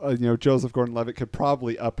 like Joseph Gordon-Levitt could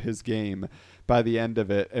probably up his game by the end of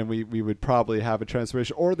it, and we would probably have a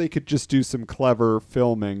transformation, or they could just do some clever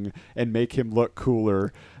filming and make him look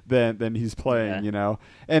cooler than he's playing,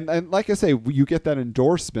 and like I say, you get that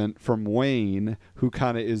endorsement from Wayne, who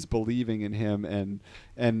kind of is believing in him, and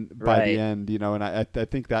by Right. the end, and I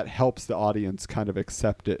think that helps the audience kind of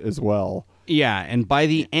accept it as well. yeah, and by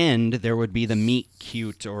the end, there would be the meet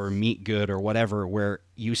cute or meet good or whatever, where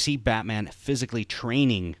you see Batman physically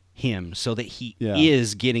training him so that he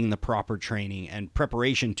is getting the proper training and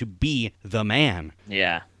preparation to be the man.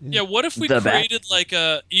 Yeah. Yeah, what if we The created like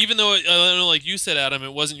a, even though I don't know, like you said, Adam,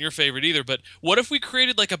 it wasn't your favorite either, but what if we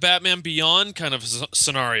created like a Batman Beyond kind of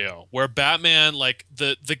scenario where Batman, like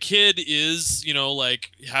the kid is,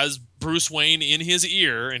 like has Bruce Wayne in his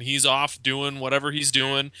ear and he's off doing whatever he's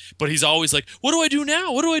doing, but he's always like, what do I do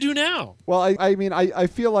now? What do I do now? Well, I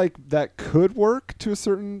feel like that could work to a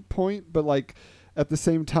certain point, but like at the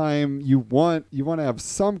same time, you want to have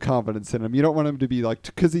some confidence in him. You don't want him to be like,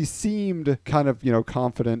 because he seemed kind of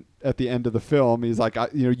confident at the end of the film. He's like,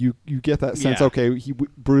 you get that sense. Yeah. Okay,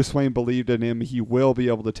 Bruce Wayne believed in him. He will be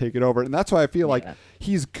able to take it over, and that's why I feel like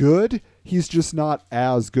he's good. He's just not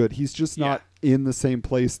as good. He's just not in the same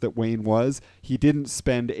place that Wayne was. He didn't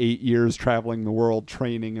spend 8 years traveling the world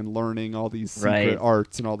training and learning all these secret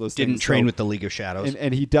arts and all those things. Didn't train with the League of Shadows.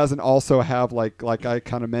 And he doesn't also have, like I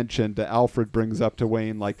kind of mentioned, that Alfred brings up to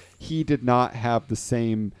Wayne, like he did not have the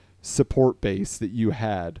same support base that you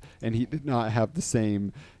had, and he did not have the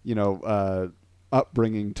same,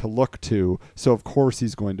 upbringing to look to. So of course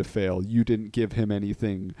he's going to fail. You didn't give him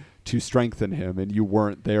anything to strengthen him, and you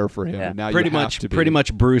weren't there for him. And now pretty you have much, to be. pretty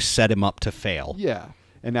much, Bruce set him up to fail. Yeah.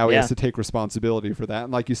 And now he has to take responsibility for that.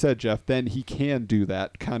 And like you said, Jeff, then he can do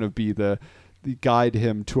that, kind of be the guide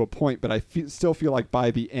him to a point. But I still feel like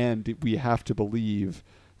by the end, we have to believe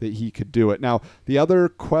that he could do it. Now, the other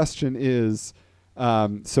question is,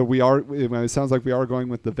 so it sounds like we are going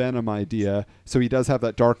with the Venom idea. So he does have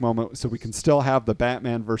that dark moment. So we can still have the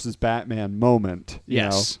Batman versus Batman moment. You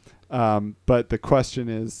Yes. know? But the question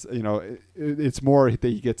is, it's more that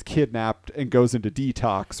he gets kidnapped and goes into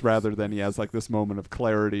detox rather than he has like this moment of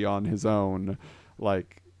clarity on his own,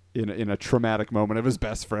 like in a traumatic moment of his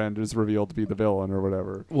best friend is revealed to be the villain or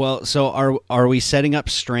whatever. Well, so are we setting up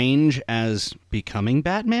Strange as becoming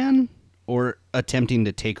Batman or attempting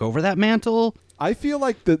to take over that mantle? I feel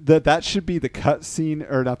like that should be the cut scene,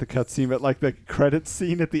 or not the cut scene, but like the credit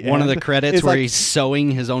scene at the end. One of the credits is where like, he's sewing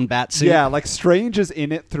his own bat suit. Yeah, like Strange is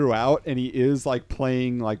in it throughout, and he is like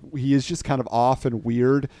playing, like he is just kind of off and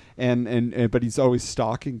weird, and but he's always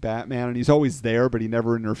stalking Batman, and he's always there, but he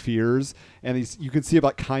never interferes, and you can see him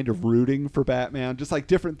like kind of rooting for Batman, just like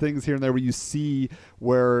different things here and there where you see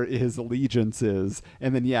where his allegiance is,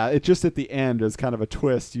 and then it just at the end is kind of a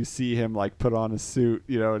twist. You see him like put on a suit,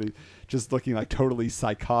 and he just looking like totally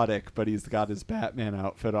psychotic, but he's got his Batman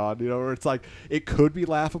outfit on, where it's like, it could be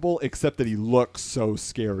laughable, except that he looks so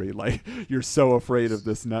scary. Like, you're so afraid of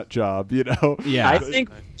this nut job, Yeah. I think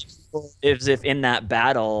if in that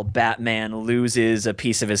battle, Batman loses a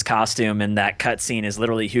piece of his costume and that cutscene is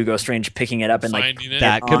literally Hugo Strange picking it up and Finding it.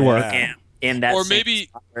 That could work. in that Or same maybe-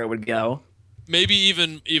 spot where it would go. Maybe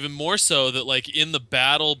even more so that like in the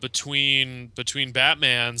battle between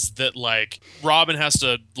Batmans, that like Robin has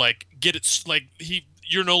to like get it, like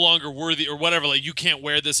you're no longer worthy or whatever, like you can't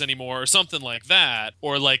wear this anymore or something like that,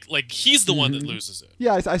 or like he's the one that loses it.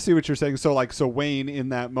 Yeah, I see what you're saying. So Wayne in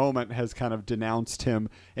that moment has kind of denounced him,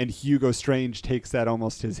 and Hugo Strange takes that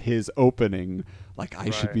almost as his opening. Like,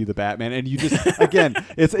 I should be the Batman, and you just again,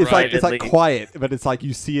 it's like quiet, but it's like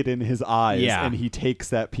you see it in his eyes, and he takes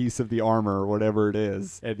that piece of the armor or whatever it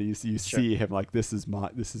is, and you see him like, this is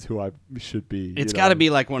who I should be. It's got to be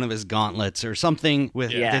like one of his gauntlets or something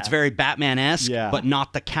that's very Batman-esque, but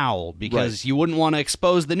not the cowl, because you wouldn't want to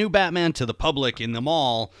expose the new Batman to the public in the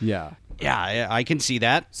mall. Yeah. Yeah, I can see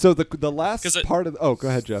that. So the last part of go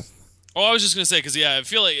ahead, Jeff. Oh, I was just gonna say because I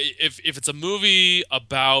feel like if it's a movie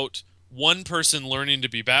about one person learning to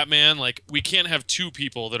be Batman, like we can't have two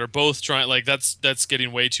people that are both trying. Like that's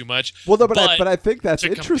getting way too much. Well, no, but I think that's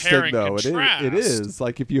interesting though. Contrast, it is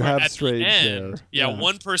like if you have Strange there. Yeah,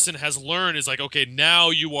 one person has learned is like, okay, now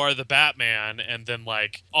you are the Batman, and then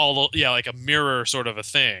like like a mirror sort of a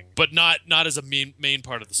thing, but not as a main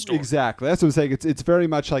part of the story. Exactly, that's what I'm saying. It's very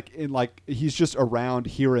much like he's just around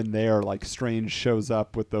here and there. Like Strange shows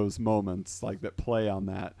up with those moments like that play on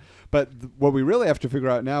that. But what we really have to figure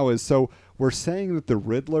out now is, so we're saying that the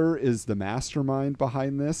Riddler is the mastermind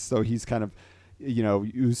behind this. So he's kind of,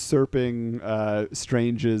 usurping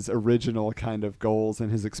Strange's original kind of goals and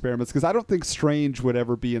his experiments. Because I don't think Strange would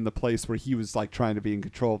ever be in the place where he was like trying to be in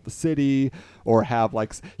control of the city or have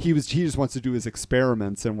like he just wants to do his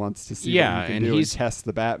experiments and wants to see what he can do and test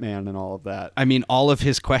the Batman and all of that. I mean, all of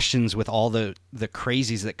his questions with all the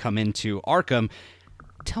crazies that come into Arkham.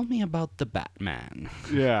 Tell me about the Batman.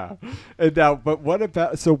 Yeah. And now, but what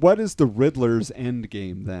is the Riddler's end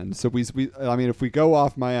game then? So I mean, if we go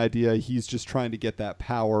off my idea, he's just trying to get that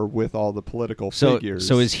power with all the political figures.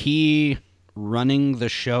 So is he running the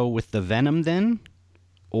show with the Venom then?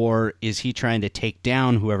 Or is he trying to take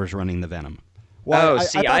down whoever's running the Venom? Well,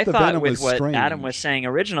 I thought with what Adam was saying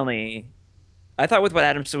originally,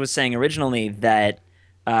 that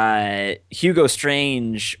Hugo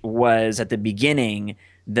Strange was at the beginning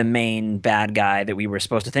the main bad guy that we were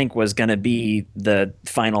supposed to think was going to be the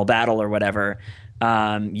final battle or whatever,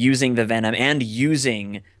 using the Venom and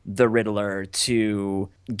using the Riddler to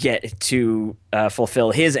get to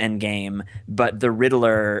fulfill his end game, but the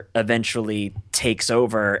Riddler eventually takes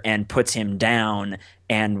over and puts him down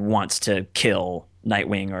and wants to kill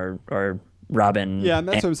Nightwing or Robin. Yeah, and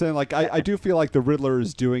that's what I'm saying. Like, I do feel like the Riddler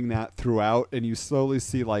is doing that throughout, and you slowly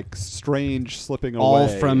see like Strange slipping away. All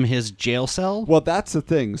from his jail cell? Well, that's the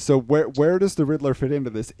thing. So where does the Riddler fit into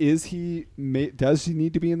this? Does he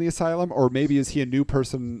need to be in the asylum, or maybe is he a new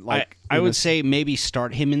person? Like I would say maybe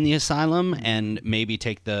start him in the asylum and maybe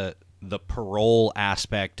take the parole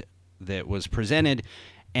aspect that was presented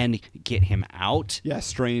and get him out. Yeah,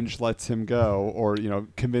 Strange lets him go, or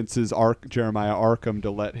convinces Jeremiah Arkham to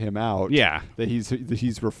let him out. Yeah, that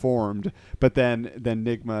he's reformed. But then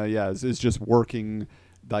Nigma, is just working.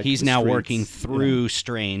 Like he's now working through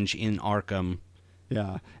Strange in Arkham.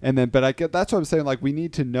 Yeah, and then that's what I'm saying. Like we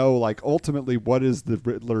need to know like ultimately what is the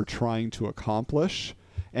Riddler trying to accomplish.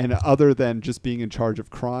 And other than just being in charge of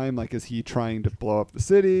crime, like is he trying to blow up the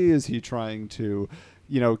city? Is he trying to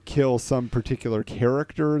kill some particular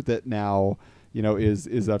character that now,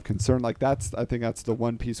 is of concern? Like I think that's the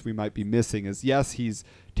one piece we might be missing is, yes, he's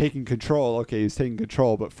taking control. Okay, he's taking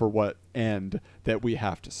control, but for what end that we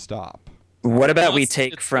have to stop? What about we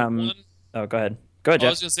take from... Oh, go ahead. Go ahead, Jeff.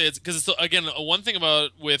 I was going to say, it's because it's, again, one thing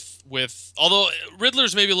about with although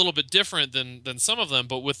Riddler's maybe a little bit different than some of them,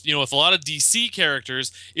 but with a lot of DC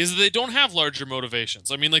characters is that they don't have larger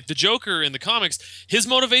motivations. I mean, like the Joker in the comics, his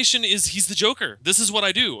motivation is he's the Joker. This is what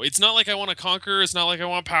I do. It's not like I want to conquer. It's not like I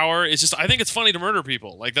want power. It's just I think it's funny to murder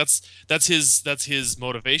people. Like that's his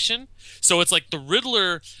motivation. So it's like the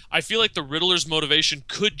Riddler. I feel like the Riddler's motivation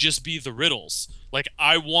could just be the riddles. Like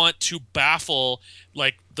I want to baffle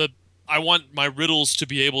I want my riddles to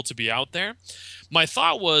be able to be out there. My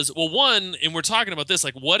thought was, well, one, and we're talking about this,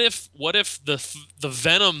 like, what if the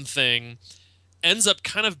Venom thing ends up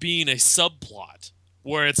kind of being a subplot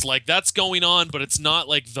where it's like that's going on, but it's not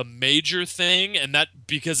like the major thing, and that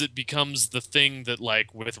because it becomes the thing that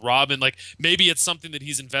like with Robin, like maybe it's something that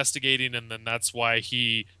he's investigating, and then that's why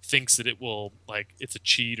he thinks that it will like it's a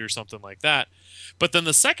cheat or something like that. But then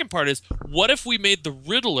the second part is, what if we made the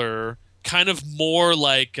Riddler kind of more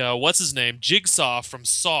like what's his name, Jigsaw from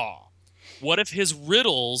Saw? What if his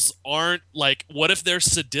riddles aren't like, what if they're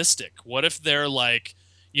sadistic? What if they're like,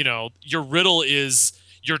 your riddle is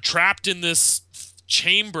you're trapped in this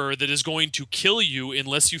chamber that is going to kill you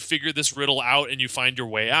unless you figure this riddle out and you find your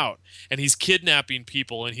way out. And he's kidnapping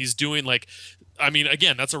people and he's doing like, I mean,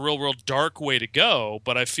 again, that's a real dark way to go,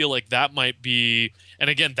 but I feel like that might be,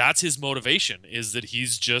 and again, that's his motivation, is that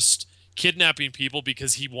he's just kidnapping people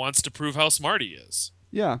because he wants to prove how smart he is.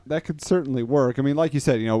 Yeah, that could certainly work. I mean, like you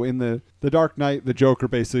said, in the Dark Knight, the Joker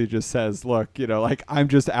basically just says, look, like I'm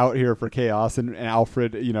just out here for chaos, and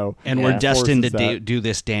Alfred, and we're destined to do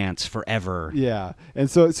this dance forever. Yeah.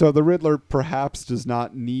 And so the Riddler perhaps does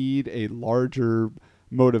not need a larger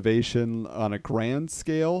motivation on a grand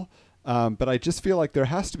scale. But I just feel like there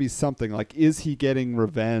has to be something. Like, is he getting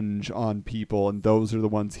revenge on people, and those are the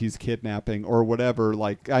ones he's kidnapping, or whatever?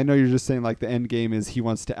 Like, I know you're just saying like the end game is he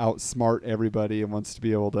wants to outsmart everybody and wants to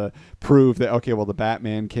be able to prove that, okay, well, the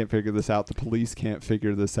Batman can't figure this out, the police can't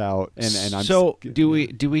figure this out, and I'm so do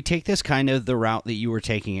we take this kind of the route that you were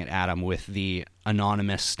taking it, Adam, with the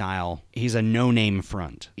anonymous style? He's a no-name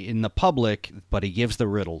front in the public, but he gives the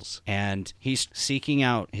riddles, and he's seeking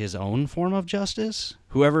out his own form of justice,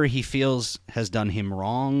 whoever he feels has done him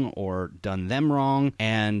wrong or done them wrong,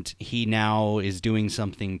 and he now is doing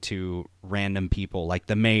something to random people, like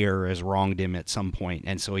the mayor has wronged him at some point,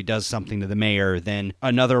 and so he does something to the mayor. Then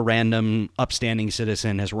another random upstanding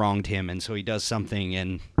citizen has wronged him, and so he does something,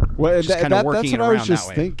 and well, just kind of working that's what it I was around just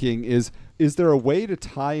that way. thinking is there a way to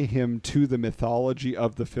tie him to the mythology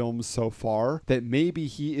of the films so far that maybe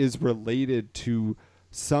he is related to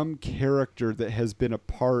some character that has been a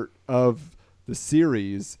part of the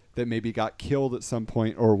series that maybe got killed at some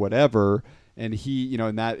point or whatever, and he,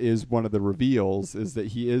 and that is one of the reveals, is that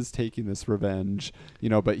he is taking this revenge,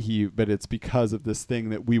 but it's because of this thing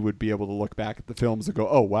that we would be able to look back at the films and go,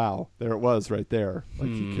 oh wow, there it was right there. Like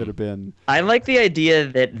he could have been. I like the idea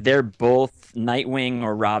that they're both Nightwing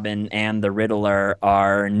or Robin and the Riddler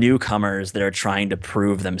are newcomers that are trying to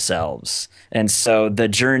prove themselves. And so the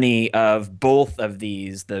journey of both of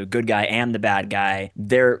these, the good guy and the bad guy,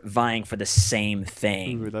 they're vying for the same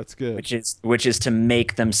thing. Ooh, that's good. Which is to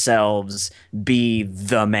make themselves be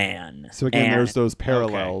the man. So again, there's those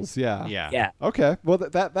parallels. Okay. Yeah. Okay. Well,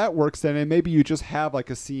 that works then, and maybe you just have like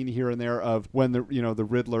a scene here and there of when the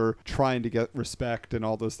Riddler trying to get respect and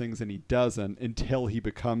all those things, and he doesn't until he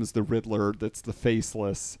becomes the Riddler. That's the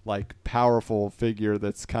faceless, like powerful figure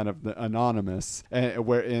that's kind of the anonymous, and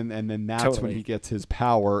then that's when he gets his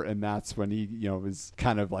power, and that's when he is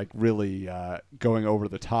kind of like really going over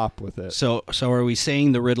the top with it. So are we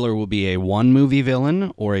saying the Riddler will be a 1-movie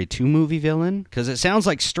villain or a 2-movie villain? Because it sounds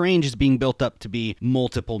like Strange is being built up to be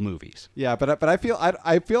multiple movies. Yeah, but I feel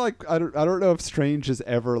like I don't know if Strange is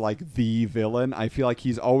ever like the villain. I feel like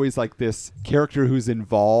he's always like this character who's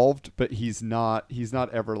involved, but he's not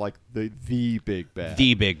ever like the big bad.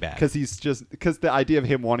 The big bad. Because the idea of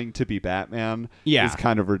him wanting to be Batman is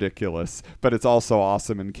kind of ridiculous, but it's also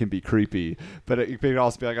awesome and can be creepy. But it could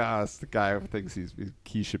also be like, it's the guy who thinks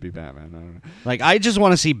he should be Batman. I don't know. Like, I just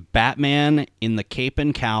want to see Batman in the cape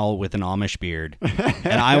and cowl with an Amish beard,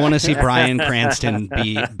 and I want to see Bryan Cranston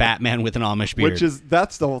be Batman with an Amish beard.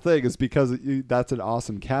 That's the whole thing, is because that's an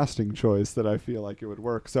awesome casting choice that I feel like it would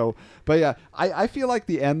work. So, but yeah, I feel like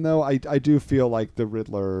the end though, I do feel like the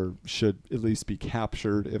Riddler should at least be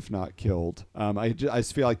captured, if not killed. I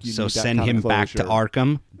just feel like you need that send kind him of back to closure.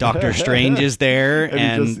 Arkham. Doctor Strange is there,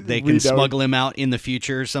 and just they can smuggle him out in the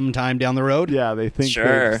future sometime down the road. Yeah, they think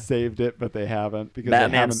they've saved it, but they haven't, because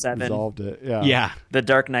Batman they haven't 7. resolved it. Yeah. The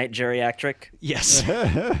Dark Knight geriatric. Yes.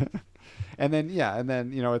 and then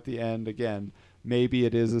at the end again, maybe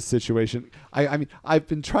it is a situation. I mean, I've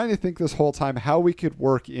been trying to think this whole time how we could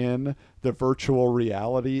work in the virtual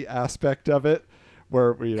reality aspect of it,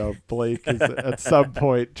 where Blake is at some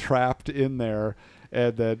point trapped in there.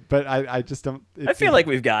 And then, but I just don't. I feel like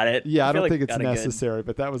we've got it. Yeah, I don't like think it's necessary,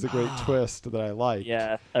 but that was a great twist that I liked.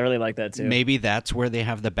 Yeah, I really like that too. Maybe that's where they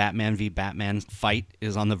have the Batman v Batman fight,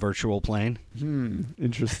 is on the virtual plane.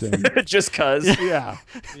 Interesting. Just cause. Yeah.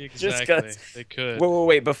 Exactly. Just cause. They could.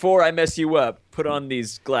 Wait. Before I mess you up, put on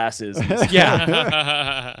these glasses.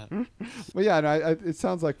 Yeah. Well, yeah, and it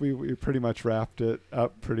sounds like we pretty much wrapped it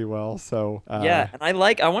up pretty well. So yeah, and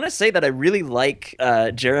I want to say that I really like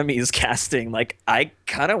Jeremy's casting. Like, I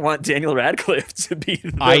kind of want Daniel Radcliffe to be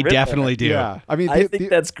the Riddler. Definitely do. Yeah, I mean, I think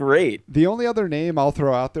that's great. The only other name I'll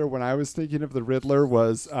throw out there when I was thinking of the Riddler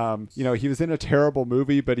was, he was in a terrible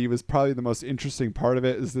movie, but he was probably the most interesting part of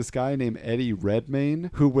it, is this guy named Eddie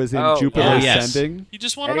Redmayne, who was in Jupiter Ascending. He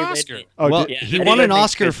just won an Oscar. He won an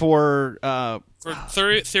Oscar for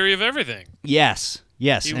Theory of Everything. Yes,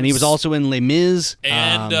 and he was also in Les Mis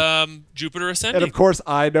and Jupiter Ascending. And of course,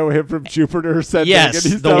 I know him from Jupiter Ascending. Yes,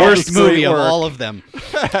 and he's the done worst movie of work. all of them.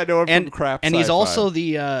 I know him from crap. And he's sci-fi. also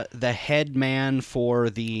the head man for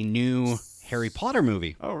the new Harry Potter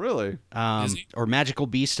movie. Oh, really? Or Magical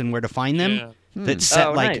Beast and Where to Find Them. Yeah. That's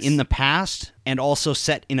set nice. in the past and also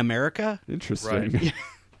set in America. Interesting. Right.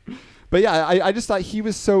 But yeah, I just thought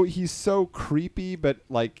he's so creepy, but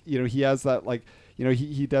he has that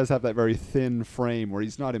he does have that very thin frame where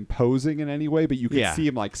he's not imposing in any way, but you can see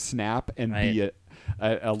him snap and be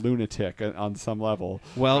a lunatic on some level.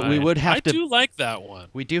 Well, we would have I do like that one.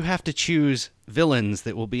 We do have to choose villains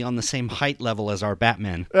that will be on the same height level as our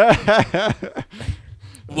Batman.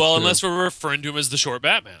 Well, unless we're referring to him as the short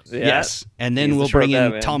Batman. Yeah. Yes, and then He's we'll the short bring in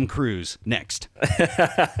Batman. Tom Cruise next.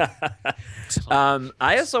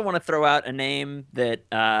 I also want to throw out a name that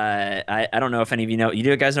I don't know if any of you know.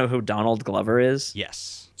 You guys know who Donald Glover is?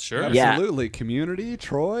 Yes. Sure. Yeah. Absolutely. Community,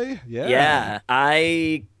 Troy. Yeah. Yeah,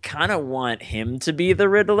 I kind of want him to be the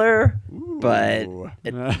Riddler, but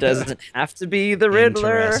it doesn't have to be the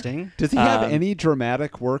Riddler. Interesting. Does he have any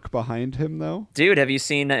dramatic work behind him, though? Dude, have you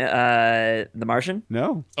seen The Martian?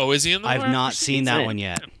 No. Oh, is he in the I've not seen that in it. one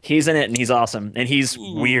yet. He's in it, and he's awesome, and he's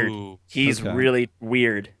weird. He's Okay. really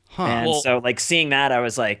weird. Huh. And Well- so, like, seeing that, I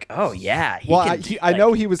was like, oh, yeah. I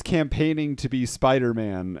know he was campaigning to be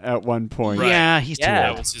Spider-Man at one point. Right. Yeah, he's too Yeah. That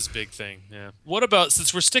old. was his big thing. Yeah. What about,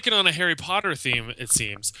 since we're sticking on a Harry Potter theme, it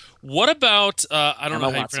seems, what about, I don't Emma know how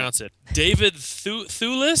you Watson. pronounce it, David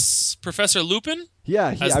Thewlis, Professor Lupin?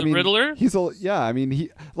 Yeah, As the Riddler? He's a he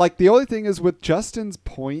like the only thing is with Justin's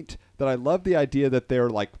point that I love the idea that they're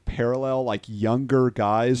like parallel, like younger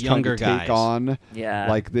guys Younger trying to take guys. on Yeah.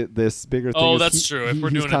 like this bigger thing. Oh, is that's true. If we're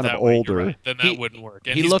he's doing it kind that of way, older. you're right. Then that wouldn't work.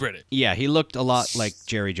 And he he's looked, British. Yeah, he looked a lot like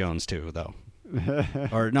Jerry Jones too, though.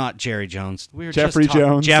 Or not Jerry Jones. We were Jeffrey just talking-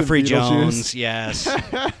 Jones Jeffrey in Beetlejuice. Jones. Yes.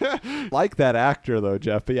 Like that actor though,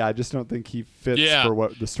 Jeff. But yeah, I just don't think he fits Yeah. for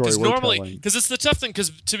what the story Because we're normally, telling. because it's the tough thing. Because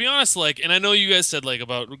to be honest, like, and I know you guys said like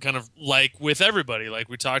about kind of like with everybody, like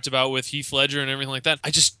we talked about with Heath Ledger and everything like that.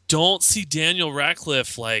 I just don't see Daniel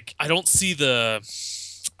Radcliffe. Like, I don't see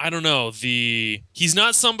I don't know, he's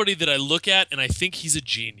not somebody that I look at and I think he's a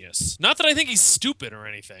genius. Not that I think he's stupid or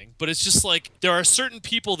anything, but it's just like there are certain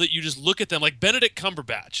people that you just look at them, like Benedict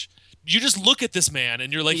Cumberbatch. You just look at this man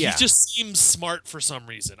and you're like, Yeah. he just seems smart for some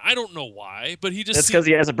reason. I don't know why, but he just That's seems because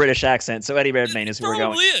he has a British accent, so Eddie Redmayne is who we're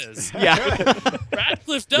going. probably is. Yeah.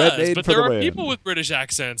 Radcliffe Redmayne does, but for there the are win. people with British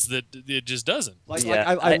accents that it just doesn't.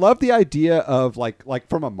 Yeah, I love the idea of like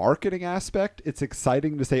from a marketing aspect, it's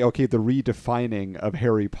exciting to say, okay, the redefining of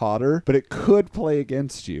Harry Potter, but it could play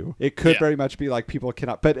against you. It could Yeah. very much be like people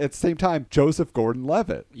cannot, but at the same time, Joseph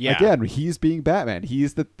Gordon-Levitt. Yeah. Again, he's being Batman.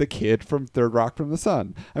 He's the kid from Third Rock from the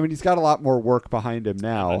Sun. I mean, he's got a lot more work behind him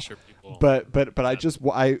now. not sure people- But I just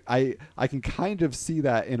I can kind of see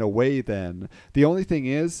that in a way. Then the only thing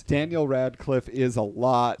is Daniel Radcliffe is a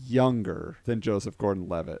lot younger than Joseph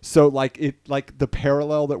Gordon-Levitt, so like the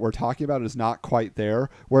parallel that we're talking about is not quite there.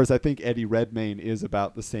 Whereas I think Eddie Redmayne is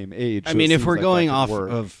about the same age. I so mean, it if seems we're like going that off could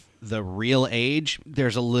work. of the real age,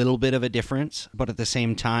 there's a little bit of a difference, but at the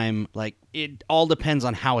same time, like it all depends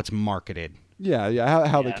on how it's marketed. Yeah,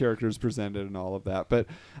 how the character is presented and all of that. But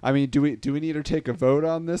I mean, do we need to take a vote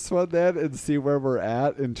on this one then and see where we're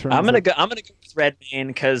at in terms? I'm gonna of... go with Redmayne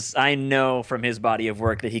because I know from his body of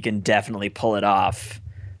work that he can definitely pull it off,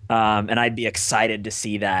 and I'd be excited to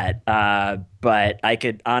see that. But I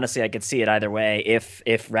could see it either way.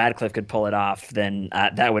 If Radcliffe could pull it off, then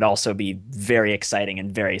that would also be very exciting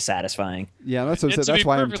and very satisfying. Yeah, that's what I And said. to That's be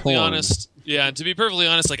why I'm perfectly torn. honest, yeah, and to be perfectly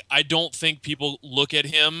honest, like I don't think people look at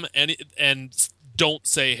him and don't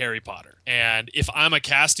say Harry Potter. And if I'm a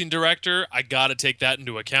casting director, I got to take that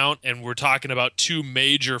into account. And we're talking about two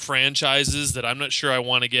major franchises that I'm not sure I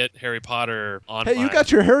want to get Harry Potter on. Hey, you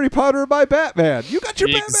got your Harry Potter by Batman. You got your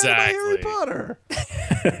Exactly. Batman by Harry Potter.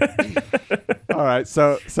 All right,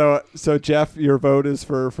 so Jeff, your vote is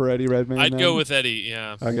for Eddie Redmayne. I'd then? go with Eddie.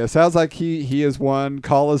 Yeah. Okay, sounds like he is one.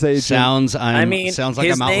 Call his agent. Sounds like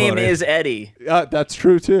his I'm name outvoted. is Eddie. That's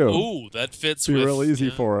true too. Ooh, that fits. Be with, real easy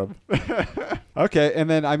yeah. for him. Okay, and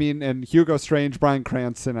then I mean, and Hugo Strange, Bryan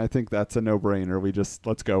Cranston. I think that's a no-brainer.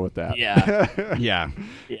 Let's go with that. Yeah. Yeah.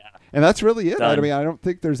 Yeah. And that's really it. I Done. mean, I don't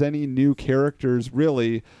think there's any new characters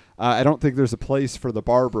really. I don't think there's a place for the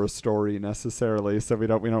Barbara story necessarily, so we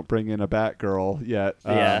don't bring in a Batgirl yet.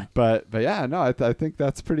 Yeah. But yeah, no, I think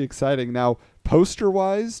that's pretty exciting. Now, poster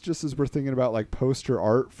wise, just as we're thinking about like poster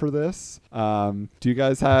art for this, do you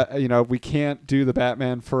guys have? We can't do the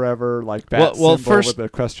Batman Forever like bat Well, symbol first- with a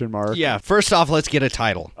question mark. Yeah, first off, let's get a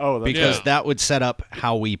title. Oh, that's because Yeah. that would set up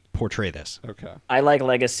how we portray this. Okay. I like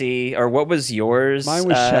Legacy. Or what was yours? Mine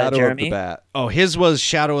was Shadow Jeremy? of the Bat. Oh, his was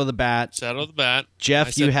Shadow of the Bat. Shadow of the Bat. I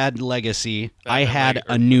Jeff, said you had Legacy. I Batman had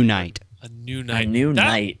Legacy. A New Night. A New Night. A New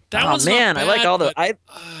Night. That Oh one's not man, I like bad, all the but-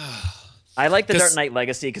 I like the 'Cause- Dark Knight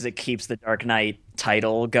Legacy because it keeps the Dark Knight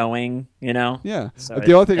title going. Yeah. So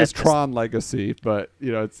the only thing is that's just- Tron Legacy, but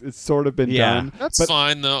it's sort of been Yeah. done. That's but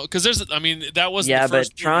fine though, because that wasn't Yeah, the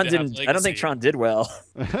first but Tron movie to have didn't. I don't think Legacy. Tron did well.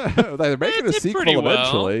 they're making a It did sequel pretty well.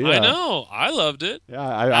 eventually. I Yeah. know. I loved it. Yeah,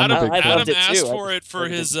 I'm Adam, a big I fan. loved Adam it asked too. for it for I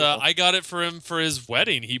his. loved it. I got it for him for his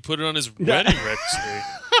wedding. He put it on his wedding registry.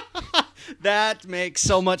 That makes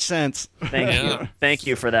so much sense. Thank Yeah. you. Thank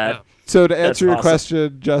you for that. So to That's answer your awesome.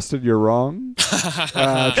 question, Justin, you're wrong.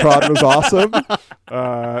 Tron was awesome.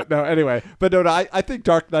 No, anyway, but no, I think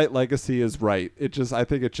Dark Knight Legacy is right. I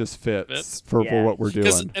think it just fits for what we're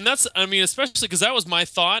doing. And that's, I mean, especially because that was my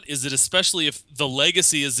thought, is that especially if the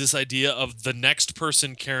legacy is this idea of the next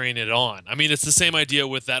person carrying it on. I mean, it's the same idea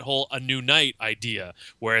with that whole A New Night idea,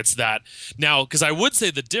 where it's that now, because I would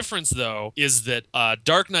say the difference though is that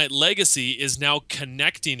Dark Knight Legacy is now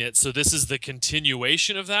connecting it. So this is the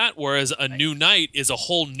continuation of that, whereas A New Night is a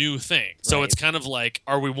whole new thing. So it's kind of like,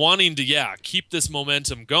 are we wanting to, keep this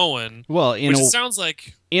momentum going? Well, it sounds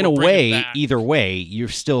like in a way, either way, you're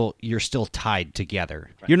still tied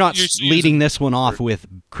together. Right. You're not leading this one off with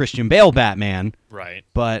Christian Bale Batman, right?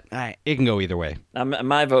 But it can go either way.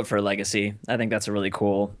 My vote for Legacy. I think that's a really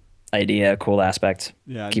cool idea, cool aspect.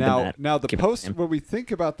 Yeah. Now the poster. When we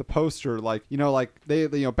think about the poster,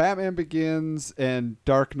 Batman Begins and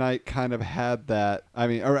Dark Knight kind of had that. I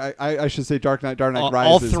mean, or I should say Dark Knight Rises.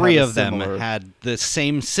 All three of them had the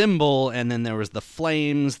same symbol, and then there was the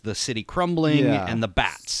flames, the city crumbling, and the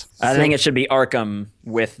bats. I think it should be Arkham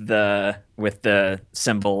with the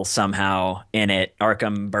symbol somehow in it,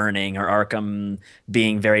 Arkham burning or Arkham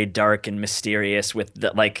being very dark and mysterious with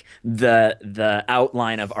the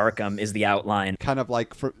outline of Arkham is the outline. Kind of like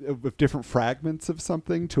with different fragments of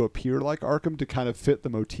something to appear like Arkham to kind of fit the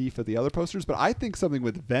motif of the other posters. But I think something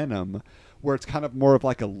with Venom where it's kind of more of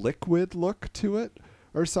like a liquid look to it.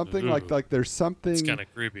 Or something like there's something. It's kind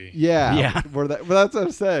of creepy. Yeah. Well, that's what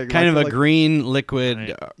I'm saying. Kind of a green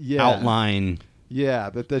liquid outline. Yeah,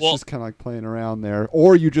 that's just kind of like playing around there.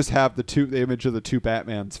 Or you just have the image of the two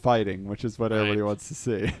Batmans fighting, which is what everybody wants to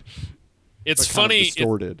see. It's funny.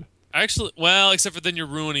 Distorted. Actually, well, except for then you're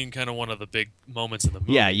ruining kind of one of the big moments in the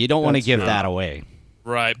movie. Yeah, you don't want to give that away.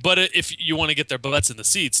 Right, but if you want to get their butts in the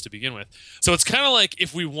seats to begin with. So it's kind of like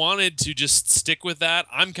if we wanted to just stick with that,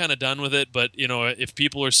 I'm kind of done with it, but if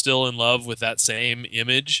people are still in love with that same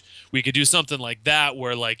image, we could do something like that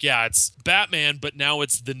where it's Batman, but now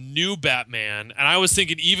it's the new Batman. And I was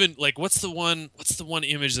thinking even what's the one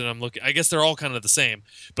image that I'm looking, I guess they're all kind of the same,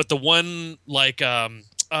 but the one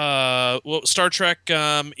Star Trek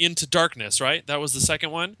Into Darkness, right? That was the second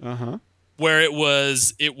one. Uh-huh. Where it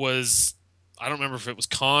was I don't remember if it was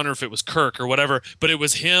Khan or if it was Kirk or whatever, but it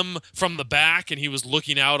was him from the back and he was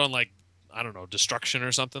looking out on I don't know, destruction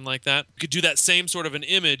or something like that. You could do that same sort of an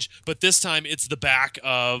image, but this time it's the back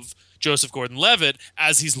of Joseph Gordon-Levitt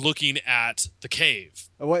as he's looking at the cave.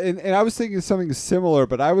 Well, and I was thinking something similar,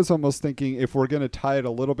 but I was almost thinking if we're going to tie it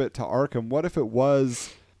a little bit to Arkham, what if it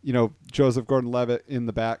was, Joseph Gordon-Levitt in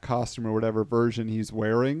the Bat costume or whatever version he's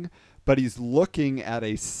wearing, but he's looking at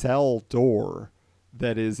a cell door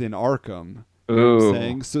that is in Arkham. You know what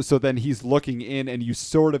I'm saying? So then he's looking in and you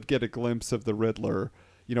sort of get a glimpse of the Riddler,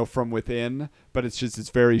 from within, but it's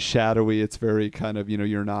very shadowy. It's very kind of,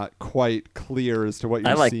 you're not quite clear as to what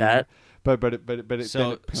you're seeing. I like that. But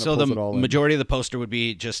so the majority of the poster would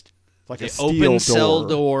be just like the a steel open door. cell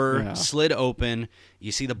door slid open.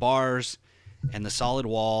 You see the bars and the solid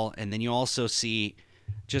wall, and then you also see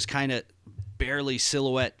just kind of barely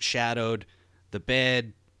silhouette shadowed the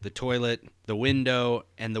bed, the toilet, the window,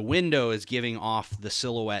 and the window is giving off the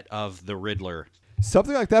silhouette of the Riddler.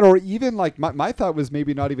 Something like that, or even my thought was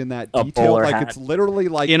maybe not even that detailed. It's literally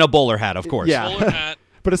in a bowler hat, of course. Yeah. Bowler hat.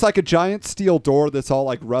 But it's like a giant steel door that's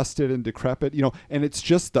all rusted and decrepit, and it's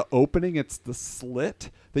just the opening, it's the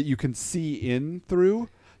slit that you can see in through.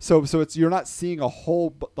 So it's you're not seeing a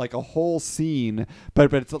whole scene,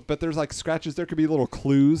 but there's scratches. There could be little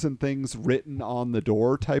clues and things written on the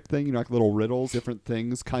door type thing, like little riddles, different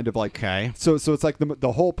things, kind of like. Okay. So it's like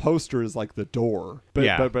the whole poster is like the door,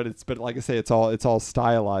 but like I say, it's all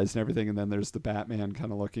stylized and everything, and then there's the Batman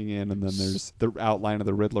kind of looking in, and then there's the outline of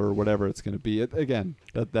the Riddler or whatever it's going to be. Again,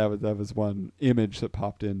 that was one image that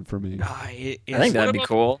popped in for me. I think that'd be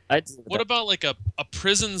cool. What about a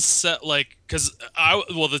prison set because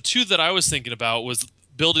the two that I was thinking about was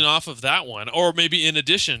building off of that one, or maybe in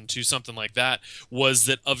addition to something like that, was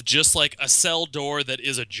that of just a cell door that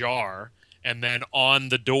is ajar, and then on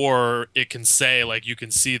the door it can say you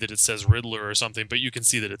can see that it says Riddler or something, but you can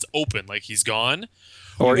see that it's open, he's gone.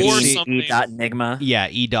 Or something. E.Nigma. Yeah,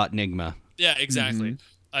 E.Nigma. Yeah, exactly.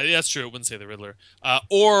 Mm-hmm. That's true. It wouldn't say the Riddler.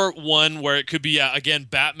 Or one where it could be, again,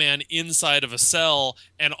 Batman inside of a cell,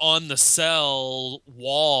 and on the cell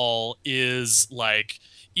wall is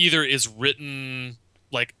either is written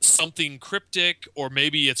something cryptic, or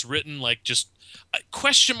maybe it's written just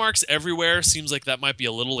question marks everywhere. Seems like that might be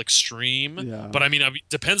a little extreme. Yeah. But I mean,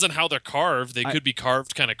 depends on how they're carved. They could be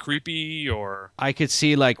carved kind of creepy, or I could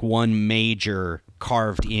see one major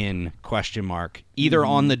carved in question mark either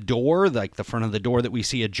on the door, the front of the door that we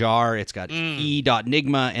see ajar. It's got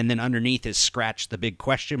E.Nigma, and then underneath is scratched the big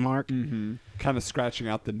question mark. kind of scratching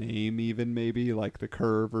out the name, even maybe like the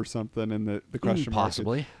curve or something, and the question mark.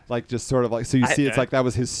 Possibly. Like just sort of like, so you see, it's like that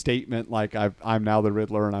was his statement, like I'm now the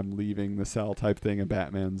Riddler and I'm leaving the cell type thing, and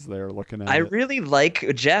Batman's there looking at it. I really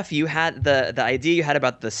like, Jeff, you had the idea you had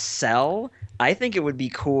about the cell. I think it would be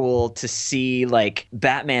cool to see like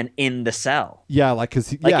Batman in the cell. Yeah, like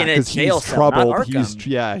because in a jail he's cell, not troubled. Arkham. It's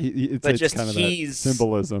just kind of he's that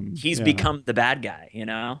symbolism. He's yeah. become the bad guy, you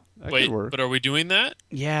know. That Wait, could work. but are we doing that?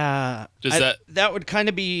 Yeah. Does that would kind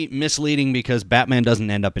of be misleading because Batman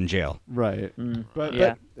doesn't end up in jail. Right. But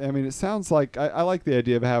yeah. I mean, it sounds like I like the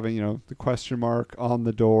idea of having, the question mark on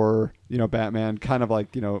the door, Batman kind of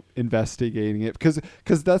like, investigating it.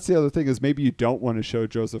 Because that's the other thing is maybe you don't want to show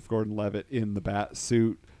Joseph Gordon-Levitt in the bat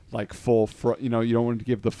suit, like full front, you don't want to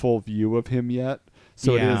give the full view of him yet.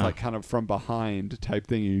 So it is like kind of from behind type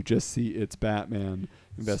thing. You just see it's Batman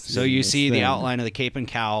investigating. So you see thing. the outline of the cape and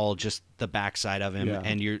cowl, just the backside of him,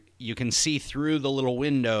 and you can see through the little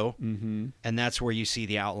window, and that's where you see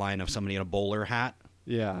the outline of somebody in a bowler hat.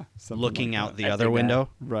 Yeah, looking like out that. the other window.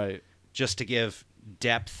 Right. Just to give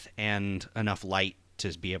depth and enough light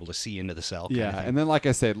to be able to see into the cell. Yeah, and then like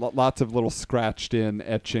I said, lots of little scratched in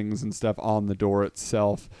etchings and stuff on the door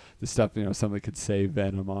itself. The stuff, somebody could say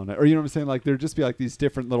Venom on it. Or you know what I'm saying? Like there'd just be like these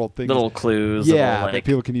different little things. Little clues. Yeah, little, that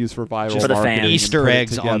people can use for viral for the marketing. fans. Easter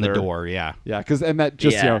eggs on the door, yeah. Yeah, because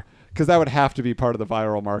that would have to be part of the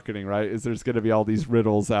viral marketing, right? Is there's going to be all these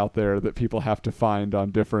riddles out there that people have to find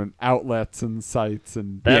on different outlets and sites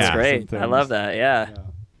and that's and great. things. I love that. Yeah.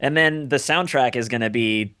 And then the soundtrack is going to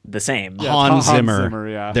be the same. Yeah, Hans Zimmer.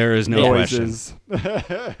 Yeah. There is no noises.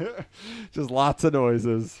 Just lots of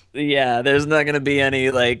noises. Yeah, there's not going to be any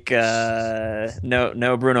like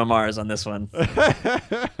no Bruno Mars on this one.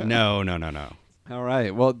 No. All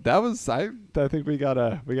right. Well, that was I think we got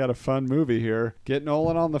a fun movie here. Get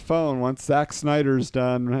Nolan on the phone once Zack Snyder's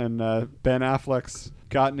done and Ben Affleck's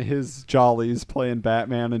gotten his jollies playing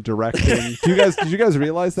Batman and directing. Did you guys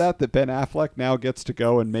realize that Ben Affleck now gets to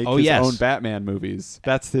go and make his own Batman movies?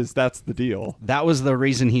 That's the deal. That was the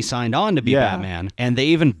reason he signed on to be Batman. And they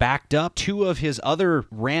even backed up 2 of his other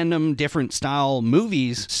random different style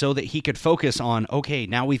movies so that he could focus on, okay,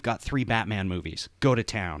 now we've got 3 Batman movies. Go to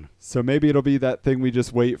town. So maybe it'll be that thing we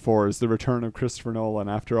just wait for is the return of Christopher Nolan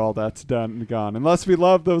after all that's done and gone. Unless we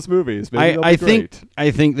love those movies. Maybe they'll be great.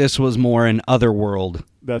 I think this was more an Otherworld.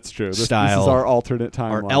 That's true. This is style our alternate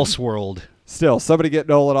timeline. Or Elseworld. Still, somebody get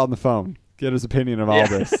Nolan on the phone. Get his opinion of all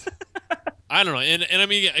this. I don't know. And I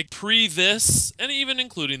mean, pre this, and even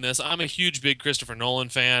including this, I'm a huge, big Christopher Nolan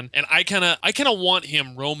fan. And I kind of want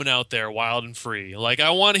him roaming out there wild and free. Like, I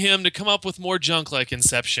want him to come up with more junk like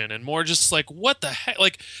Inception and more just like, what the heck?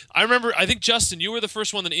 Like, I think, Justin, you were the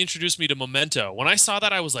first one that introduced me to Memento. When I saw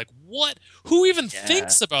that, I was like, what? Who even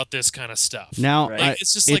thinks about this kind of stuff? Now,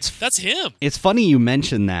 it's just like, that's him. It's funny you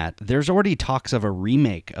mentioned that. There's already talks of a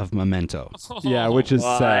remake of Memento. Yeah, which is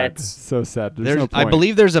sad. So sad. There's no point. I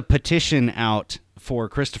believe there's a petition out for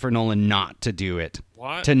Christopher Nolan not to do it.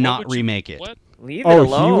 What? To not remake it. What? Leave it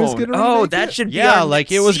alone. He was gonna remake that it? should be Yeah, our like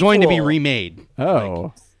next it was going to be sequel. remade.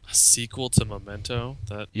 Oh. A sequel to Memento?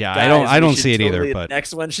 Yeah, Guys, I we don't should see it either. totally- But the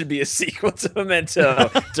next one should be a sequel to Memento,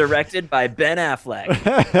 directed by Ben Affleck.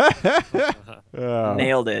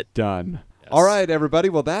 Nailed it. Done. All right, everybody.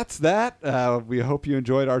 Well, that's that. We hope you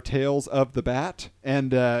enjoyed our Tales of the Bat.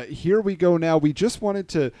 And here we go now. We just wanted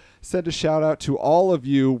to send a shout out to all of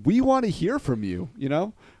you. We want to hear from you.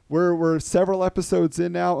 We're several episodes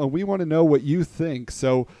in now, and we want to know what you think.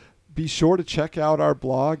 So be sure to check out our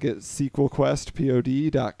blog at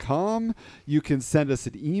sequelquestpod.com. You can send us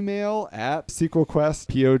an email at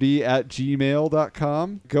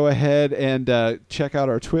sequelquestpod@gmail.com. Go ahead and check out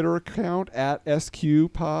our Twitter account at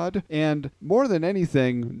SQPod. And more than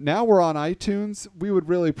anything, now we're on iTunes. We would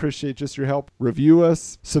really appreciate just your help. Review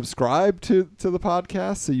us, subscribe to the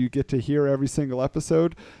podcast so you get to hear every single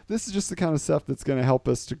episode. This is just the kind of stuff that's going to help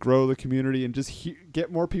us to grow the community and just get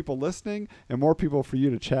more people listening and more people for you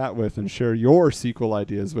to chat with and share your sequel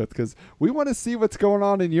ideas with, because we want to see what's going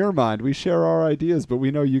on in your mind. We share our ideas, but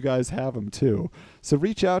we know you guys have them too. So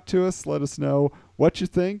reach out to us, let us know what you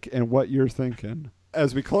think and what you're thinking.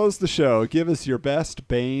 As we close the show, give us your best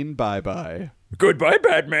Bane bye-bye. Goodbye,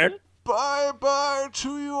 Batman. Bye-bye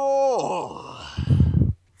to you all.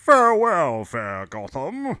 Farewell, fair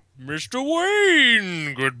Gotham. Mr.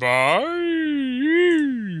 Wayne, goodbye.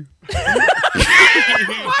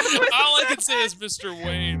 All I can say is Mr.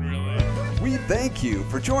 Wayne, really. We thank you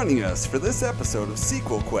for joining us for this episode of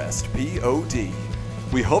Sequel Quest POD.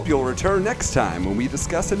 We hope you'll return next time when we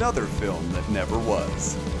discuss another film that never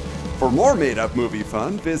was. For more made-up movie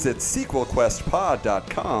fun, visit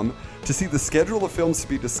sequelquestpod.com to see the schedule of films to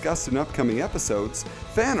be discussed in upcoming episodes,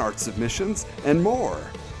 fan art submissions, and more.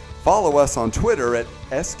 Follow us on Twitter at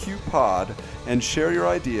SQPod and share your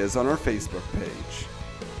ideas on our Facebook page.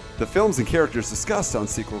 The films and characters discussed on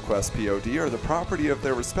Sequel Quest POD are the property of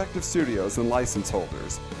their respective studios and license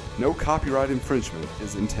holders. No copyright infringement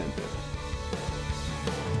is intended.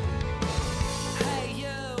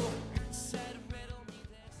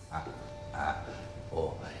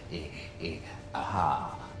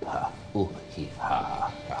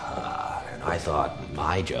 And I thought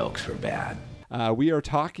my jokes were bad. We are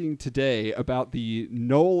talking today about the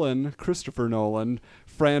Christopher Nolan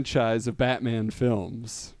franchise of Batman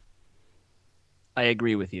films. I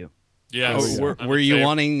agree with you. Yeah. Were you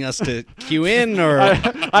wanting us to cue in, or I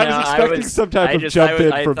was expecting some type of jump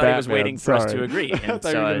in for Batman. I was waiting for us to agree. I thought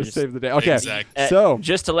you so were going to save the day. Okay, Exactly. so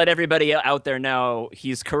just to let everybody out there know,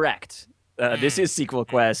 he's correct. This is Sequel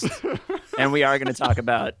Quest, and we are going to talk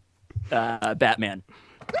about Batman.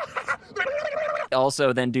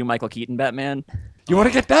 Also, then do Michael Keaton Batman. You want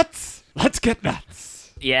to get nuts? Let's get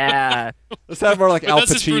nuts. Yeah. Let's have more like But Al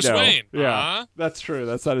that's his Pacino. Bruce Wayne. Yeah, that's true.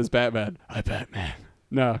 That's not his Batman. I Batman.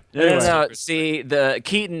 No. No. See, the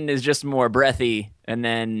Keaton is just more breathy, and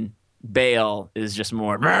then Bale is just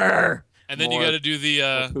more. And then you got to do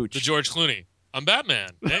the George Clooney. I'm Batman.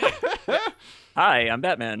 Hey. Hi, I'm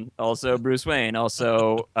Batman. Also Bruce Wayne.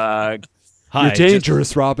 Also, Hi, you're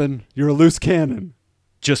dangerous, Robin. You're a loose cannon.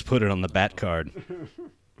 Just put it on the bat card.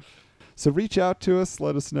 So reach out to us.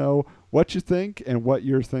 Let us know what you think and what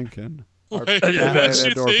you're thinking. What you think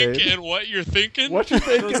and what you're thinking? What you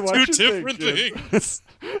think and what Those you two different thinking. things.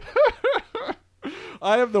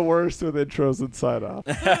 I am the worst with intros and sign-off.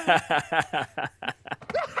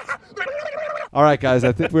 All right, guys,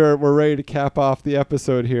 I think we're ready to cap off the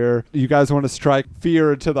episode here. You guys want to strike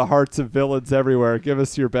fear into the hearts of villains everywhere. Give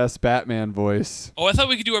us your best Batman voice. Oh, I thought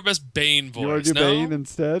we could do our best Bane voice. You want to do no? Bane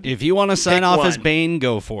instead? If you want to sign Pick off one. as Bane,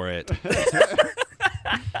 go for it.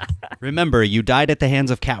 Remember, you died at the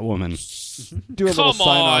hands of Catwoman. Do a little Come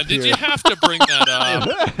sign-off on, did here. you have to bring that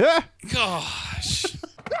up? Gosh.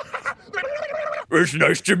 It's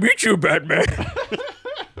nice to meet you, Batman.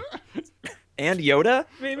 And Yoda,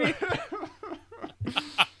 maybe?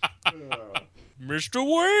 Mr.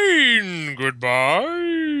 Wayne, goodbye.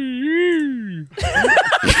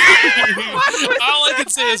 All I can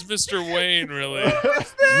say is Mr. Wayne, really.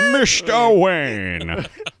 Mr. Wayne.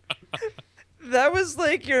 That was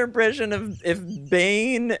like your impression of if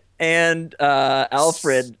Bane and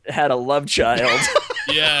Alfred had a love child.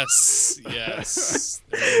 Yes.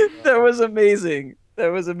 That was amazing.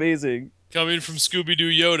 Coming from Scooby-Doo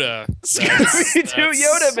Yoda. Scooby-Doo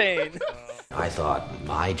Yoda Bane. I thought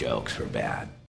my jokes were bad.